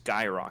would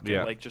skyrocket.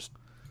 Yeah. Like just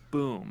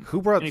boom.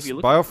 Who brought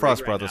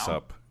Biofrost brought this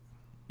up?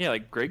 Yeah,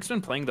 like Greg's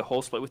been playing the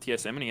whole split with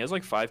TSM and he has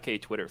like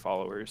 5K Twitter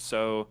followers.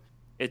 So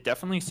it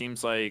definitely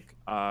seems like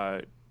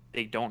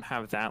they don't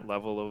have that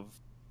level of,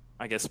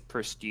 I guess,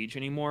 prestige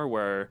anymore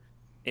where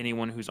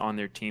anyone who's on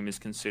their team is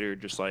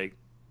considered just like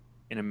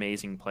an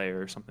amazing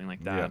player or something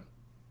like that.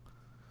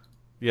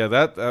 Yeah,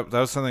 that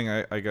was something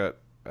I got.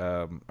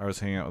 I was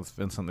hanging out with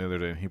Vincent the other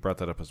day, and he brought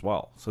that up as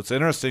well. So it's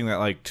interesting that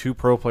like 2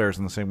 pro players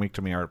in the same week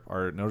to me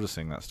are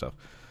noticing that stuff.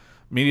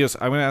 Medios,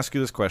 I'm going to ask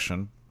you this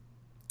question.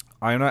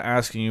 I'm not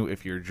asking you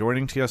if you're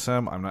joining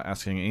TSM. I'm not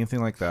asking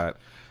anything like that.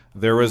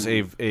 There was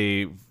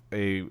a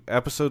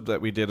episode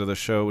that we did of the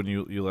show when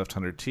you left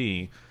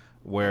 100T,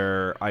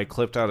 where I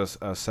clipped out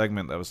a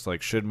segment that was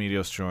like, should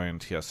Medios join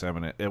TSM?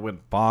 And it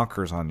went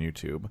bonkers on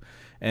YouTube.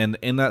 And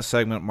in that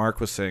segment, Mark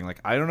was saying, like,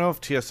 I don't know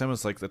if TSM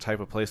is like the type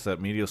of place that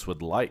Medios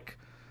would like,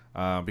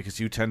 because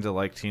you tend to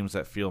like teams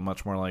that feel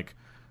much more like,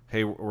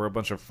 hey, we're a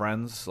bunch of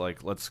friends,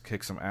 like, let's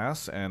kick some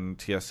ass. And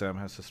TSM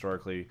has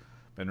historically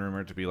been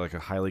rumored to be like a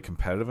highly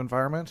competitive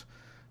environment.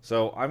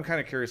 So I'm kind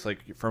of curious,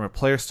 like from a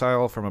player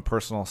style, from a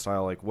personal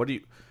style, like what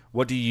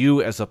do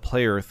you as a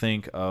player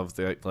think of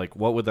the, like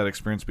what would that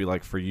experience be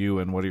like for you,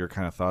 and what are your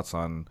kind of thoughts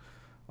on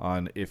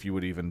if you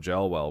would even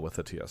gel well with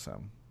the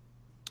TSM?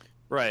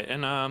 Right,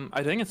 and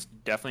I think it's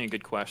definitely a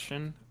good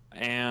question,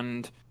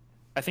 and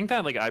I think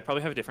that like I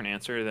probably have a different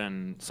answer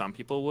than some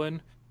people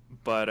would,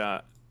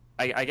 but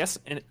I guess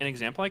an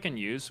example I can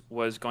use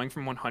was going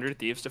from 100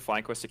 Thieves to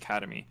FlyQuest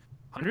Academy.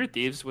 100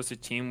 Thieves was a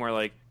team where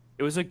like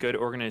it was a good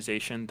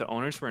organization. The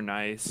owners were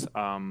nice.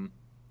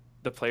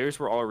 The players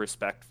were all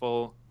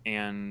respectful,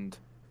 and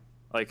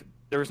like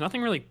there was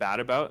nothing really bad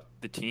about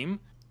the team.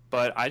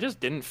 But I just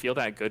didn't feel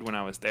that good when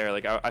I was there.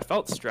 Like I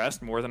felt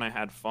stressed more than I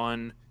had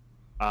fun.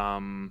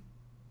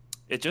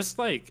 It just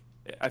like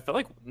I felt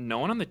like no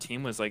one on the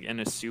team was like in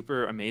a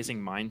super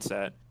amazing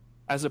mindset,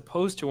 as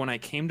opposed to when I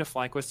came to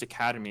FlyQuest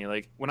Academy.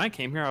 Like when I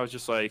came here, I was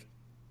just like,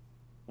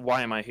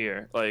 why am I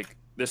here? Like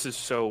this is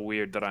so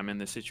weird that I'm in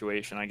this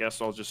situation. I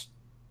guess I'll just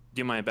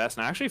do my best.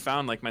 And I actually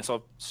found like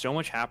myself so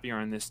much happier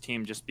on this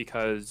team just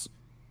because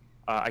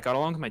I got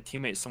along with my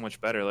teammates so much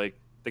better. Like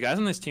the guys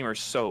on this team are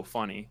so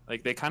funny.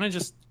 Like they kind of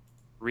just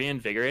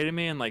reinvigorated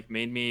me and like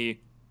made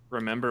me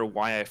remember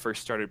why I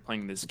first started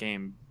playing this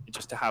game,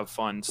 just to have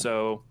fun.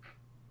 So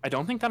I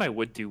don't think that I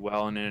would do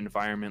well in an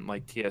environment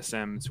like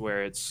TSM's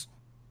where it's,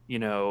 you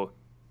know,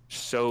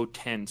 so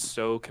tense,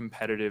 so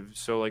competitive,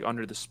 so like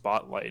under the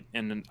spotlight.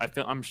 And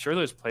I'm sure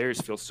those players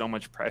feel so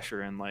much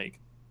pressure, and like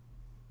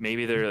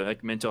maybe their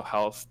like mental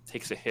health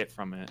takes a hit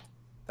from it.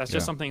 That's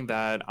just something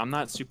that I'm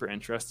not super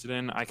interested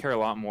in. I care a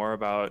lot more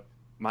about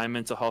my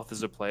mental health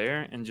as a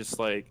player and just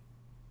like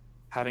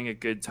having a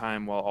good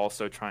time while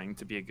also trying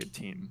to be a good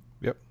team.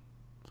 Yep.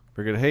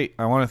 Very good. Hey,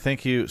 I want to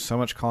thank you so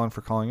much, Colin,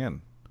 for calling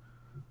in.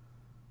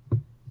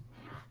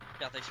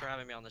 Yeah, thanks for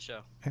having me on the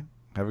show. Okay.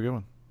 Have a good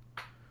one.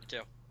 You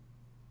too.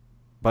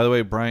 By the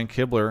way, Brian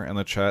Kibler in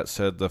the chat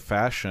said the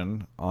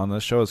fashion on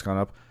this show has gone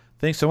up.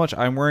 Thanks so much.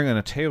 I'm wearing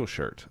an Ateo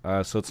shirt,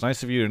 so it's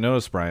nice of you to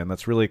notice, Brian.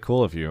 That's really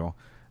cool of you.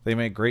 They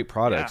make great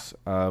products.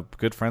 Yeah.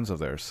 Good friends of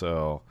theirs,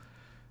 so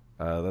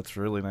that's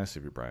really nice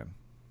of you, Brian.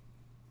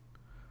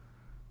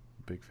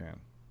 Big fan.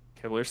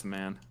 Kibler's the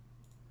man.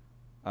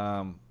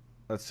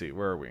 Let's see.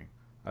 Where are we?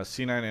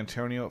 C9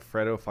 Antonio,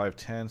 Fredo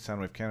 510,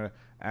 Soundwave Canada,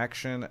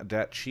 Action,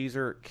 Dat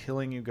Cheeser,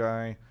 Killing You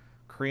Guy,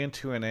 Korean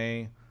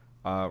 2NA,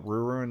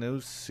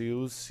 Rurunusi,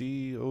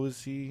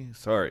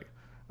 sorry,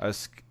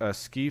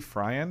 Ski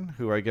Fryan,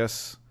 who I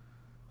guess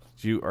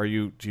do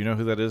you know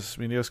who that is,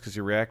 Medios? Because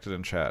you reacted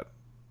in chat.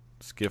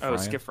 Skiff Ryan?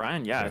 Skiff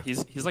Ryan, yeah.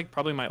 He's like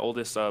probably my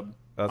oldest sub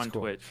on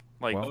cool. Twitch.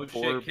 Like well,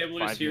 4 or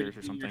 5 years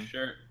or something.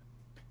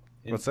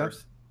 What's that?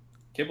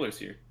 Kibler's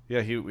here.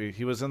 Yeah,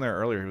 he was in there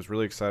earlier. He was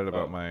really excited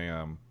about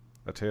my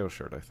Ateo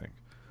shirt, I think.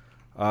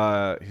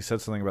 He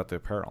said something about the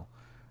apparel.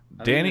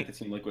 Danny, the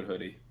Team Liquid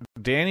hoodie.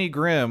 Danny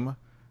Grimm,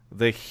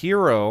 the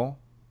hero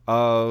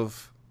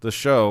of the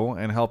show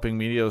and helping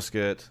Medios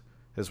get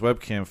his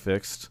webcam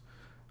fixed.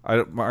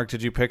 Mark,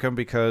 did you pick him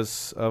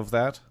because of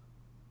that?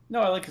 No,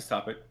 I like his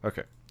topic.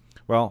 Okay.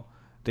 Well,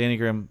 Danny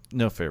Grimm,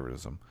 no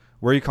favoritism.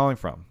 Where are you calling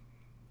from?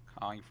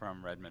 Calling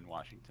from Redmond,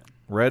 Washington.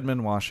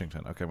 Redmond,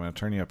 Washington. Okay, I'm going to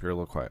turn you up. You're a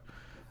little quiet.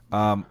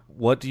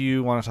 What do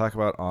you want to talk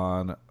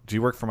about do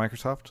you work for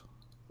Microsoft?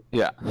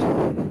 Yeah.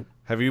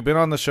 Have you been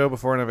on the show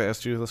before and I've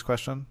asked you this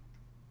question?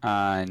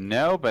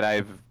 No, but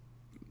I've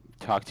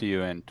talked to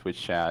you in Twitch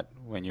chat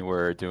when you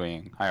were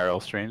doing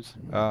IRL streams.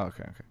 Oh,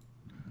 okay.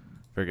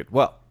 Very good.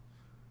 Well,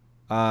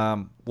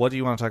 what do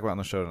you want to talk about on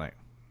the show tonight?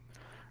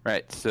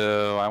 Right,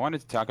 so I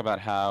wanted to talk about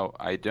how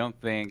I don't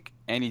think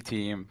any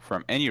team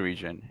from any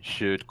region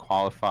should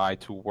qualify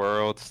to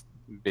Worlds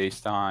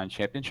based on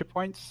championship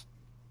points.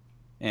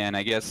 And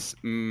I guess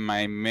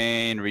my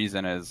main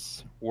reason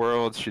is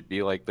Worlds should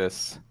be like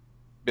this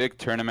big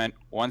tournament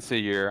once a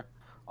year.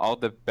 All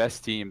the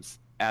best teams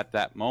at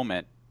that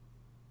moment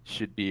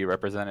should be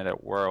represented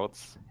at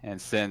Worlds. And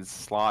since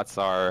slots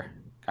are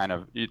kind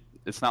of,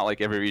 it's not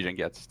like every region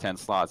gets 10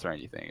 slots or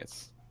anything.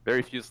 It's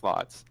very few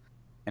slots.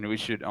 And we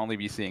should only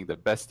be seeing the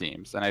best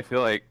teams. And I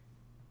feel like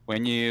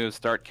when you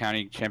start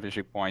counting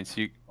championship points,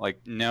 you like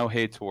no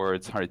hate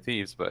towards Hard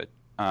Thieves, but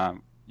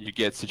you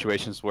get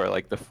situations where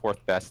like the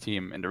 4th best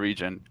team in the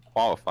region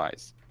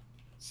qualifies.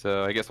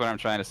 So I guess what I'm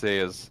trying to say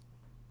is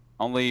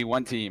only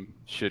one team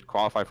should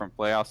qualify from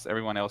playoffs.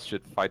 Everyone else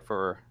should fight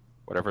for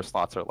whatever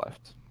slots are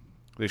left.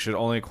 They should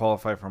only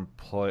qualify from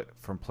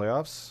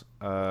playoffs.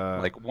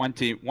 Like one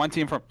team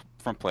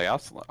from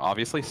playoffs,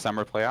 obviously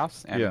summer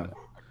playoffs, and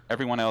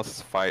everyone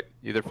else fight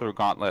either through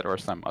Gauntlet or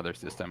some other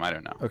system. I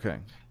don't know. Okay.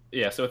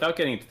 Yeah. So without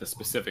getting into the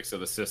specifics of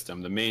the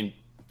system, the main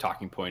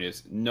talking point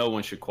is no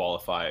one should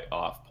qualify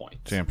off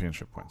points.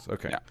 Championship points.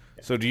 Okay. Yeah.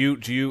 So do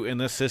you in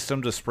this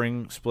system does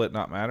spring split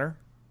not matter?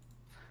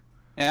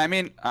 Yeah, I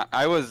mean,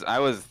 I was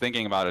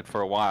thinking about it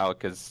for a while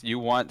because you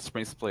want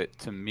spring split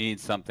to mean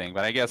something,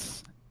 but I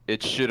guess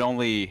it should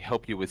only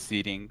help you with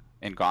seeding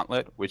in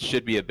Gauntlet, which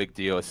should be a big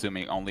deal,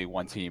 assuming only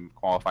one team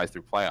qualifies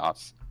through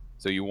playoffs.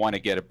 So you want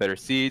to get a better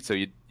seed, so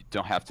you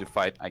don't have to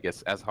fight, I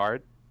guess, as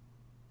hard.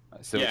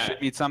 So Yeah. it should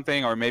be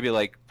something, or maybe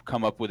like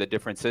come up with a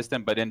different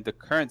system. But in the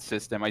current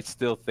system, I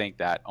still think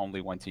that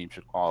only one team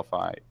should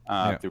qualify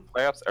through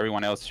playoffs.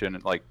 Everyone else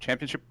shouldn't. Like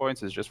championship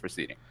points is just for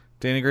seeding.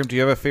 Danny Grimm, do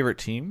you have a favorite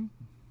team?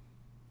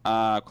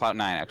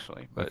 Cloud9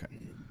 actually, but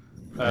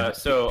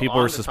So people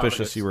on were the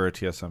suspicious topic you were a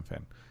TSM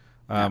fan.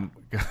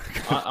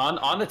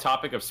 on the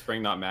topic of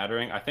spring not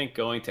mattering, I think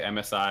going to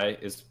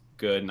MSI is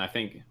good, and I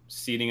think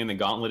seeding in the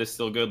gauntlet is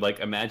still good. Like,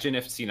 imagine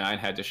if C9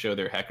 had to show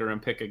their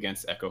Hecarim pick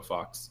against Echo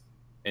Fox,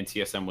 and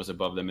TSM was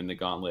above them in the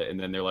gauntlet, and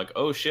then they're like,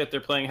 oh shit, they're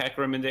playing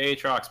Hecarim into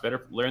Aatrox.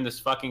 Better learn this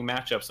fucking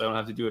matchup so I don't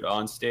have to do it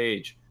on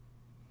stage.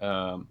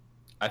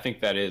 I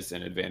think that is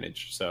an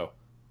advantage. So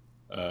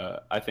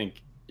I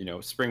think,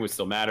 spring would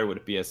still matter. Would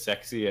it be as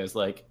sexy as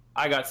like,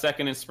 I got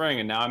second in spring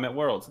and now I'm at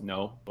Worlds?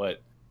 No,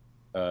 but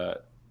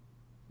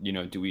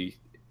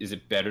is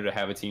it better to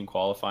have a team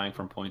qualifying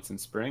from points in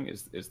spring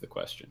is the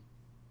question.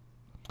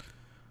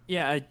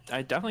 Yeah,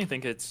 I definitely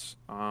think it's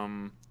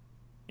an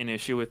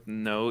issue with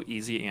no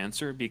easy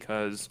answer,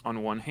 because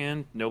on one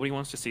hand, nobody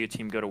wants to see a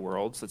team go to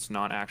Worlds that's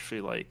not actually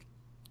like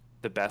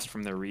the best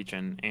from their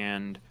region,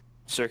 and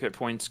circuit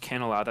points can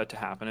allow that to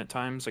happen at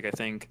times. Like, I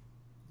think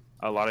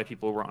a lot of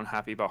people were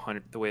unhappy about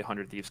the way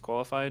 100 Thieves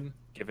qualified,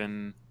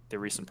 given their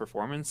recent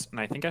performance, and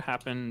I think it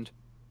happened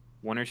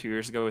 1 or 2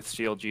 years ago with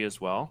CLG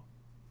as well,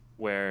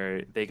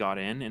 where they got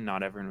in and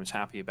not everyone was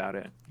happy about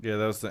it. Yeah,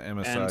 that was the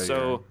MSI And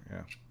so,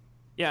 year.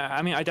 yeah,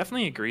 I mean, I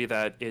definitely agree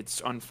that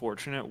it's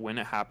unfortunate when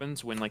it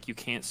happens, when like you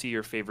can't see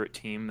your favorite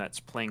team that's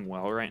playing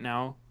well right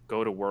now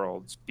go to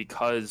Worlds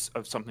because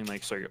of something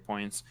like circuit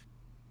points.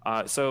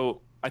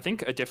 So I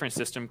think a different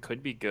system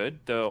could be good.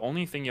 The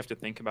only thing you have to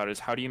think about is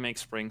how do you make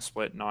Spring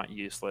Split not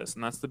useless?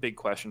 And that's the big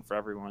question for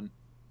everyone.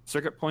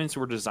 Circuit points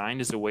were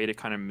designed as a way to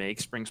kind of make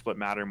Spring Split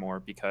matter more,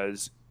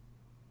 because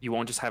you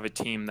won't just have a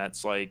team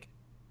that's like,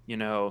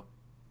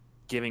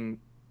 giving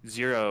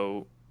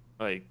zero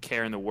like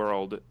care in the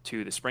world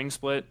to the Spring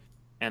Split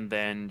and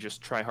then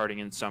just try harding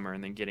in summer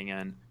and then getting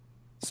in.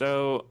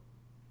 So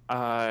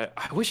I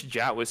wish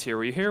Jat was here.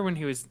 Were you here when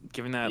he was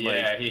giving that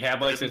He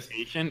had like this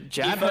presentation?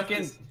 Jat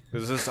fucking.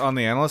 Is this on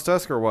the analyst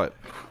desk or what?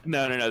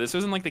 No. This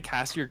was in like the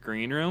Castier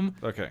green room.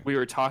 Okay. We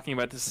were talking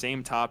about the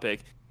same topic,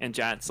 and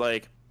Jat's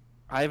like,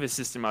 I have a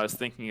system I was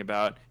thinking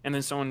about, and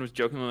then someone was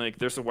jokingly like,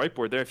 there's a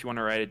whiteboard there if you want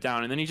to write it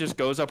down, and then he just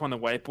goes up on the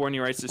whiteboard and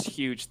he writes this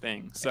huge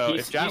thing. So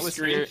if Jat was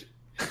here...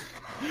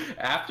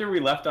 After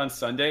we left on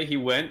Sunday, he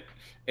went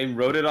and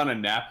wrote it on a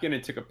napkin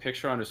and took a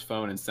picture on his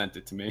phone and sent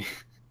it to me.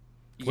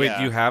 Wait,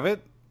 do you have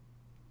it?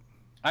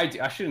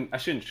 I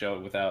shouldn't show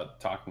it without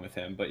talking with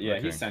him, but yeah,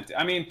 Okay. He sent it.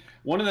 I mean,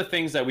 one of the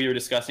things that we were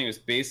discussing was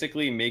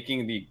basically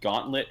making the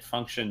gauntlet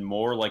function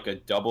more like a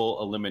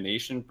double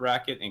elimination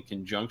bracket in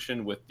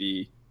conjunction with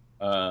the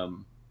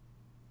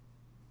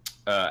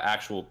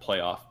actual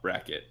playoff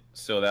bracket,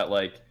 so that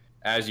like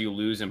as you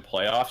lose in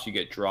playoffs, you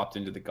get dropped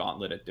into the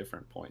gauntlet at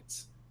different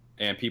points,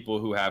 and people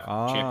who have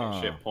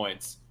championship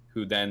points,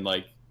 who then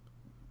like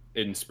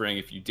in spring,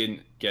 if you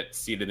didn't get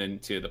seeded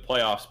into the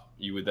playoffs,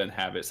 you would then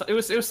have it. So it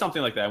was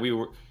something like that.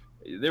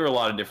 There were a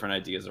lot of different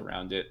ideas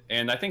around it,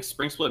 and I think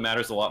Spring Split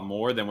matters a lot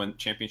more than when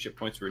championship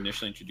points were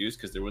initially introduced,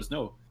 because there was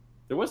no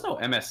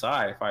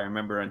MSI, if I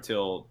remember,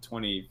 until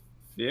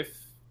 2015.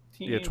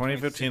 Yeah,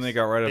 2015 they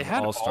got rid They of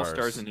had All-Stars.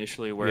 All-Stars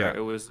initially, where Yeah.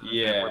 it was...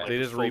 Yeah. where, like, They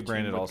the just full team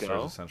rebranded would All-Stars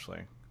go.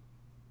 essentially.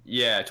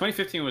 Yeah,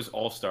 2015 was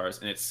All Stars,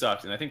 and it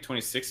sucked. And I think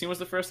 2016 was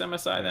the first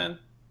MSI then.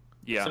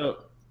 Yeah.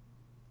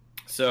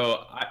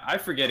 So I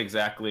forget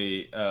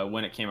exactly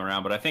when it came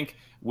around, but I think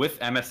with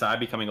MSI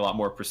becoming a lot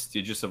more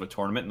prestigious of a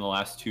tournament in the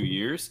last 2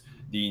 years,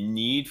 the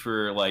need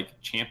for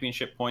like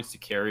championship points to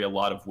carry a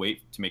lot of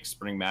weight to make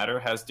spring matter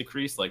has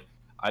decreased. Like,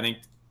 I think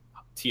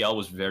TL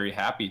was very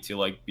happy to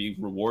like be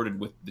rewarded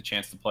with the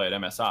chance to play at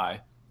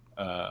MSI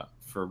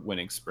for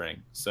winning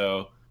spring.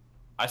 So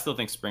I still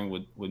think spring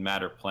would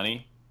matter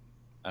plenty.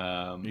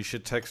 You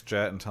should text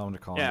Jet and tell him to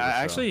call him.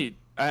 Yeah,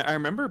 I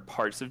remember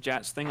parts of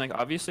Jat's thing. Like,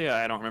 obviously,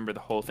 I don't remember the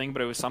whole thing,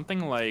 but it was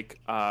something like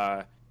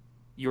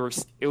it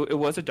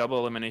was a double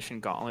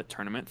elimination gauntlet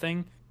tournament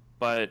thing.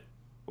 But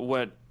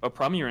what a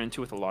problem you're into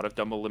with a lot of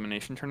double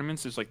elimination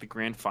tournaments is like the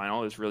grand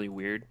final is really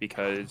weird,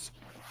 because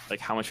like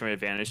how much of an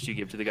advantage do you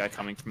give to the guy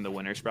coming from the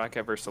winners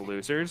bracket versus the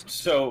losers?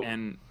 So,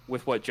 and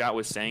with what Jat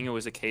was saying, it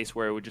was a case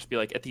where it would just be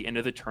like at the end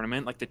of the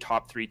tournament, like the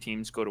top 3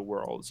 teams go to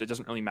Worlds. It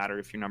doesn't really matter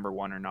if you're number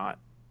 1 or not.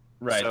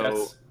 right.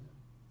 So,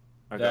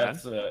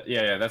 That's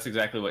that's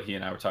exactly what he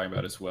and I were talking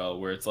about as well,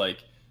 where it's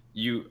like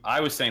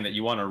I was saying that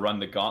you want to run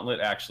the gauntlet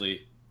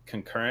actually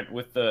concurrent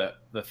with the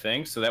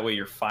thing, so that way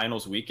your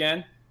finals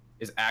weekend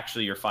is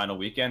actually your final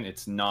weekend.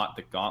 It's not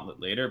the gauntlet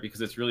later,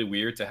 because it's really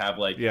weird to have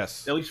like,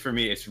 yes, at least for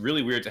me, it's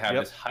really weird to have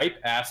this hype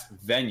ass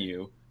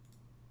venue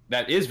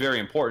that is very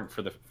important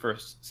for the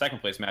second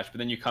place match, but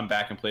then you come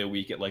back and play a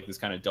week at like this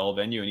kind of dull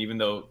venue, and even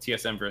though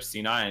TSM versus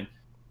C9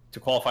 to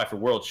qualify for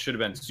Worlds should have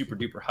been super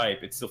duper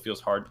hype, it still feels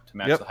hard to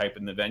match the hype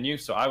in the venue.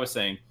 So I was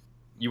saying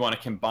you want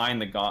to combine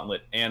the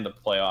gauntlet and the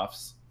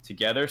playoffs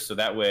together, so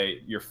that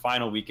way your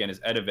final weekend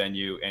is at a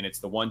venue, and it's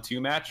the 1-2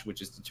 match,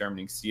 which is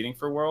determining seeding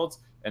for Worlds,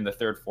 and the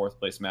 3rd, 4th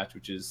place match,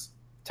 which is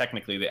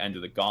technically the end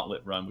of the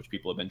gauntlet run, which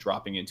people have been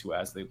dropping into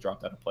as they've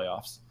dropped out of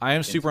playoffs. I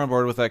am super on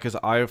board with that because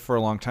I, for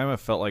a long time,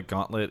 have felt like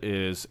Gauntlet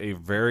is a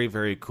very,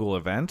 very cool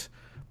event,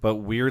 but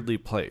weirdly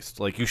placed.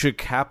 Like, you should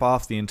cap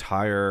off the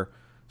entire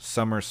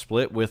summer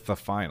split with the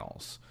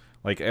finals.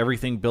 Like,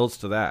 everything builds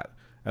to that.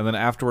 And then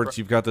afterwards,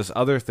 you've got this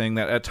other thing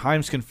that at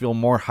times can feel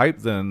more hype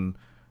than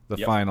the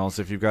finals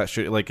if you've got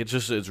shit. Like,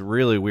 it's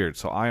really weird.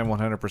 So I am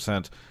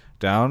 100%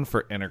 down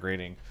for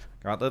integrating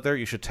Gauntlet there.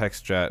 You should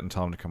text Jet and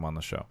tell him to come on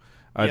the show.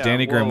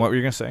 Danny Grimm, what were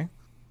you going to say?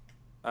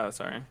 Oh,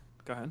 sorry.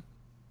 Go ahead.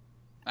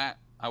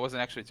 I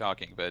wasn't actually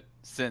talking, but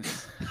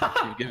since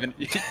you've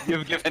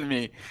given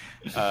me.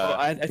 Well,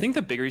 I think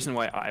the big reason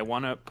why I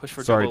want to push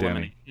for double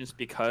elimination is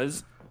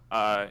because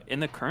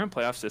in the current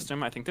playoff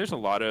system, I think there's a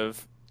lot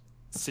of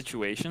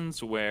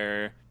situations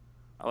where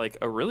like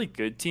a really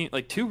good team,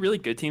 like two really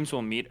good teams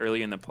will meet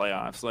early in the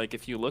playoffs. Like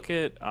if you look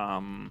at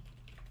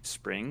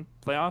spring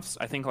playoffs,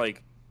 I think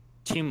like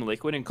Team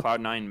Liquid and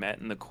Cloud9 met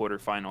in the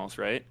quarterfinals,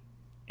 right?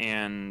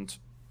 And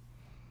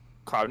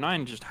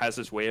Cloud9 just has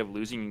this way of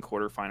losing in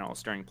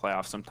quarterfinals during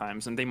playoffs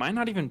sometimes, and they might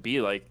not even be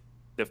like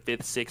the 5th,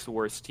 6th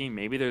worst team.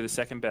 Maybe they're the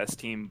 2nd best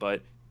team,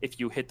 but if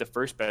you hit the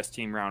 1st best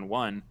team round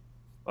 1,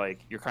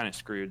 like you're kind of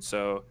screwed.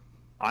 So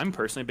I'm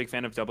personally a big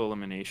fan of double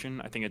elimination.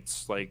 I think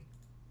it's like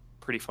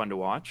pretty fun to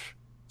watch.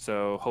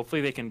 So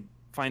hopefully they can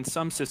find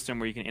some system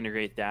where you can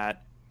integrate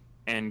that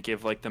and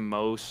give like the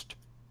most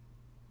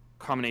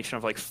combination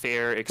of like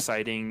fair,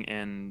 exciting,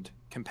 and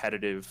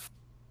competitive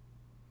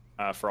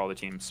for all the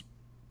teams.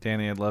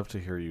 Danny, I'd love to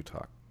hear you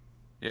talk.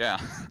 Yeah.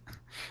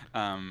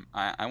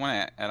 I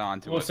want to add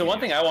on to one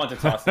thing I want to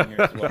toss in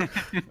here as well.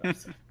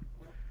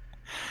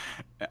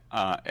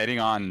 Adding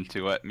on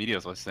to what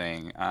Meteos was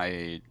saying,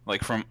 I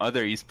like from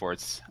other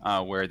esports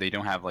where they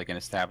don't have like an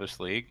established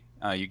league,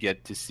 you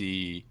get to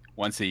see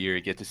once a year,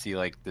 you get to see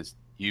like this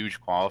huge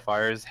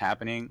qualifiers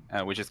happening,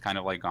 which is kind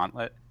of like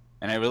Gauntlet.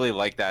 And I really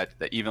like that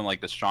even like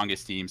the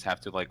strongest teams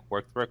have to like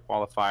work through a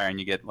qualifier, and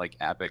you get like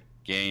epic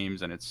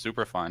games, and it's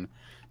super fun.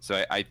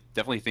 So I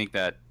definitely think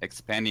that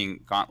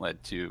expanding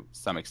Gauntlet to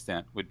some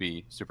extent would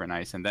be super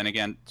nice. And then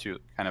again, to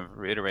kind of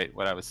reiterate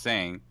what I was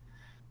saying,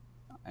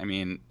 I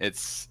mean,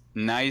 it's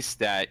nice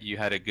that you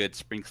had a good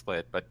spring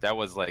split, but that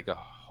was like a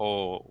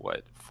whole,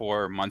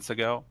 4 months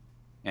ago.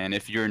 And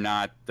if you're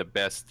not the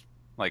best,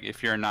 like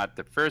if you're not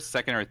the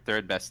 1st, 2nd, or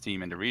 3rd best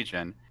team in the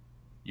region,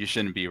 you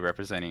shouldn't be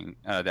representing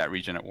that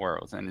region at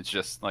Worlds. And it's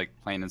just like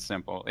plain and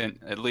simple, and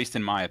at least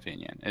in my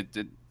opinion.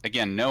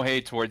 Again, no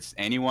hate towards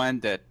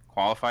anyone that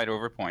qualified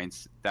over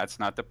points. That's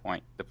not the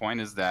point. The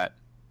point is that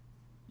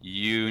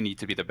you need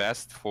to be the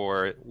best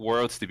for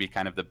Worlds to be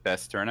kind of the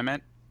best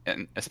tournament.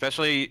 And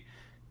especially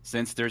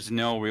since there's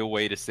no real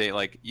way to say,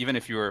 like, even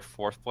if you were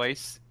 4th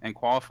place in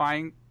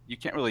qualifying, you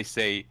can't really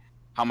say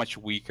how much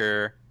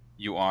weaker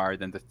you are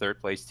than the 3rd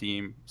place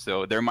team.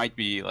 So there might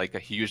be like a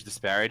huge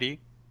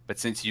disparity. But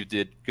since you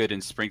did good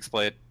in spring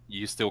split,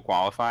 you still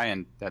qualify,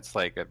 and that's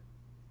like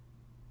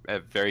a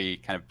very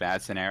kind of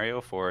bad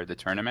scenario for the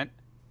tournament.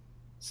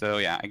 So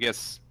yeah, I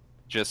guess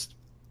just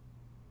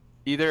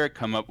either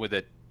come up with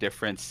a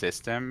different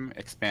system,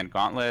 expand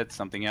Gauntlet,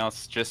 something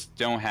else. Just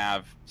don't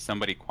have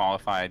somebody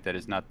qualified that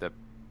is not the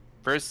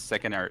 1st,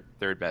 2nd, or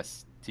 3rd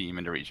best team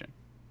in the region.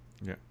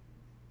 Yeah.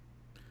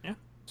 Yeah,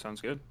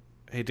 sounds good.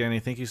 Hey, Danny,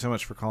 thank you so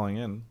much for calling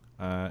in.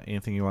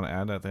 Anything you want to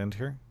add at the end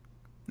here?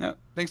 No,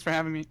 thanks for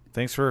having me.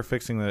 Thanks for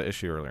fixing the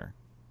issue earlier.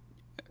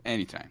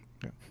 Anytime.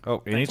 Yeah.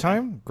 Oh,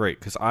 anytime? Great,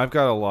 because I've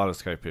got a lot of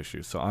Skype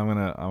issues, so I'm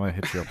gonna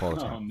hit you up all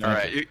the time. All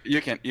right,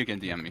 you can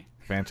DM me.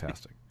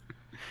 Fantastic.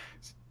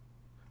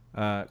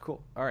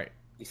 Cool. All right.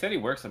 He said he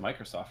works at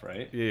Microsoft,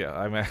 right? Yeah,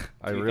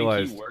 I Do you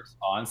realized think he works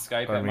on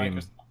Skype at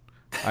Microsoft.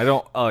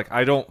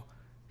 I don't.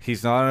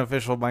 He's not an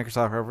official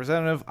Microsoft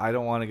representative. I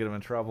don't want to get him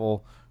in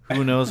trouble.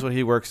 Who knows what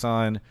he works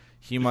on?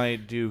 He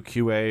might do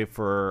QA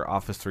for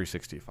Office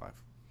 365.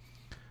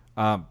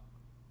 All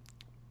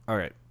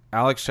right.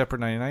 Alex Shepard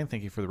 99,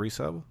 thank you for the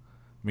resub.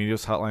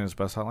 Meteos Hotline is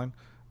best hotline.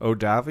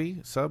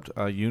 Odavi subbed.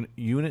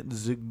 Unit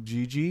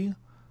ZGG.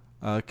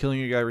 Killing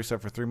You Guy reset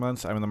for 3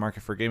 months. I'm in the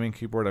market for a gaming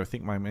keyboard. I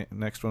think my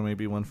next one may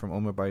be one from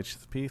Oma by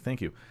HTTP.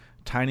 Thank you.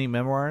 Tiny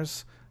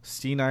Memoirs.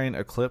 C9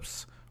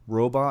 Eclipse.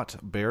 Robot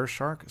Bear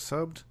Shark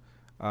subbed.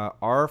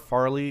 R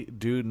Farley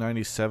Dude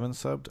 97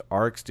 subbed.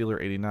 RX Dealer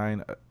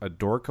 89.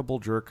 Adorkable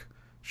Jerk.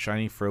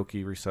 Shiny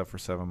Froky reset for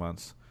 7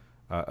 months.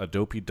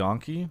 Adobe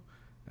Donkey.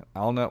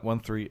 Alnut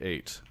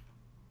 138.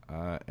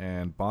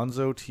 And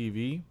Bunzo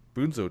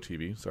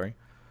TV, sorry.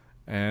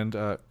 And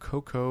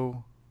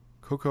Coco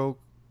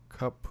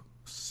Cup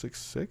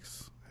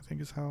 66, I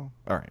think is how.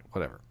 All right,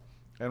 whatever.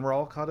 And we're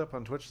all caught up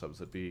on Twitch subs.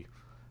 It'd be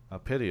a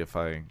pity if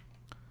I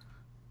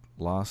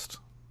lost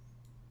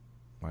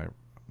my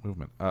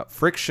movement.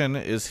 Friction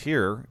is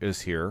here.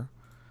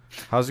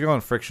 How's it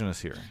going? Friction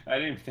is here. I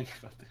didn't even think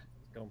about that.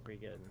 It's going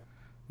pretty good.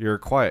 You're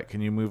quiet.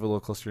 Can you move a little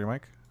closer to your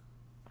mic?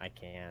 I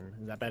can.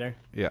 Is that better?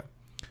 Yeah,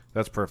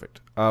 that's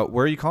perfect.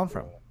 Where are you calling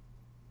from?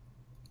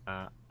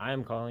 I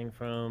am calling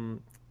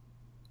from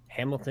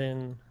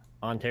Hamilton,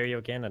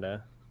 Ontario,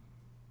 Canada.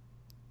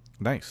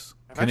 Nice.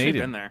 I've Canadian.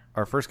 actually been there.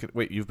 Our first.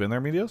 Wait, you've been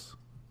there, Medios?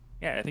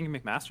 Yeah, I think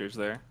McMaster's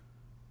there.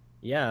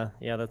 Yeah,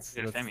 that's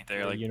Did a family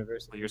there the like a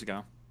university. couple years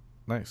ago.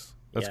 Nice.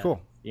 That's Yeah,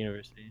 cool.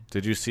 University.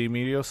 Did you see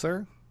Medios,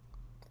 sir?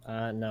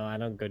 No, I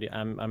don't go to.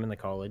 I'm in the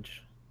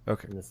college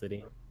Okay, in the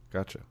city.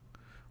 gotcha.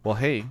 Well,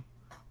 hey,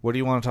 what do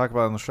you want to talk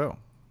about on the show?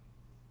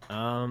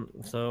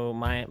 So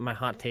my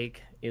hot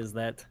take is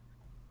that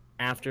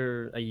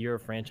after a year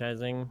of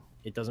franchising,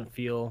 it doesn't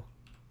feel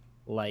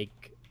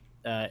like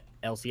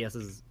LCS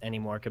is any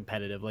more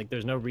competitive. Like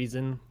there's no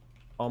reason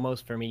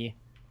almost for me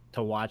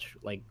to watch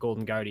like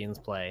Golden Guardians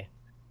play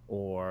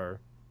or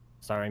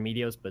sorry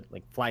Medios, but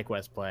like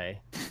FlyQuest play.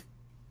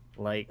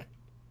 Like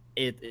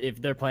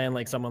if they're playing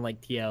like someone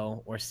like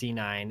TL or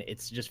C9,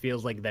 it just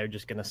feels like they're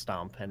just gonna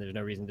stomp and there's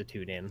no reason to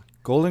tune in.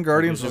 Golden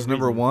Guardians there's was no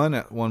number reason. 1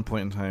 at one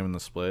point in time in the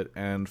split,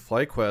 and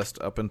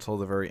FlyQuest up until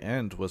the very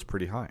end was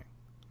pretty high.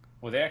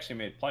 Well, they actually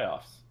made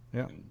playoffs.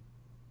 Yeah. And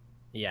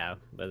Yeah,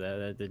 but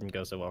that didn't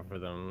go so well for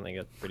them.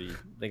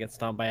 They got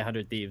stomped by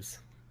 100 Thieves.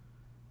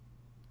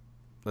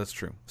 That's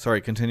true.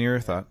 Sorry, continue your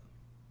thought.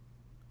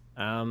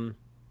 And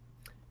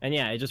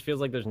yeah, it just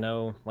feels like there's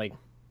no like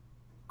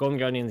Golden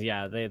Guardians.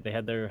 Yeah, they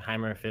had their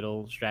Heimer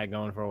Fiddle strat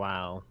going for a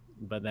while,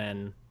 but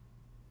then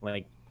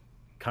like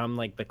come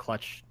like the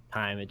clutch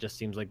time, it just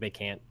seems like they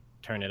can't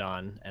turn it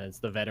on, and it's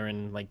the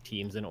veteran like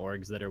teams and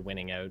orgs that are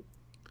winning out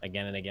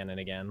again and again and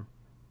again.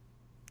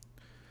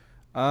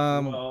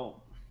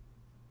 well,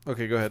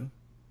 Okay, go ahead.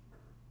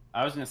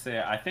 I was gonna say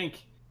I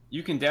think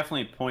you can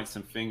definitely point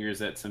some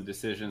fingers at some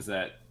decisions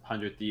that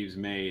 100 Thieves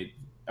made,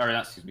 or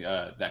not, excuse me,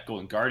 that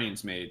Golden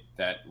Guardians made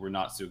that were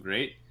not so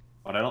great.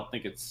 But I don't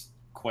think it's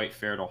quite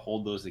fair to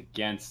hold those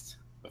against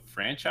the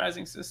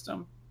franchising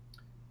system,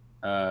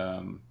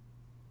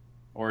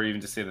 or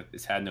even to say that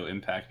this had no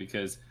impact.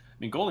 Because I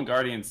mean, Golden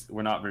Guardians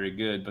were not very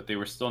good, but they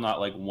were still not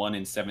like 1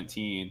 in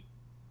 17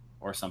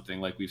 or something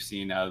like we've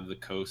seen out of the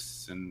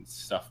coasts and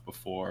stuff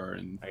before.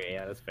 And Okay,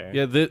 yeah, that's fair.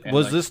 Yeah, And,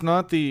 was like, this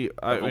not the?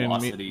 the I mean,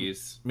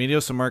 velocities.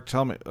 Medios and Mark,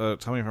 tell me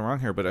if I'm wrong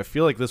here, but I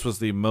feel like this was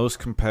the most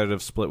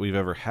competitive split we've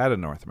ever had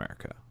in North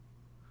America.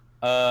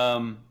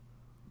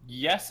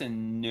 Yes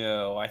and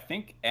no. I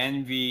think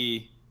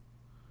Envy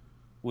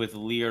with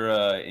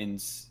Lyra in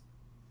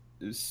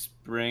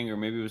spring, or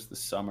maybe it was the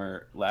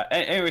summer.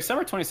 Anyway,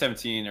 summer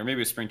 2017, or maybe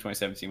it was spring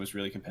 2017, was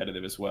really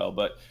competitive as well.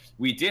 But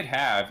we did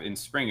have in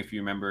spring, if you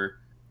remember,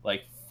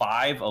 like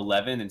 5,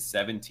 11, and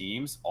 7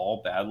 teams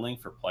all battling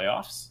for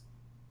playoffs,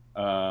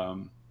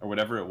 or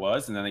whatever it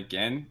was. And then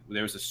again,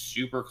 there was a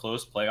super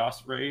close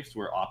playoffs race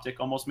where Optic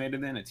almost made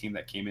it in, a team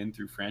that came in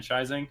through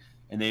franchising,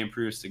 and they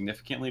improved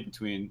significantly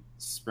between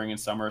spring and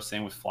summer.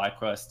 Same with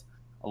FlyQuest.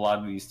 A lot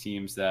of these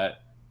teams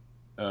that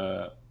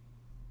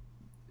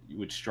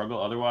would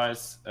struggle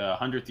otherwise.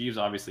 100 Thieves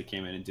obviously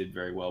came in and did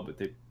very well, but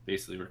they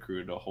basically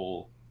recruited a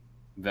whole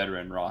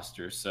veteran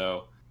roster.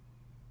 So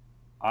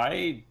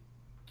I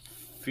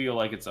feel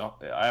like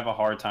I have a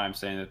hard time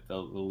saying that the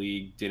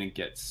league didn't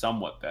get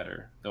somewhat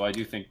better, though I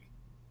do think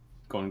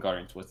Golden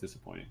Guardians was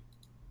disappointing.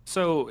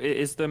 So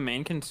is the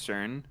main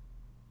concern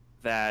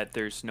that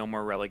there's no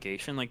more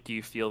relegation? Like, do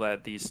you feel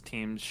that these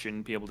teams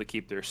shouldn't be able to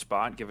keep their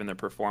spot given their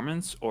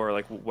performance, or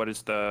like what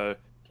is the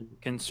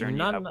concern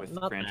you have with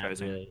not franchising?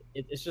 That, really.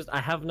 It's just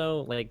I have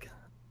no like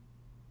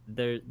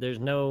there's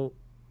no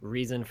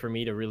reason for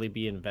me to really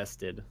be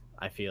invested.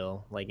 I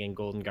feel like in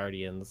Golden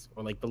Guardians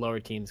or like the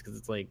lower teams, because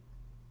it's like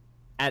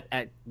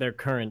at their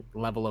current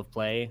level of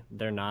play,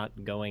 they're not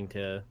going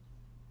to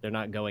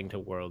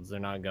Worlds. They're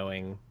not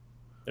going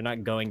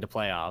to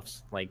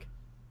playoffs. Like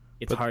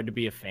it's hard to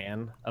be a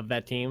fan of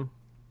that team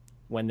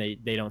when they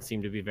don't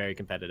seem to be very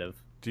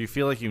competitive. Do you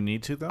feel like you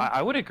need to, though?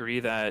 I would agree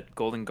that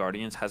Golden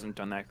Guardians hasn't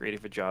done that great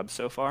of a job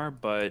so far,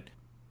 but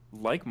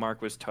like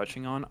Mark was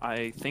touching on,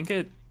 I think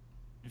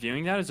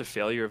viewing that as a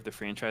failure of the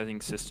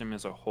franchising system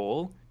as a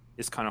whole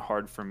is kind of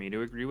hard for me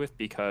to agree with,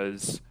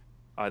 because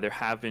there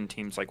have been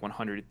teams like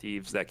 100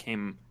 Thieves that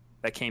came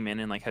in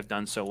and like have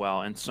done so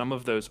well, and some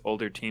of those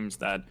older teams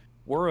that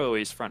were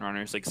always front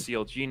runners like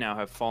CLG now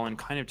have fallen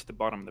kind of to the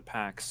bottom of the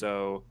pack.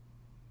 So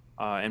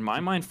in my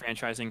mind,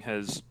 franchising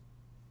has,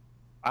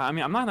 I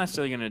mean, I'm not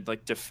necessarily going to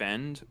like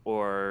defend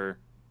or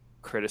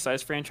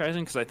criticize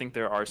franchising, because I think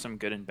there are some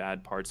good and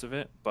bad parts of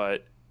it,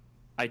 but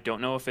I don't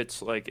know if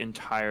it's like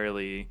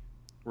entirely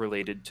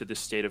related to the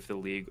state of the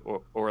league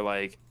or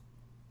like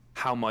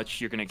how much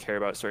you're going to care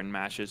about certain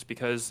matches,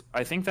 because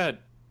I think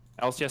that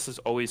LCS has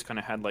always kind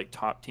of had like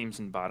top teams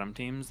and bottom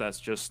teams. That's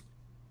just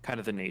kind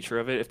of the nature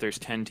of it. If there's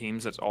 10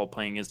 teams that's all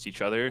playing against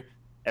each other,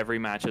 every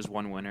match is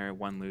one winner,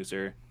 one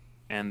loser,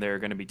 and there are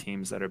going to be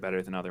teams that are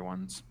better than other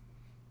ones.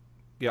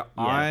 Yeah.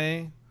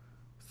 I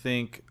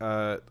think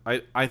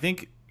I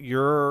think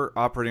you're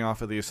operating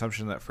off of the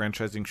assumption that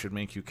franchising should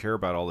make you care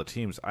about all the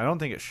teams. I don't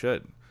think it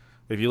should.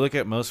 If you look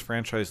at most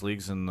franchise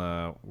leagues in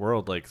the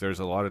world, like there's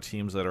a lot of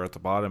teams that are at the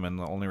bottom, and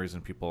the only reason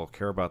people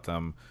care about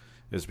them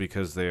is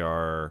because they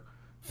are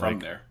From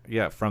there.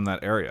 Yeah, from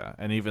that area.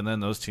 And even then,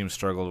 those teams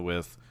struggled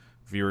with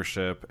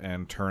viewership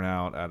and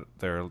turnout at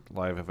their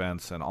live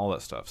events and all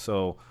that stuff.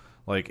 So,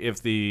 like,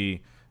 if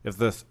the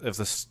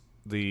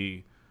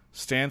the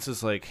stance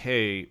is like,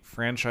 hey,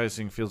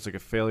 franchising feels like a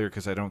failure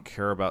because I don't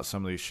care about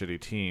some of these shitty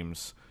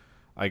teams.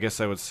 I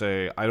guess I would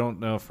say I don't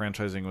know if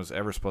franchising was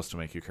ever supposed to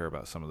make you care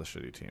about some of the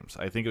shitty teams.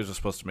 I think it was just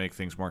supposed to make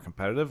things more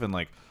competitive and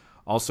like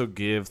also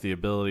give the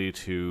ability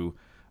to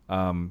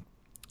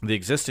the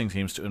existing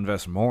teams to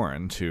invest more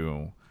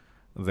into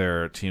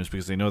their teams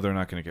because they know they're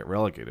not going to get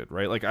relegated,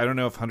 right? Like I don't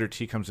know if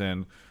 100T comes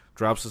in,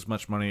 drops as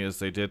much money as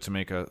they did to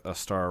make a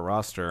star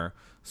roster,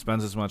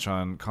 spends as much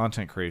on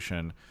content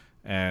creation,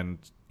 and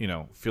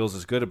feels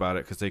as good about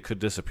it because they could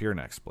disappear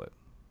next split.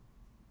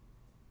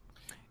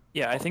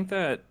 Yeah, I think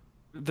that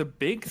the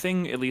big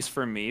thing, at least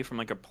for me, from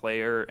like a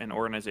player and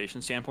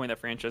organization standpoint,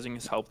 that franchising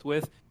has helped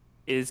with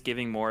is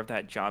giving more of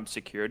that job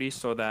security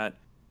so that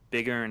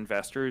bigger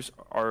investors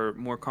are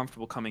more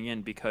comfortable coming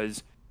in.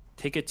 Because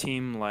take a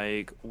team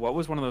like, what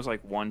was one of those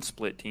like one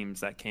split teams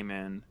that came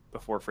in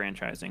before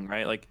franchising,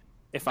 right? Like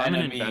if I'm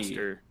an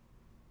investor,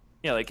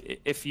 yeah,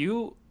 like if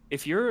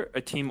you're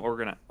a team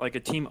like a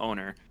team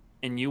owner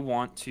and you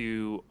want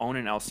to own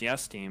an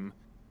LCS team,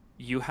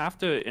 you have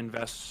to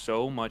invest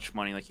so much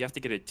money. Like you have to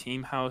get a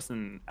team house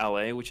in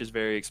LA, which is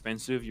very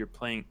expensive. You're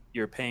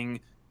paying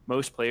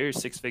most players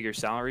 6-figure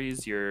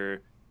salaries.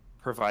 You're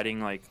providing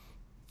like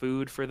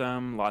food for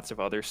them, lots of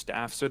other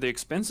staff. So the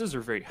expenses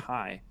are very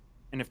high.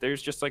 And if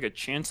there's just like a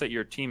chance that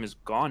your team is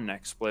gone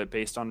next split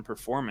based on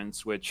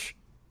performance, which,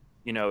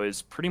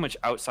 is pretty much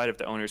outside of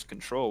the owner's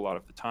control a lot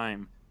of the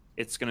time,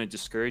 it's going to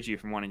discourage you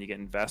from wanting to get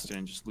invested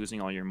and just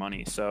losing all your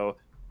money. So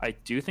I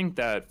do think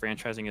that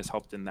franchising has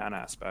helped in that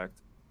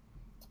aspect.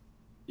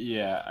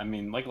 Yeah, I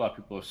mean, like a lot of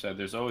people have said,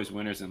 there's always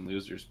winners and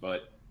losers,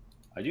 but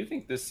I do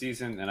think this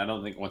season, and I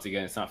don't think, once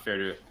again, it's not fair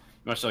to,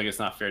 much like it's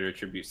not fair to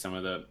attribute some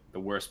of the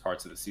worst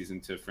parts of the season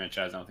to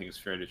franchise. I don't think it's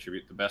fair to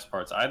attribute the best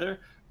parts either.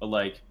 But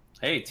like,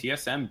 hey,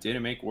 TSM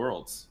didn't make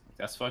Worlds.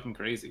 That's fucking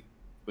crazy.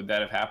 Would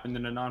that have happened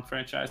in a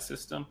non-franchise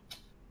system?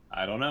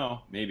 I don't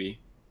know. Maybe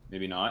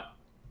not.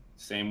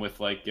 Same with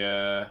like,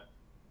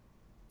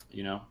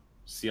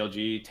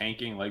 CLG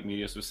tanking, like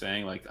Medios was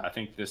saying. Like, I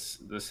think this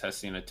has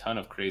seen a ton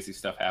of crazy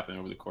stuff happen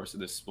over the course of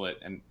this split,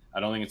 and I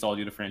don't think it's all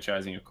due to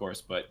franchising, of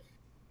course, but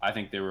I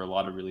think there were a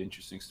lot of really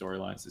interesting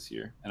storylines this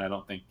year, and I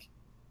don't think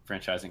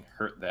franchising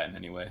hurt that in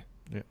any way.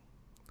 Yeah.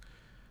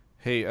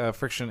 Hey,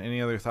 Friction,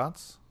 any other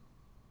thoughts?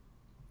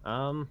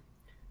 Yeah,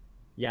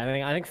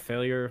 I think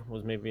failure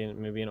was maybe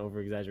an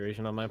over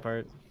exaggeration on my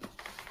part.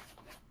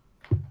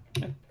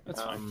 Yeah,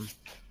 that's fine.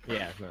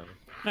 Yeah,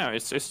 no,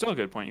 it's still a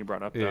good point you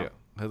brought up. Yeah. Though.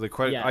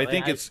 I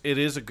think it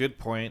is a good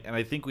point, and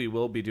I think we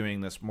will be doing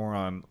this more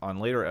on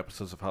later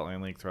episodes of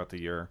Hotline League throughout the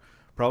year,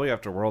 probably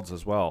after Worlds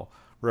as well,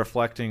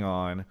 reflecting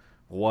on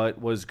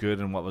what was good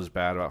and what was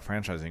bad about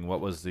franchising,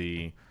 what was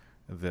the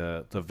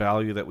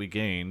value that we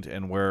gained,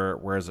 and where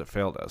has it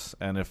failed us.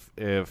 And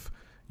if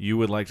you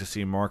would like to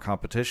see more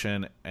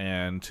competition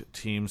and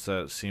teams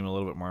that seem a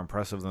little bit more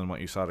impressive than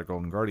what you saw at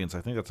Golden Guardians, I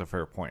think that's a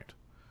fair point.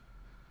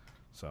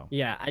 So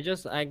yeah, I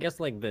guess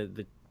like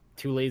the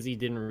too lazy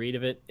didn't read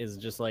of it is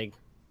just like,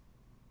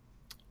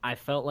 I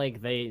felt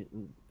like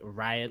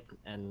Riot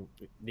and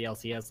the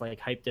LCS like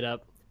hyped it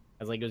up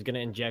as like it was gonna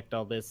inject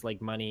all this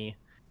like money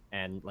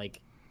and like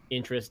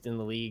interest in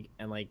the league,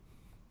 and like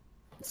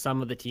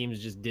some of the teams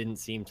just didn't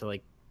seem to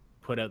like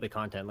put out the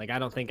content. Like I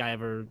don't think I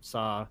ever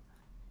saw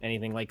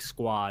anything like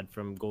Squad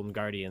from Golden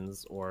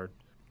Guardians or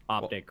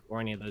Optic or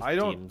any of those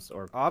teams.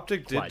 Or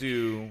Optic Clutch. did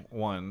do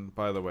one,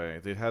 by the way.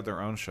 They had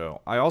their own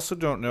show. I also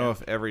don't know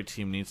if every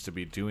team needs to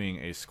be doing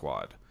a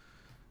squad.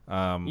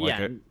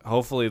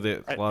 Hopefully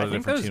a lot of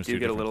different teams do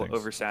get a little things.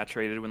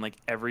 oversaturated when like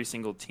every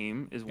single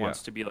team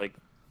wants to be like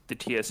the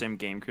TSM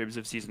Game Cribs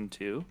of Season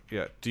 2.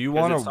 Yeah. Do you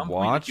want to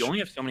watch? You only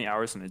have so many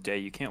hours in a day.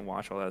 You can't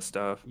watch all that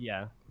stuff.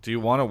 Yeah. Do you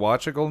want to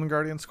watch a Golden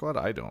Guardian squad?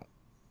 I don't.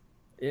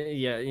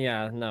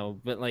 Yeah, no,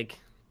 but like,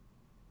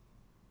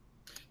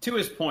 to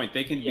his point,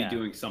 they can be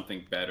doing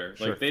something better.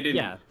 Sure. Like they didn't.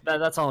 Yeah,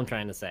 that's all I'm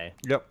trying to say.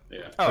 Yep. Yeah.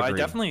 Oh, Agreed. I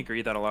definitely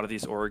agree that a lot of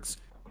these orgs,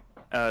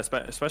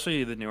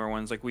 especially the newer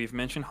ones, like we've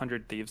mentioned,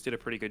 100 Thieves did a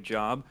pretty good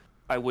job.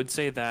 I would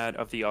say that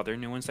of the other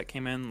new ones that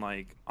came in,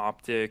 like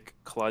Optic,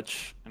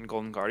 Clutch, and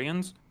Golden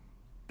Guardians,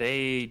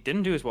 they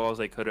didn't do as well as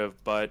they could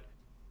have. But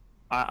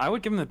I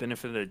would give them the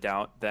benefit of the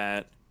doubt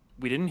that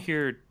I didn't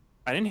hear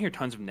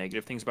tons of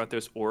negative things about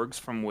those orgs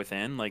from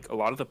within. Like a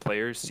lot of the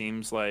players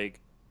seems like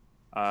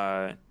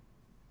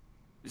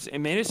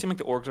it made it seem like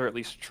the orgs are at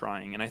least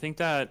trying, and I think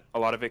that a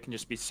lot of it can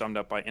just be summed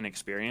up by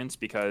inexperience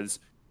because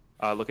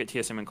look at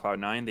TSM and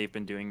Cloud9, they've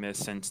been doing this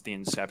since the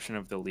inception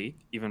of the league,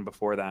 even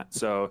before that.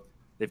 So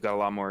they've got a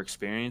lot more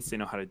experience. They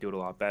know how to do it a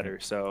lot better.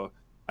 So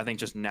I think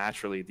just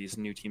naturally these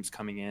new teams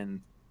coming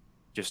in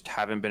just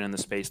haven't been in the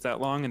space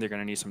that long, and they're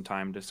going to need some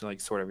time to like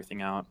sort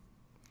everything out.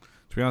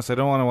 To be honest, I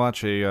don't want to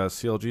watch a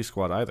CLG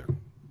squad either.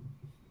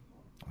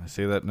 I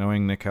say that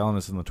knowing Nick Allen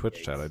is in the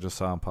Twitch chat. I just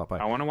saw him pop by.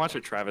 I want to watch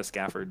a Travis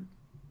Gafford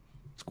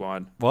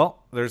squad.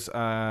 Well, there's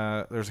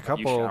a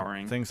couple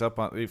showering? things up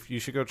on. If you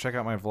should go check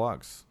out my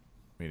vlogs,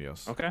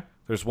 Medios. Okay.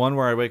 There's one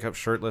where I wake up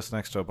shirtless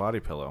next to a body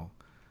pillow.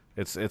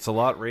 It's a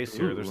lot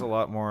racier. Ooh. There's a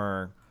lot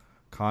more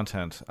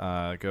content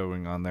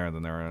going on there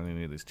than there are on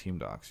any of these team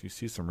docs. You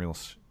see some real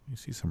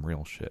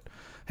shit.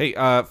 Hey,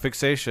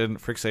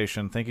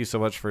 Fixation, thank you so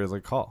much for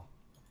the call.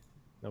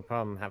 No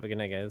problem. Have a good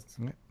night, guys.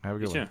 Yeah, have a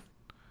good one.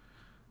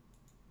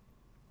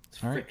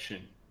 It's All right.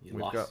 friction. We've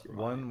got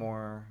one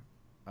more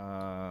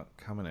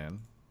coming in.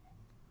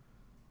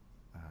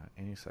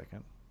 Any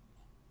second.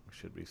 We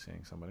should be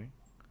seeing somebody.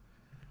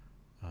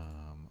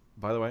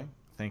 By the way,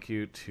 thank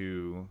you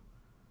to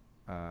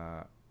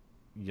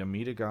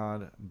Yamita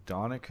God,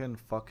 Donican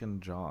fucking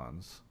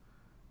Johns,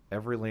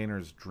 Every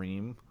Laner's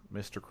Dream,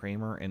 Mr.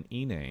 Kramer, and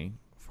Ine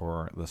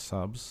for the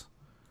subs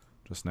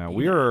just now.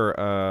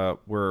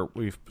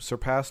 We've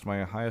surpassed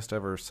my highest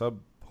ever sub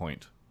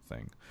point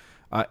thing.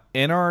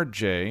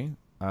 NRJ,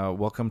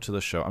 welcome to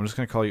the show. I'm just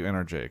going to call you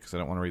NRJ because I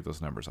don't want to read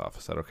those numbers off.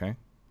 Is that okay?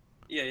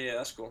 Yeah,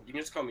 that's cool. You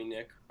can just call me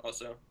Nick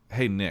also.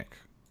 Hey, Nick.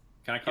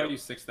 Can I call you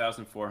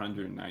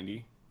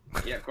 6,490?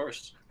 Yeah, of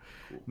course.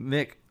 Cool.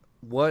 Nick,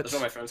 what? That's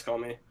what my friends call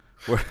me.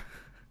 Where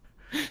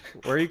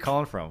are you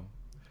calling from?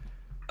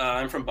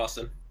 I'm from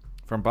Boston.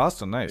 From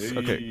Boston, nice. Hey.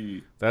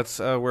 Okay, that's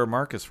where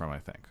Mark is from, I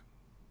think.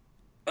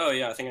 Oh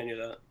yeah, I think I knew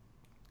that.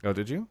 Oh,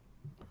 did you?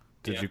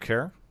 Did Yeah. you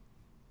care?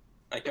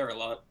 I care a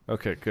lot.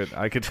 Okay, good.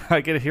 I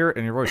could hear it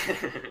in your voice.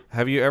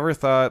 Have you ever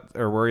thought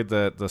or worried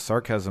that the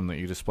sarcasm that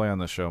you display on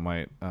this show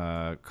might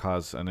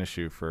cause an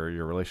issue for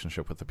your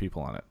relationship with the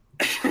people on it?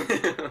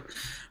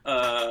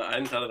 I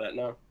hadn't thought of that.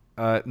 No.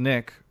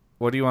 Nick,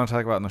 what do you want to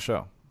talk about in the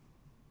show?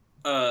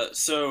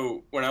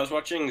 So when I was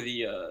watching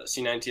the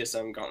C9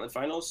 TSM Gauntlet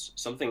Finals,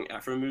 something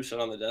Afromoo said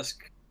on the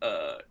desk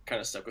kind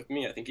of stuck with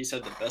me. I think he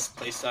said the best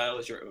play style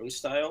is your own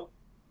style.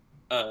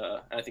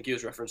 And I think he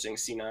was referencing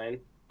C9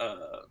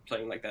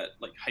 playing like that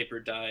like hyper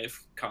dive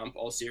comp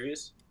all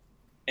series.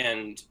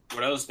 And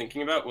what I was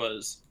thinking about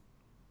was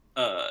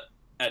at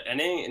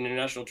NA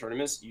international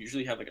tournaments, you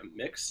usually have like a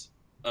mix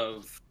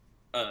of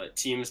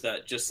teams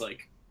that just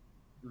like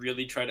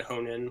really try to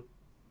hone in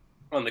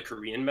on the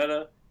Korean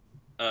meta.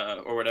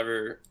 Or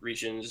whatever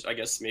regions, I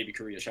guess maybe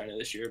Korea, China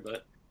this year,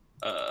 but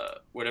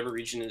whatever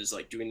region is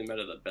like doing the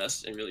meta the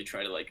best and really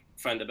try to like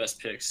find the best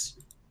picks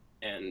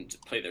and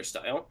play their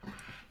style.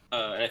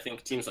 And I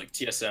think teams like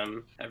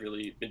TSM have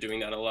really been doing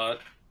that a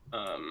lot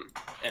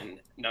and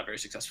not very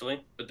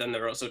successfully. But then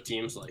there are also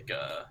teams like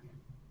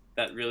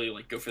that really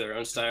like go for their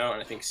own style.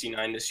 And I think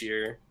C9 this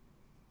year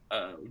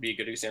would be a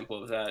good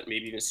example of that.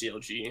 Maybe even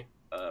CLG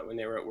when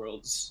they were at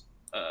Worlds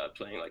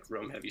playing like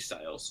roam heavy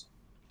styles.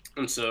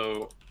 And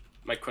so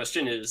my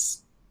question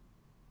is,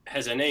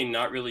 has NA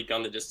not really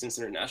gone the distance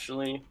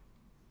internationally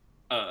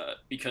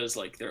because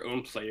like their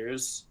own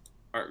players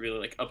aren't really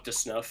like up to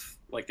snuff?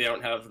 Like they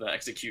don't have the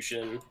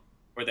execution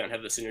or they don't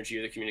have the synergy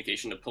or the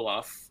communication to pull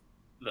off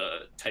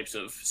the types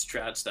of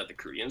strats that the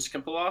Koreans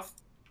can pull off?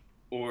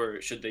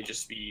 Or should they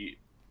just be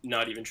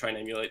not even trying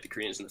to emulate the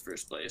Koreans in the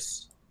first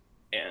place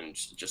and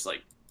just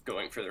like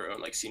going for their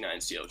own like C9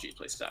 CLG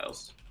play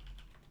styles?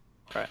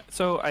 Right.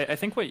 So I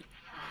think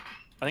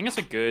it's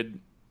a good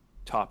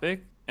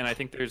topic, and I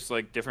think there's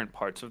like different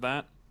parts of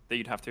that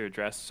you'd have to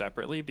address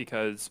separately,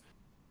 because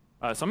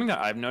something that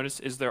I've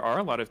noticed is there are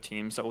a lot of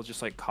teams that will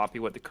just like copy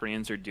what the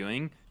Koreans are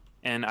doing,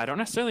 and I don't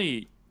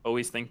necessarily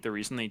always think the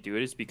reason they do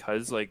it is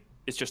because like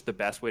it's just the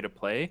best way to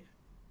play,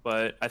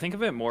 but I think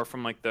of it more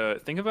from like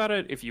think about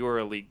it if you were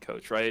a league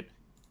coach, right?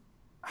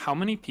 How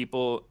many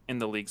people in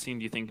the league scene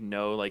do you think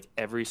know like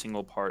every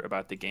single part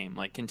about the game,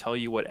 like can tell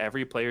you what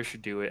every player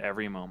should do at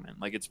every moment?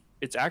 Like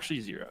it's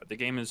actually zero. The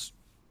game is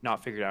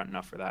not figured out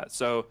enough for that.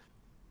 So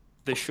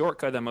the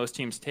shortcut that most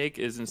teams take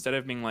is, instead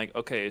of being like,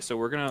 okay, so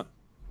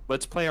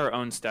let's play our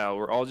own style,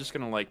 we're all just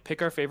gonna like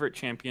pick our favorite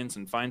champions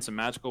and find some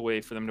magical way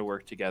for them to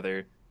work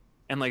together.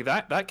 And like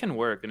that can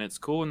work, and it's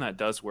cool when that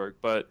does work.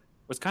 But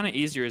what's kind of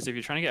easier is if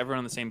you're trying to get everyone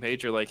on the same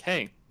page, you're like,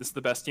 hey, this is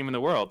the best team in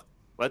the world,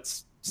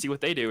 let's see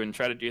what they do and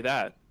try to do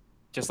that,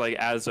 just like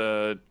as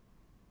a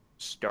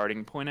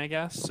starting point, I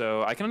guess.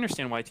 So I can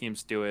understand why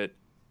teams do it,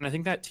 and I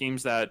think that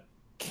teams that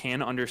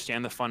can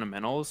understand the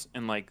fundamentals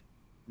and like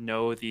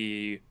know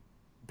the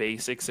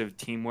basics of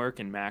teamwork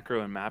and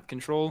macro and map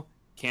control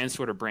can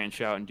sort of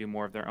branch out and do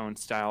more of their own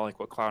style, like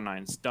what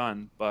Cloud9's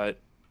done. But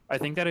I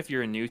think that if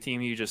you're a new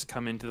team, you just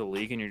come into the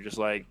league and you're just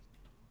like,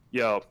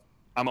 yo,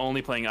 I'm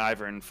only playing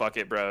Ivern, fuck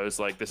it, bros,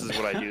 like this is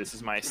what I do, this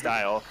is my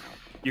style,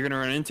 you're gonna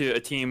run into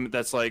a team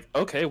that's like,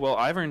 okay, well,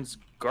 Ivern's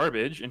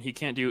garbage and he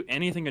can't do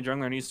anything a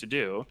jungler needs to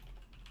do,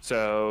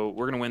 so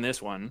we're gonna win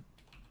this one.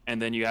 And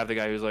then you have the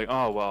guy who's like,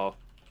 oh well,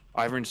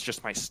 Ivern's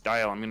just my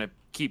style, I'm gonna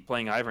keep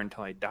playing Ivern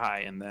until I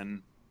die, and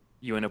then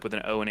you end up with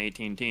an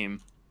 0-18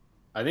 team.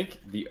 I think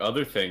the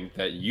other thing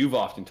that you've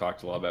often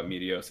talked a lot about,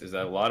 Meteos, is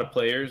that a lot of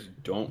players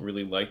don't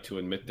really like to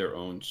admit their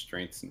own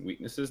strengths and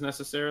weaknesses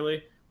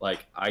necessarily.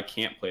 Like, I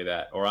can't play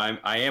that, or I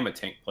am a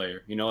tank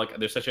player. You know, like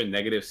there's such a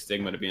negative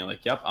stigma to being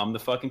like, yep, I'm the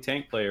fucking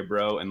tank player,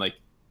 bro. And like,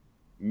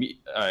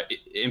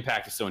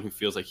 Impact is someone who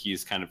feels like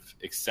he's kind of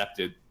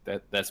accepted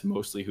that's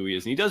mostly who he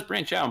is. And he does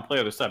branch out and play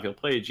other stuff. He'll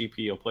play a GP,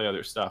 he'll play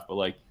other stuff, but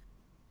like,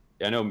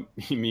 I know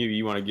maybe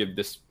you want to give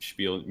this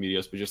spiel,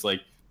 Meteos, but just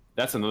like,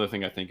 that's another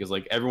thing I think is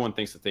like everyone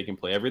thinks that they can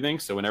play everything.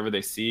 So whenever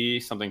they see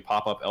something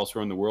pop up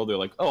elsewhere in the world, they're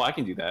like, oh, I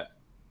can do that.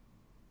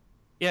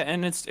 Yeah,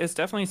 and it's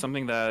definitely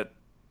something that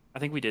I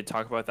think we did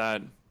talk about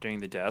that during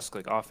the desk,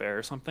 like off air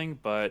or something,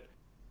 but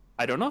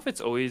I don't know if it's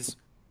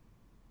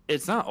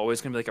not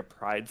always going to be like a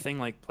pride thing,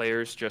 like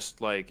players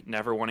just like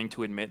never wanting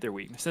to admit their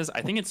weaknesses.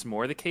 I think it's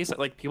more the case that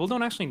like people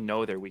don't actually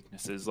know their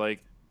weaknesses.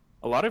 Like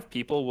a lot of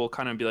people will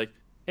kind of be like,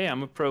 hey,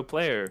 I'm a pro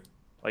player.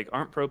 Like,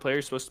 aren't pro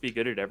players supposed to be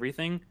good at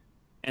everything?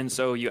 And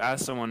so you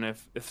ask someone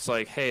if it's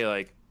like, hey,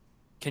 like,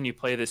 can you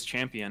play this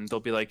champion? They'll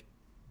be like,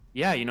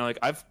 yeah, you know, like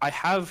I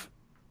have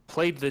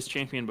played this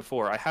champion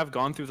before. I have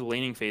gone through the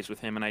laning phase with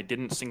him, and I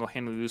didn't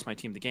single-handedly lose my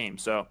team the game.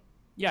 So,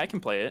 yeah, I can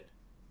play it.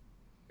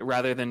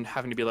 Rather than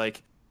having to be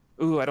like,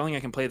 ooh, I don't think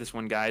I can play this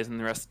one, guys, and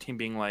the rest of the team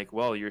being like,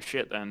 well, you're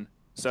shit then.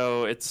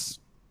 So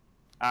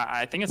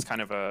I think it's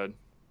kind of a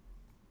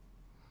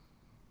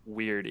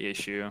weird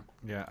issue.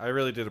 Yeah, I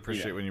really did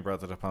appreciate when you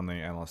brought that up on the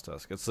analyst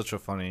desk. It's such a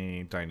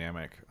funny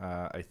dynamic.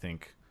 I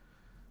think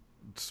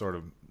sort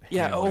of.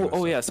 Yeah.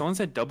 Oh yeah. Someone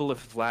said double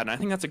if Vlad, and I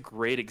think that's a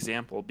great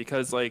example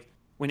because like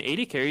when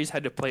AD carries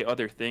had to play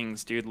other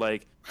things, dude.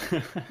 Like,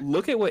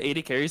 look at what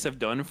AD carries have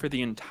done for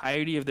the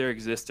entirety of their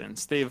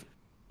existence. They've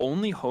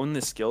only honed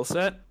the skill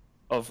set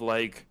of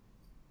like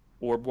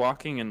orb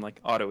walking and like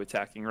auto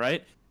attacking,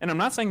 right? And I'm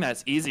not saying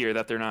that's easy or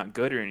that they're not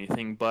good or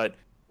anything, but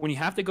when you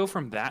have to go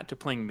from that to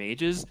playing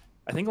mages,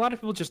 I think a lot of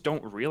people just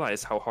don't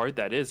realize how hard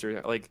that is,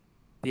 or like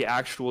the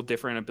actual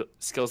different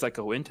skills that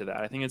go into that.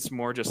 I think it's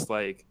more just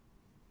like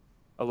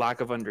a lack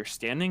of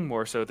understanding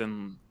more so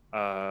than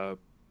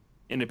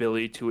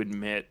inability to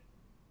admit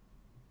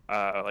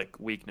like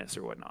weakness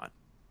or whatnot.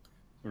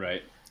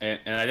 Right. And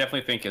I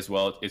definitely think as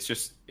well, it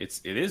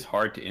is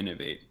hard to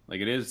innovate.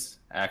 Like, it is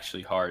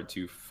actually hard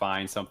to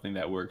find something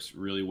that works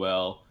really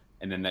well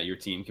and then that your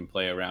team can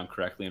play around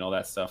correctly and all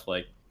that stuff.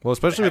 Like, well,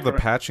 especially with the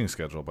patching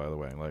schedule, by the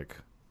way. Like,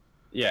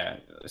 yeah,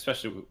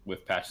 especially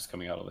with patches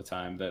coming out all the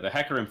time. The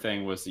Hecarim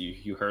thing was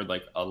you heard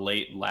like a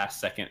late last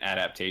second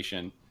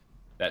adaptation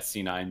that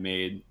C9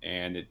 made,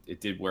 and it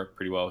did work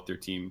pretty well with their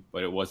team,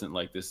 but it wasn't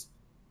like this.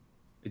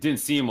 It didn't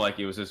seem like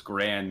it was this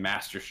grand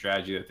master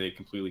strategy that they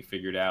completely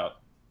figured out.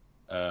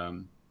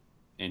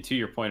 And to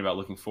your point about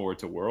looking forward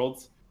to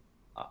Worlds,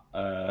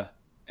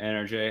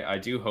 NRJ, I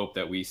do hope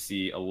that we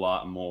see a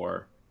lot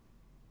more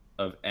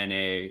of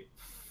NA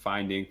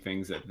finding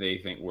things that they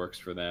think works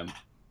for them.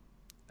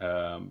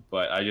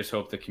 But I just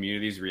hope the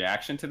community's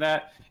reaction to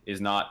that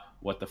is not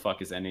what the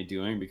fuck is NA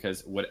doing,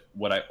 because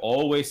what I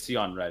always see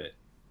on Reddit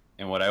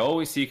and what I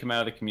always see come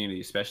out of the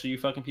community, especially you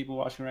fucking people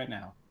watching right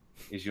now,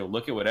 is you'll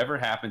look at whatever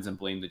happens and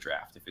blame the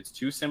draft. If it's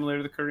too similar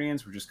to the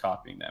Koreans, we're just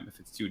copying them. If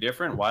it's too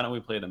different, why don't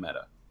we play the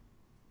meta?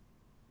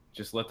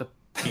 Just let the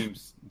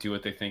teams do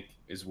what they think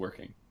is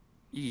working.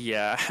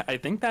 Yeah, I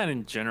think that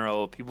in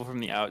general, people from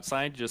the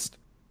outside just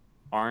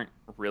aren't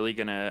really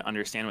going to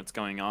understand what's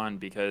going on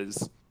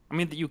because, I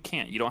mean, you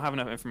can't. You don't have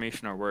enough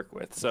information to work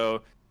with.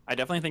 So I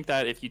definitely think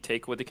that if you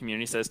take what the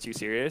community says too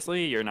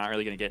seriously, you're not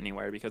really going to get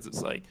anywhere because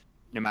it's like,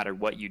 no matter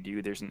what you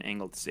do, there's an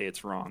angle to say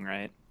it's wrong,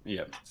 right?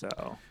 Yep.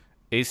 So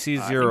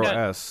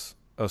AC0S.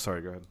 Oh,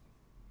 sorry, go ahead.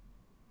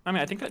 I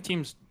mean, I think that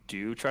teams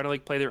do try to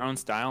like play their own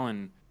style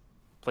and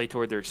play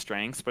toward their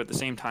strengths, but at the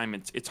same time,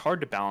 it's hard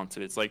to balance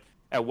it. It's like,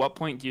 at what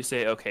point do you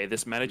say, okay,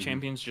 this meta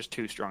champion's just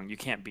too strong. You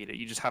can't beat it.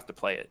 You just have to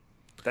play it.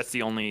 That's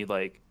the only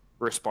like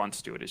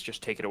response to it, is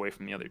just take it away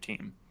from the other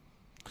team.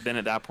 Then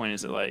at that point,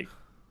 is it like,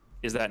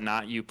 is that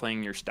not you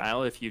playing your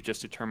style if you've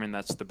just determined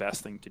that's the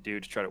best thing to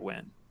do to try to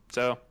win?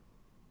 So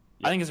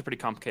I think it's a pretty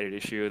complicated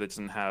issue that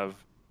doesn't have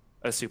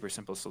a super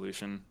simple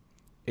solution.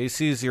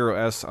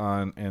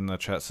 AC0S in the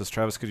chat says,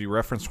 Travis, could you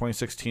reference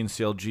 2016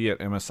 CLG at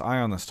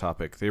MSI on this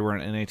topic? They were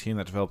an NA team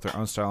that developed their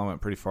own style and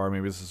went pretty far.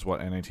 Maybe this is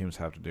what NA teams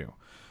have to do.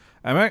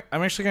 I'm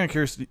actually kind of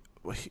curious.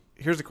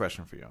 Here's a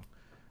question for you.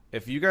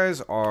 If you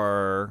guys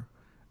are,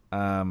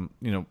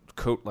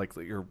 like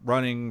you're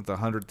running the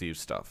 100 Thieves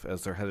stuff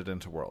as they're headed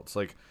into Worlds,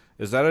 like,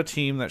 is that a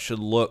team that should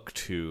look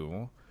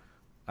to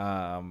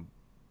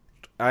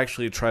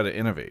actually try to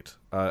innovate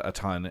a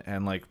ton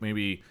and like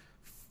maybe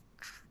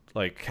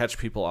like catch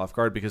people off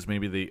guard because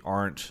maybe they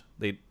aren't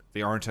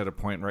at a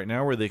point right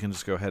now where they can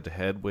just go head to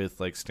head with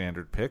like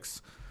standard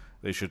picks?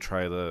 They should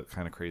try the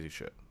kind of crazy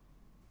shit.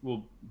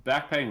 Well,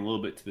 backpacking a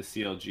little bit to the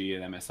CLG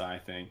and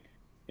MSI thing,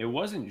 it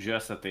wasn't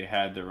just that they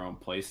had their own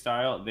play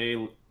style.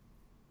 They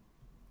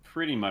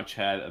pretty much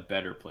had a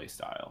better play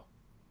style.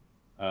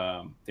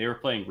 They were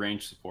playing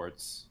range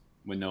supports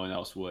when no one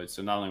else would.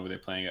 So not only were they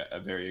playing a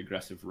very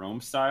aggressive roam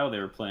style, they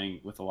were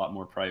playing with a lot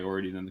more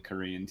priority than the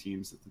Korean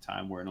teams at the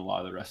time were, and a lot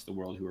of the rest of the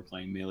world who were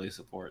playing melee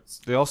supports.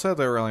 They also had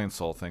their Aurelion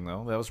Sol thing,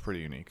 though. That was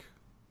pretty unique.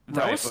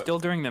 That was still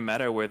during the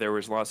meta where there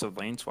was lots of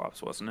lane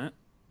swaps, wasn't it?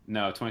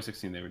 No,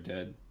 2016 they were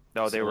dead.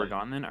 Oh, they were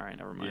gone then? All right,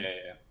 never mind.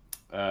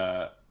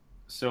 Yeah.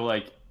 So,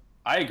 like,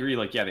 I agree,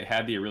 like, yeah, they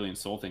had the Aurelion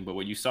Sol thing, but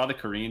what you saw the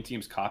Korean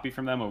teams copy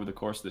from them over the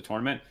course of the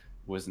tournament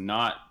was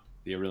not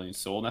the Aurelion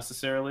Sol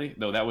necessarily,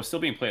 though that was still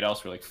being played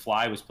elsewhere. Like,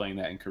 Fly was playing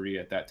that in Korea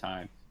at that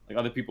time. Like,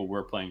 other people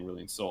were playing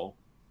Aurelion Sol.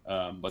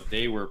 but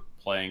they were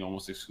playing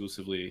almost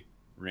exclusively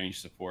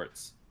range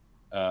supports.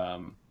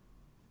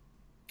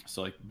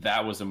 So like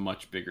that was a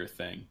much bigger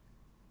thing,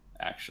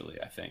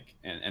 actually, I think,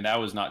 and that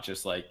was not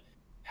just like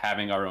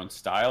having our own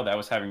style. That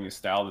was having a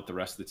style that the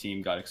rest of the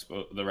team got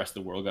exposed, the rest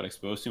of the world got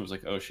exposed to. And was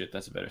like, oh shit,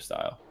 that's a better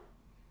style.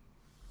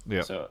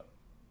 Yeah. So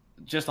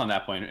just on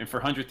that point, and for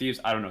 100 Thieves,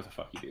 I don't know what the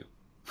fuck you do.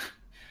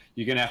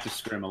 You're gonna have to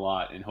scrim a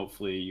lot, and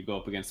hopefully you go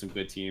up against some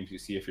good teams. You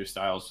see if your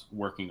style's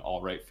working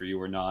all right for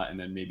you or not, and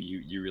then maybe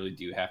you really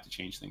do have to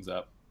change things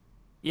up.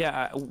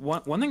 Yeah,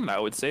 one thing that I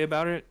would say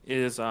about it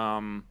is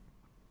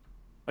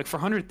like for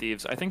 100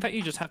 Thieves, I think that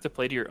you just have to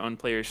play to your own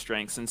player's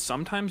strengths, and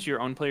sometimes your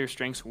own player's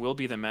strengths will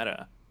be the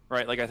meta,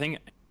 right? Like I think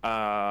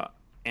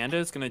Anda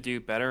is gonna do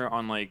better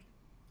on like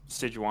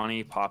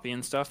Sejuani, Poppy,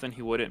 and stuff than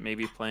he would at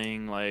maybe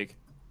playing like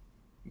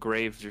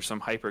Graves or some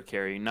hyper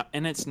carry.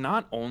 And it's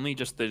not only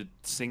just the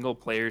single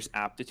player's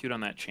aptitude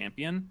on that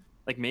champion.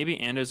 Like maybe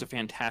Anda is a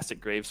fantastic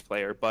Graves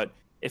player, but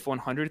if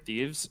 100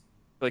 Thieves,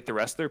 like the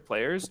rest of their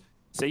players,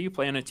 say you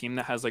play on a team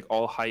that has like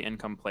all high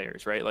income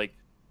players, right? Like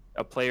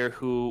a player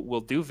who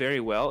will do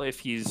very well if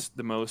he's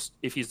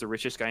the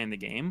richest guy in the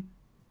game,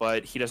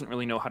 but he doesn't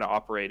really know how to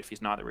operate if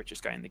he's not the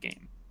richest guy in the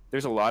game.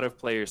 There's a lot of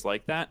players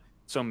like that.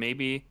 So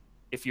maybe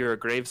if you're a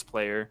Graves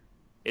player,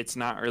 it's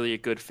not really a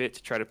good fit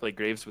to try to play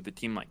Graves with a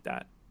team like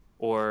that.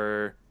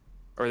 Or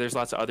there's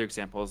lots of other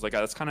examples. Like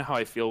that's kind of how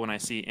I feel when I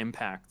see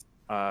Impact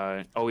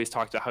always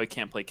talk about how he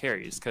can't play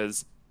carries,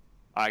 because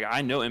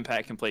I know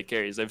Impact can play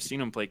carries. I've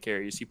seen him play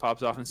carries. He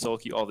pops off in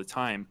Sulky all the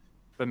time.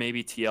 But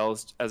maybe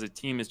TL's as a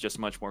team is just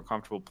much more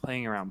comfortable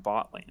playing around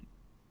bot lane.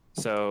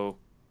 So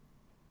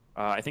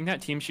I think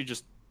that team should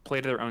just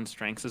play to their own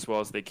strengths as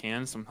well as they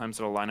can. Sometimes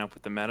it'll line up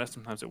with the meta,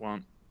 sometimes it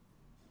won't.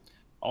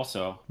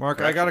 Also,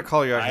 Mark, I got to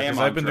call you out here because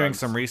I've been doing drugs.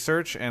 some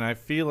research, and I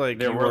feel like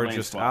There you were were lane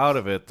just swaps. out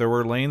of it. There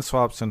were lane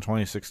swaps in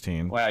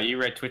 2016. Wow, you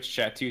read Twitch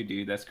chat too,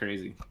 dude. That's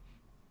crazy.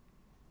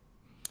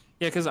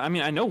 Yeah, because I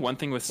mean, I know one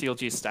thing with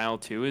CLG's style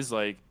too is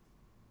like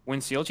when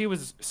CLG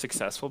was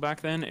successful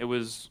back then, it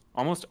was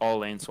almost all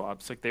lane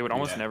swaps. Like they would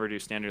almost never do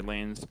standard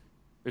lanes.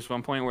 There's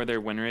one point where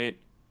their win rate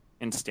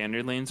in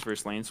standard lanes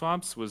versus lane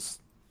swaps was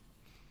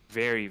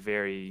very,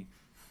 very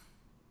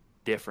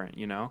different,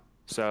 you know?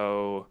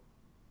 So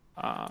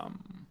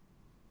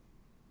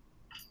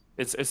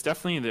it's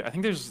definitely, I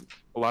think there's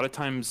a lot of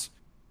times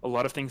a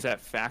lot of things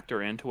that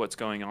factor into what's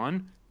going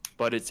on,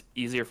 but it's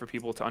easier for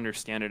people to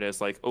understand it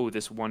as like, oh,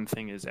 this one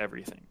thing is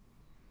everything.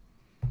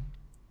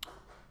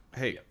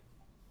 Hey,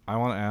 I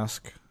want to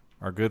ask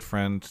our good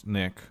friend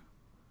Nick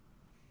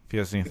if he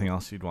has anything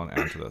else you'd want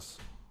to add to this.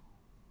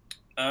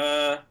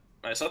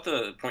 I thought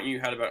the point you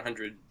had about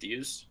 100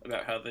 Thieves,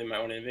 about how they might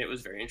want to innovate,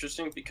 was very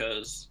interesting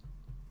because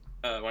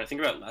when I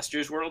think about last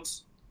year's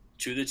Worlds,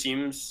 two of the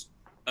teams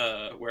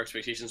where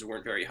expectations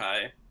weren't very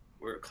high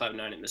were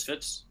Cloud9 and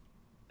Misfits.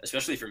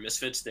 Especially for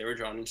Misfits, they were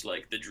drawn into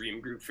like the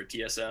dream group for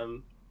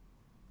TSM,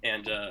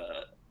 and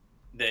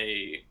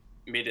they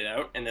made it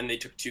out, and then they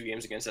took 2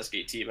 games against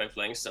SKT by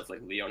playing stuff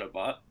like Leona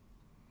bot.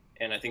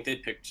 And I think they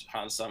picked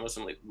Hansam with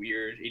some like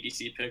weird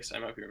ADC picks. I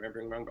might be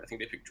remembering wrong, but I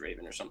think they picked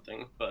Draven or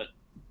something. But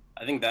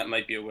I think that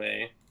might be a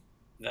way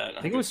that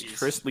I think it was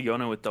Triss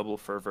Leona with double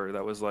fervor.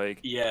 That was like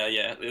yeah,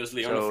 it was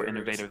Leona. So Fervor.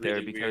 innovative Really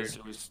there because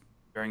weird. it was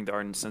during the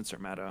Ardent Sensor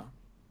meta.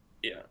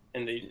 Yeah,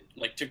 and they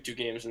like took 2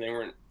 games and they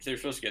were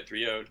supposed to get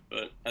 3-0'd,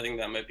 but I think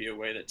that might be a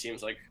way that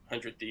teams like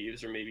 100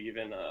 Thieves or maybe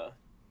even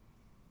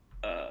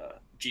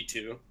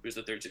G2, who's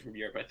the 3rd team from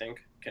Europe, I think,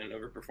 can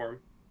overperform.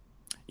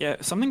 Yeah,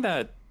 something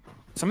that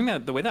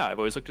the way that I've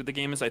always looked at the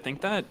game is I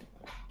think that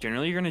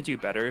generally you're going to do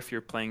better if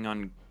you're playing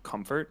on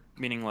comfort,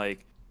 meaning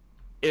like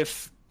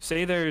if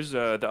say there's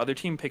the other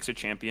team picks a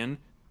champion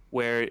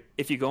where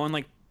if you go on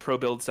like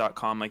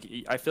probuilds.com, like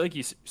I feel like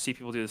you see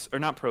people do this, or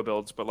not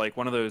probuilds, but like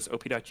one of those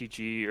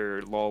op.gg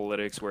or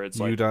lolalytics where it's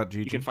like U.gg?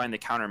 you can find the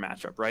counter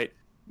matchup, right?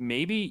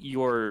 Maybe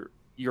your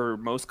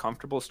most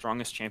comfortable,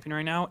 strongest champion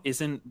right now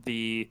isn't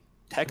the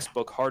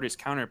textbook hardest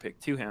counter pick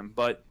to him,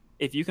 but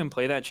if you can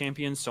play that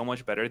champion so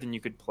much better than you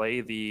could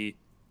play the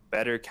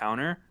better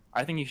counter,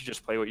 I think you should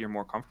just play what you're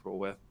more comfortable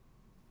with.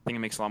 I think it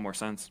makes a lot more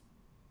sense.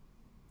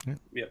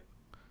 Yeah.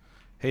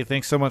 Hey,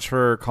 thanks so much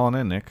for calling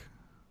in, Nick.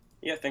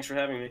 Yeah, thanks for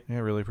having me. Yeah,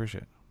 really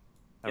appreciate it.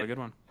 Have a good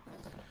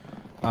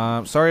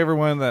one. Sorry,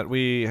 everyone, that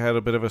we had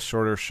a bit of a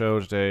shorter show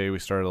today. We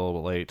started a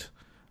little bit late,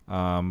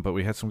 but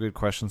we had some good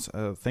questions.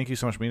 Thank you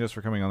so much, Midas,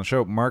 for coming on the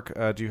show. Mark,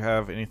 do you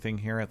have anything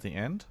here at the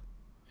end?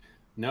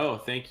 No,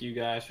 thank you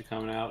guys for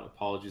coming out.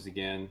 Apologies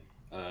again.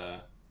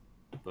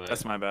 But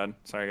That's my bad.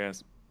 Sorry,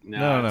 guys.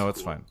 No,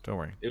 it's fine. Don't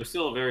worry. It was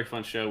still a very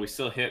fun show. We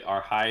still hit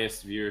our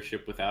highest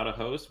viership without a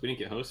host. We didn't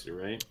get hosted,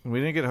 right?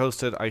 We didn't get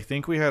hosted. I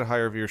think we had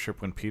higher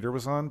viewership when Peter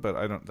was on, but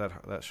I don't.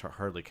 That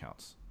hardly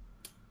counts.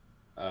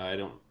 I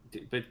don't.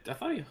 But I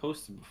thought he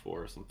hosted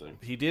before or something.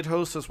 He did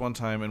host us one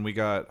time, and we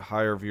got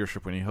higher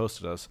viewership when he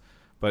hosted us.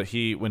 But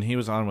when he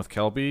was on with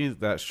Kelby,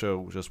 that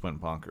show just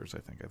went bonkers. I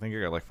think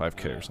I got like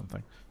 5K or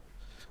something.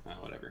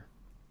 Whatever.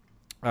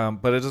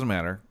 But it doesn't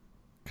matter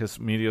because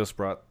Meteos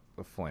brought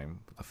the flame,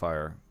 the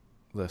fire,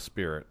 the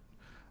spirit.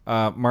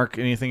 Mark,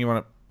 anything you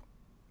want to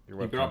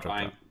Your You webcam brought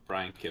dropped out.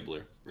 Brian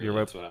Kibler. Really, Your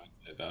web- that's what I'm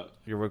say about.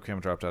 Your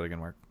webcam dropped out again,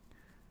 Mark.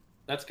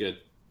 That's good.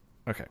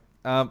 Okay.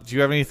 Do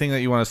you have anything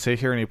that you want to say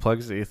here? Any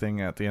plugs?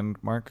 Anything at the end,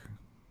 Mark?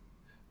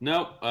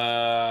 Nope.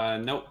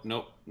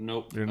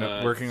 Nope. You're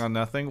not working on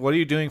nothing? What are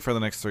you doing for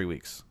the next 3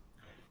 weeks?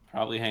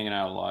 Probably hanging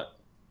out a lot.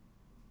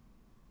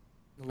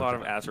 A lot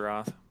of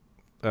Azeroth.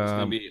 There's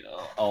gonna be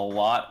a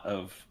lot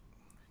of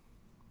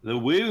the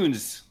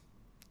wounds.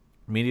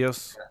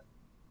 Medios?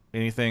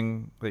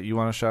 Anything that you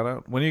want to shout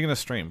out? When are you going to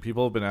stream?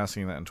 People have been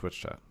asking that in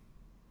Twitch chat.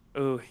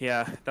 Oh,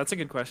 yeah, that's a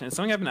good question. It's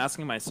something I've been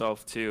asking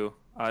myself, too.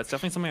 It's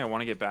definitely something I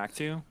want to get back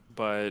to,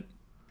 but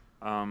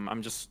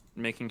I'm just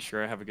making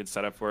sure I have a good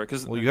setup for it.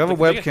 Cause Well, you have a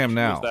webcam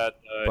now,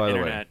 by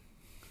the way.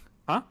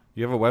 Huh?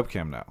 You have a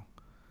webcam now.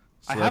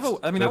 So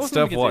I mean, that wasn't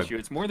the biggest one. issue.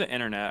 It's more the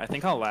internet. I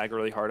think I'll lag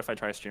really hard if I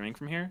try streaming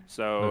from here.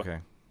 So Okay.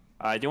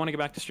 I do want to get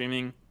back to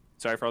streaming.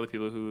 Sorry for all the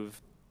people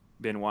who've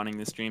been wanting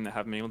this stream that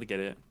haven't been able to get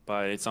it,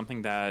 but it's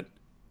something that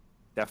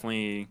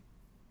definitely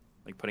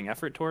like putting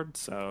effort towards.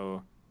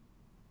 So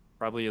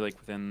probably like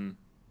within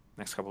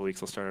next couple of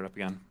weeks, I'll start it up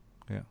again.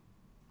 Yeah.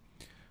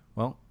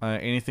 Well,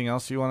 anything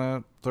else you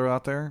want to throw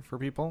out there for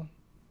people?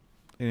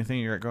 Anything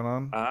you got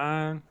going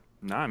on?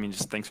 No, I mean,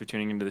 just thanks for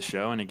tuning into the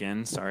show. And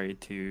again, sorry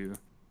to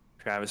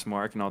Travis,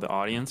 Mark, and all the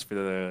audience for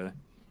the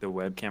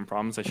webcam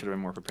problems. I should have been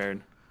more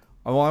prepared.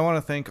 Well, I want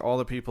to thank all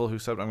the people who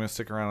said I'm going to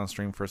stick around on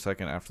stream for a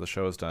second after the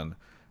show is done.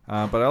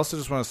 But I also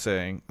just want to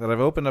say that I've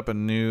opened up a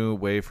new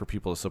way for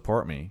people to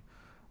support me.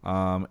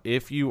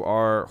 If you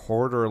are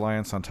Horde or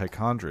Alliance on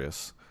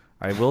Tichondrius,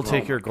 I will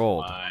take your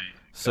gold.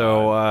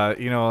 So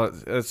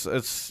it's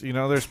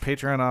there's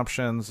Patreon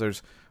options.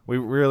 We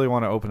really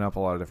want to open up a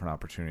lot of different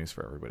opportunities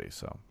for everybody.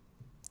 So,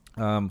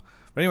 but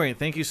anyway,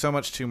 thank you so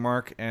much to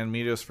Mark and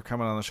Meteos for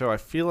coming on the show. I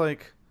feel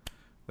like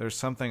there's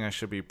something I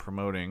should be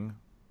promoting,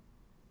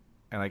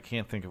 and I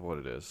can't think of what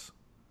it is.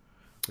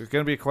 It's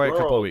going to be a quiet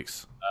couple of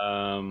weeks.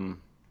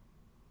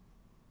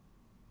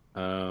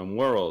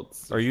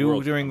 Worlds. Are you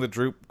Worlds. doing the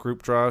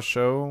group draw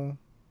show?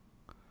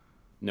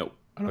 Nope,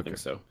 I don't think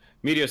so.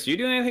 Meteos, do you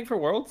do anything for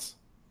Worlds?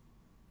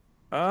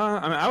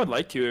 I mean, I would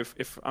like to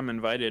if I'm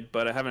invited,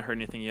 but I haven't heard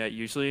anything yet.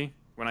 Usually,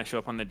 when I show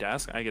up on the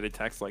desk, I get a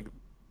text like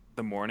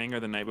the morning or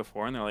the night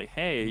before, and they're like,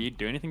 "Hey, you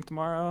do anything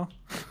tomorrow?"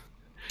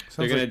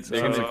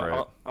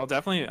 I'll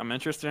definitely. I'm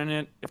interested in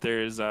it if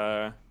there's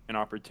an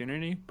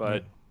opportunity,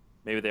 but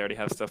maybe they already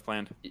have stuff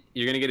planned.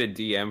 You're gonna get a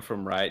DM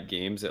from Riot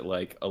Games at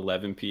like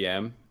 11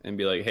 p.m. and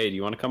be like, "Hey, do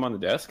you want to come on the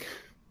desk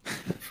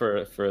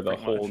for the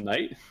whole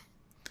night?"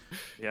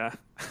 Yeah.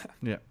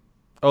 Yeah.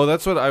 Oh,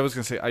 that's what I was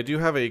going to say. I do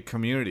have a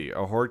community,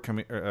 a Horde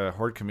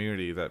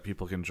community that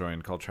people can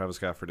join called Travis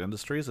Gafford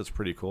Industries. It's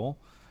pretty cool.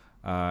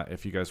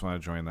 If you guys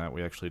want to join that,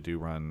 we actually do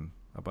run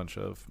a bunch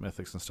of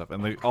mythics and stuff.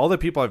 And all the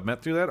people I've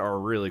met through that are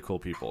really cool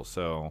people.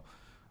 So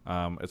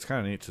it's kind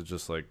of neat to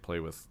just like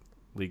play with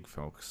League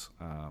folks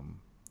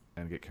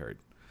and get carried.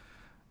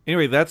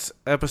 Anyway, that's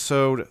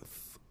episode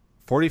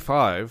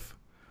 45.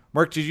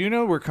 Mark, did you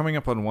know we're coming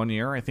up on 1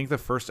 year? I think the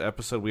first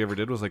episode we ever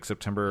did was like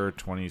September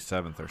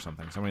 27th or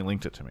something. Somebody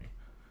linked it to me.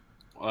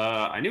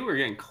 I knew we were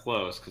getting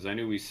close because I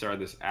knew we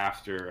started this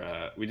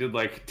after we did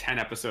like 10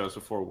 episodes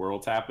before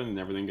Worlds happened and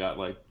everything got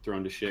like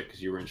thrown to shit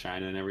because you were in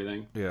China and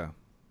everything. Yeah.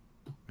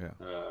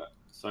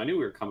 So I knew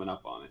we were coming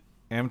up on it.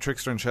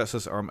 Amtrickster in chat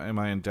says, am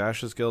I in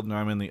Dash's guild? No,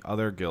 I'm in the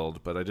other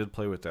guild, but I did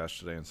play with Dash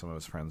today and some of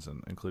his friends,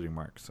 including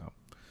Mark. So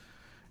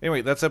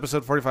anyway, that's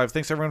episode 45.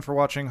 Thanks everyone for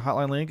watching.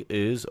 Hotline League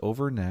is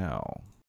over now.